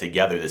kiss and get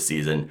together this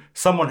season,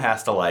 someone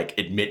has to, like,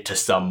 admit to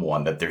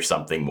someone that there's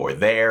something more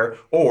there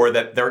or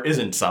that there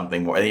isn't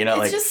something more, you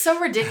know? It's just so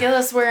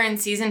ridiculous where in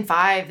season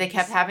 5 they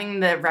kept having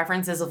the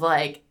references of,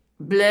 like,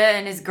 Bleh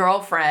and his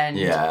girlfriend.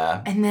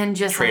 Yeah. And then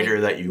just, traitor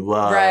like, that you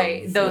love.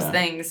 Right. Those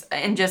things.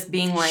 And just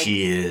being like...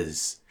 She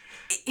is.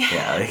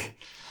 Yeah. Like,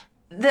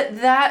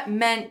 that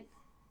meant...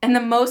 And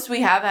the most we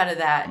have out of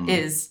that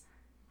is,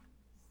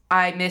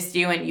 I missed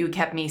you and you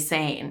kept me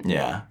sane.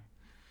 Yeah.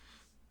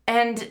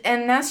 And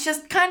that's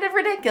just kind of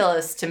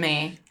ridiculous to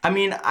me. I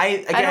mean,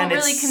 I don't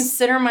really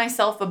consider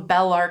myself a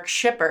Bellark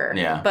shipper.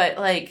 Yeah. But,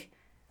 like,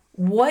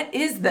 what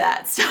is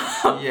that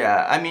stuff?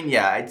 Yeah. I mean,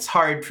 yeah, it's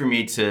hard for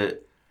me to...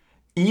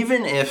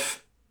 Even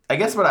if... I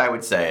guess what I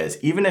would say is,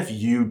 even if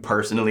you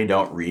personally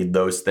don't read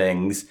those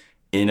things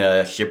in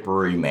a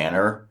shippery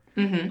manner,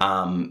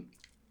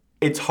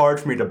 it's hard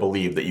for me to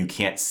believe that you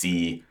can't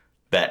see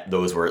that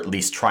those were at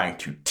least trying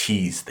to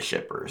tease the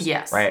shippers.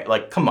 Yes. Right?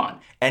 Like, come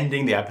on.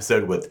 Ending the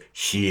episode with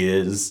she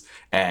is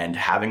and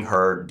having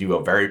her do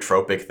a very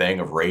tropic thing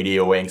of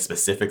radioing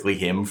specifically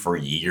him for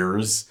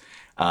years.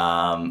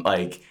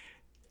 Like,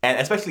 and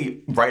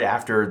especially right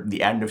after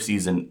the end of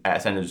season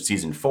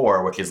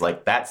 4, which is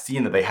like that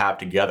scene that they have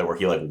together where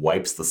he, like,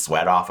 wipes the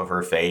sweat off of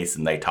her face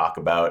and they talk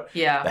about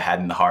the head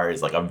and the heart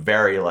is like a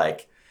very,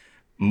 like,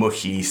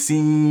 mushy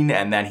scene,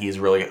 and then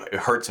it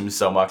hurts him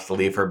so much to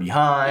leave her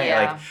behind.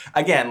 Yeah. Like,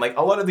 again, like,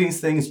 a lot of these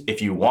things,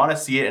 if you want to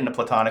see it in a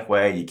platonic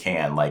way, you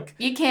can. Like,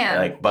 you can.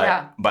 Like,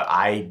 but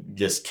I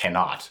just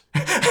cannot.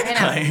 I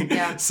know. Like,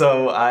 yeah.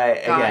 So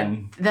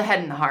again, the head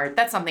and the heart.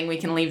 That's something we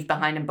can leave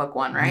behind in book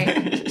 1,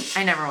 right?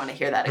 I never want to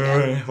hear that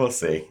again. We'll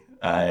see.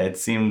 It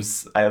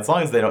seems as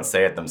long as they don't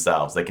say it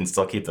themselves, they can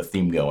still keep the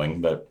theme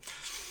going. But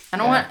I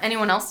don't want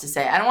anyone else to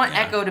say it. I don't want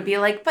Echo to be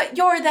like, but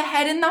you're the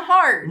head and the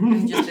heart.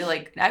 And just be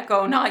like,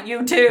 Echo, not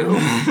you too.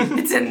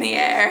 It's in the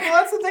air.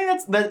 Well, that's the thing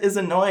that is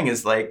annoying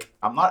is, like,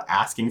 I'm not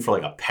asking for,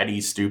 like, a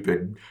petty,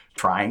 stupid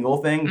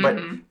triangle thing.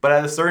 But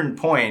at a certain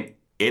point,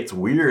 it's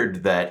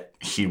weird that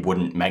he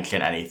wouldn't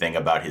mention anything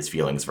about his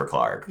feelings for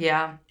Clark.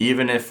 Yeah.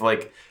 Even if,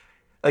 like,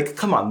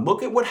 come on,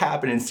 look at what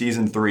happened in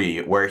season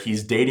 3 where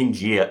he's dating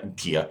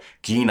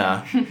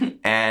Gina,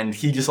 and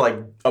he just, like,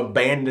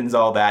 abandons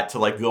all that to,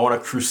 like, go on a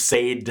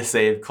crusade to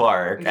save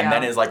Clark, and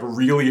then is, like,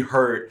 really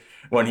hurt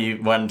when he,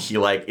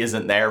 like,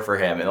 isn't there for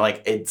him. And,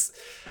 like,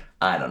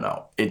 I don't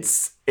know.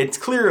 It's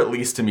clear, at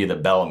least to me,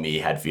 that Bellamy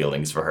had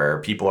feelings for her.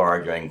 People are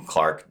arguing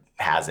Clark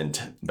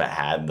hasn't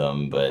had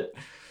them, but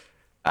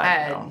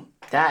I don't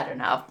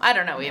know. I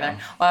don't know either.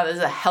 Wow, this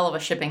is a hell of a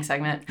shipping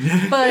segment.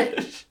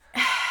 But...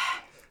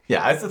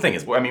 Yeah, that's the thing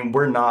is, I mean,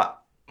 we're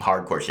not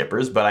hardcore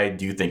shippers, but I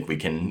do think we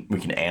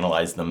can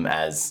analyze them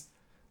as,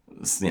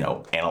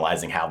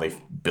 analyzing how they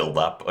build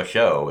up a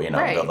show,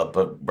 build up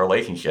a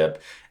relationship.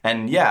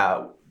 And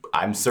yeah,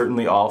 I'm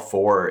certainly all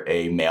for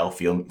a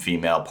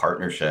male-female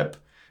partnership,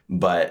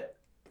 but,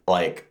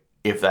 like,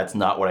 if that's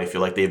not what I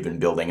feel like they've been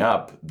building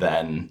up,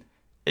 then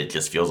it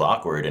just feels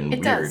awkward and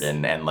weird.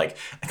 And like,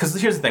 because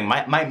here's the thing,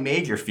 my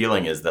major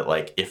feeling is that,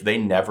 like, if they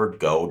never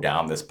go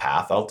down this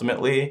path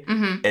ultimately,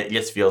 it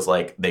just feels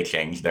like they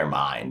changed their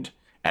mind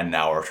and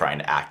now are trying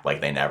to act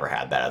like they never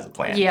had that as a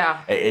plan. Yeah.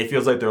 It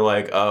feels like they're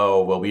like,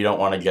 oh, well, we don't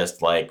want to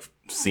just, like,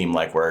 seem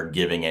like we're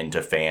giving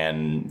into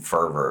fan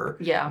fervor.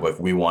 Yeah. Like,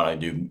 we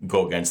want to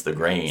go against the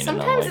grain.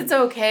 Sometimes it's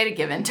okay to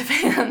give in to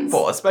fans.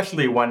 Well,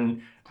 especially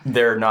when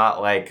they're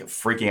not, like,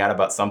 freaking out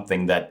about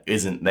something that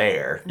isn't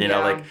there. You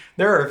know, like,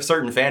 there are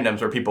certain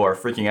fandoms where people are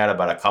freaking out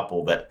about a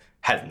couple that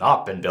has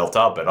not been built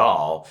up at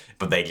all,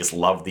 but they just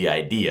love the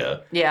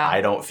idea. Yeah.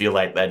 I don't feel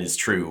like that is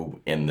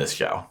true in this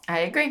show. I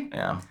agree.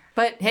 Yeah.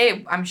 But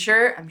hey, I'm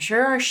sure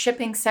our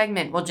shipping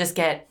segment will just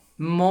get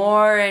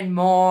more and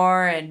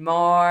more and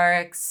more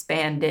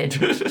expanded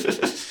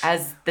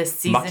as the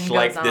season goes on. Much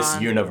like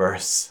this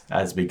universe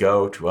as we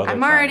go to other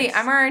planets.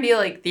 I'm already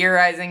like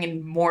theorizing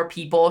and more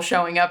people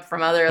showing up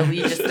from other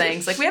Allegius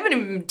things. Like, we haven't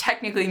even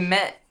technically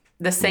met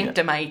the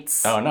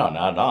Sanctumites. Oh no,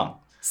 not at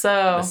all.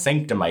 So the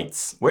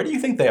Sanctumites. Where do you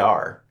think they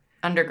are?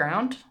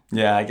 Underground?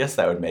 Yeah, I guess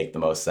that would make the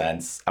most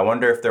sense. I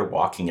wonder if they're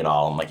walking at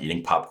all and, like,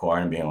 eating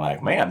popcorn and being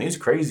like, man, these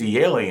crazy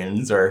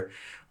aliens are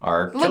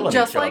killing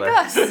just each other. like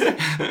us. Well,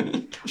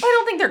 I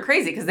don't think they're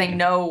crazy because they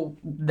know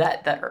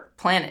that their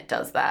planet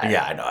does that.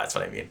 Yeah, I know. That's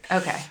what I mean.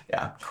 Okay.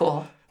 Yeah.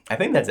 Cool. I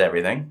think that's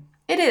everything.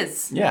 It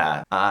is.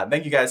 Yeah.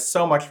 Thank you guys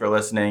so much for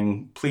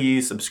listening.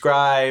 Please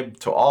subscribe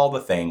to all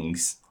the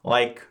things.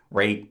 Like,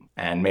 rate,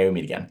 and may we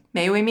meet again.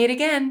 May we meet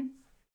again.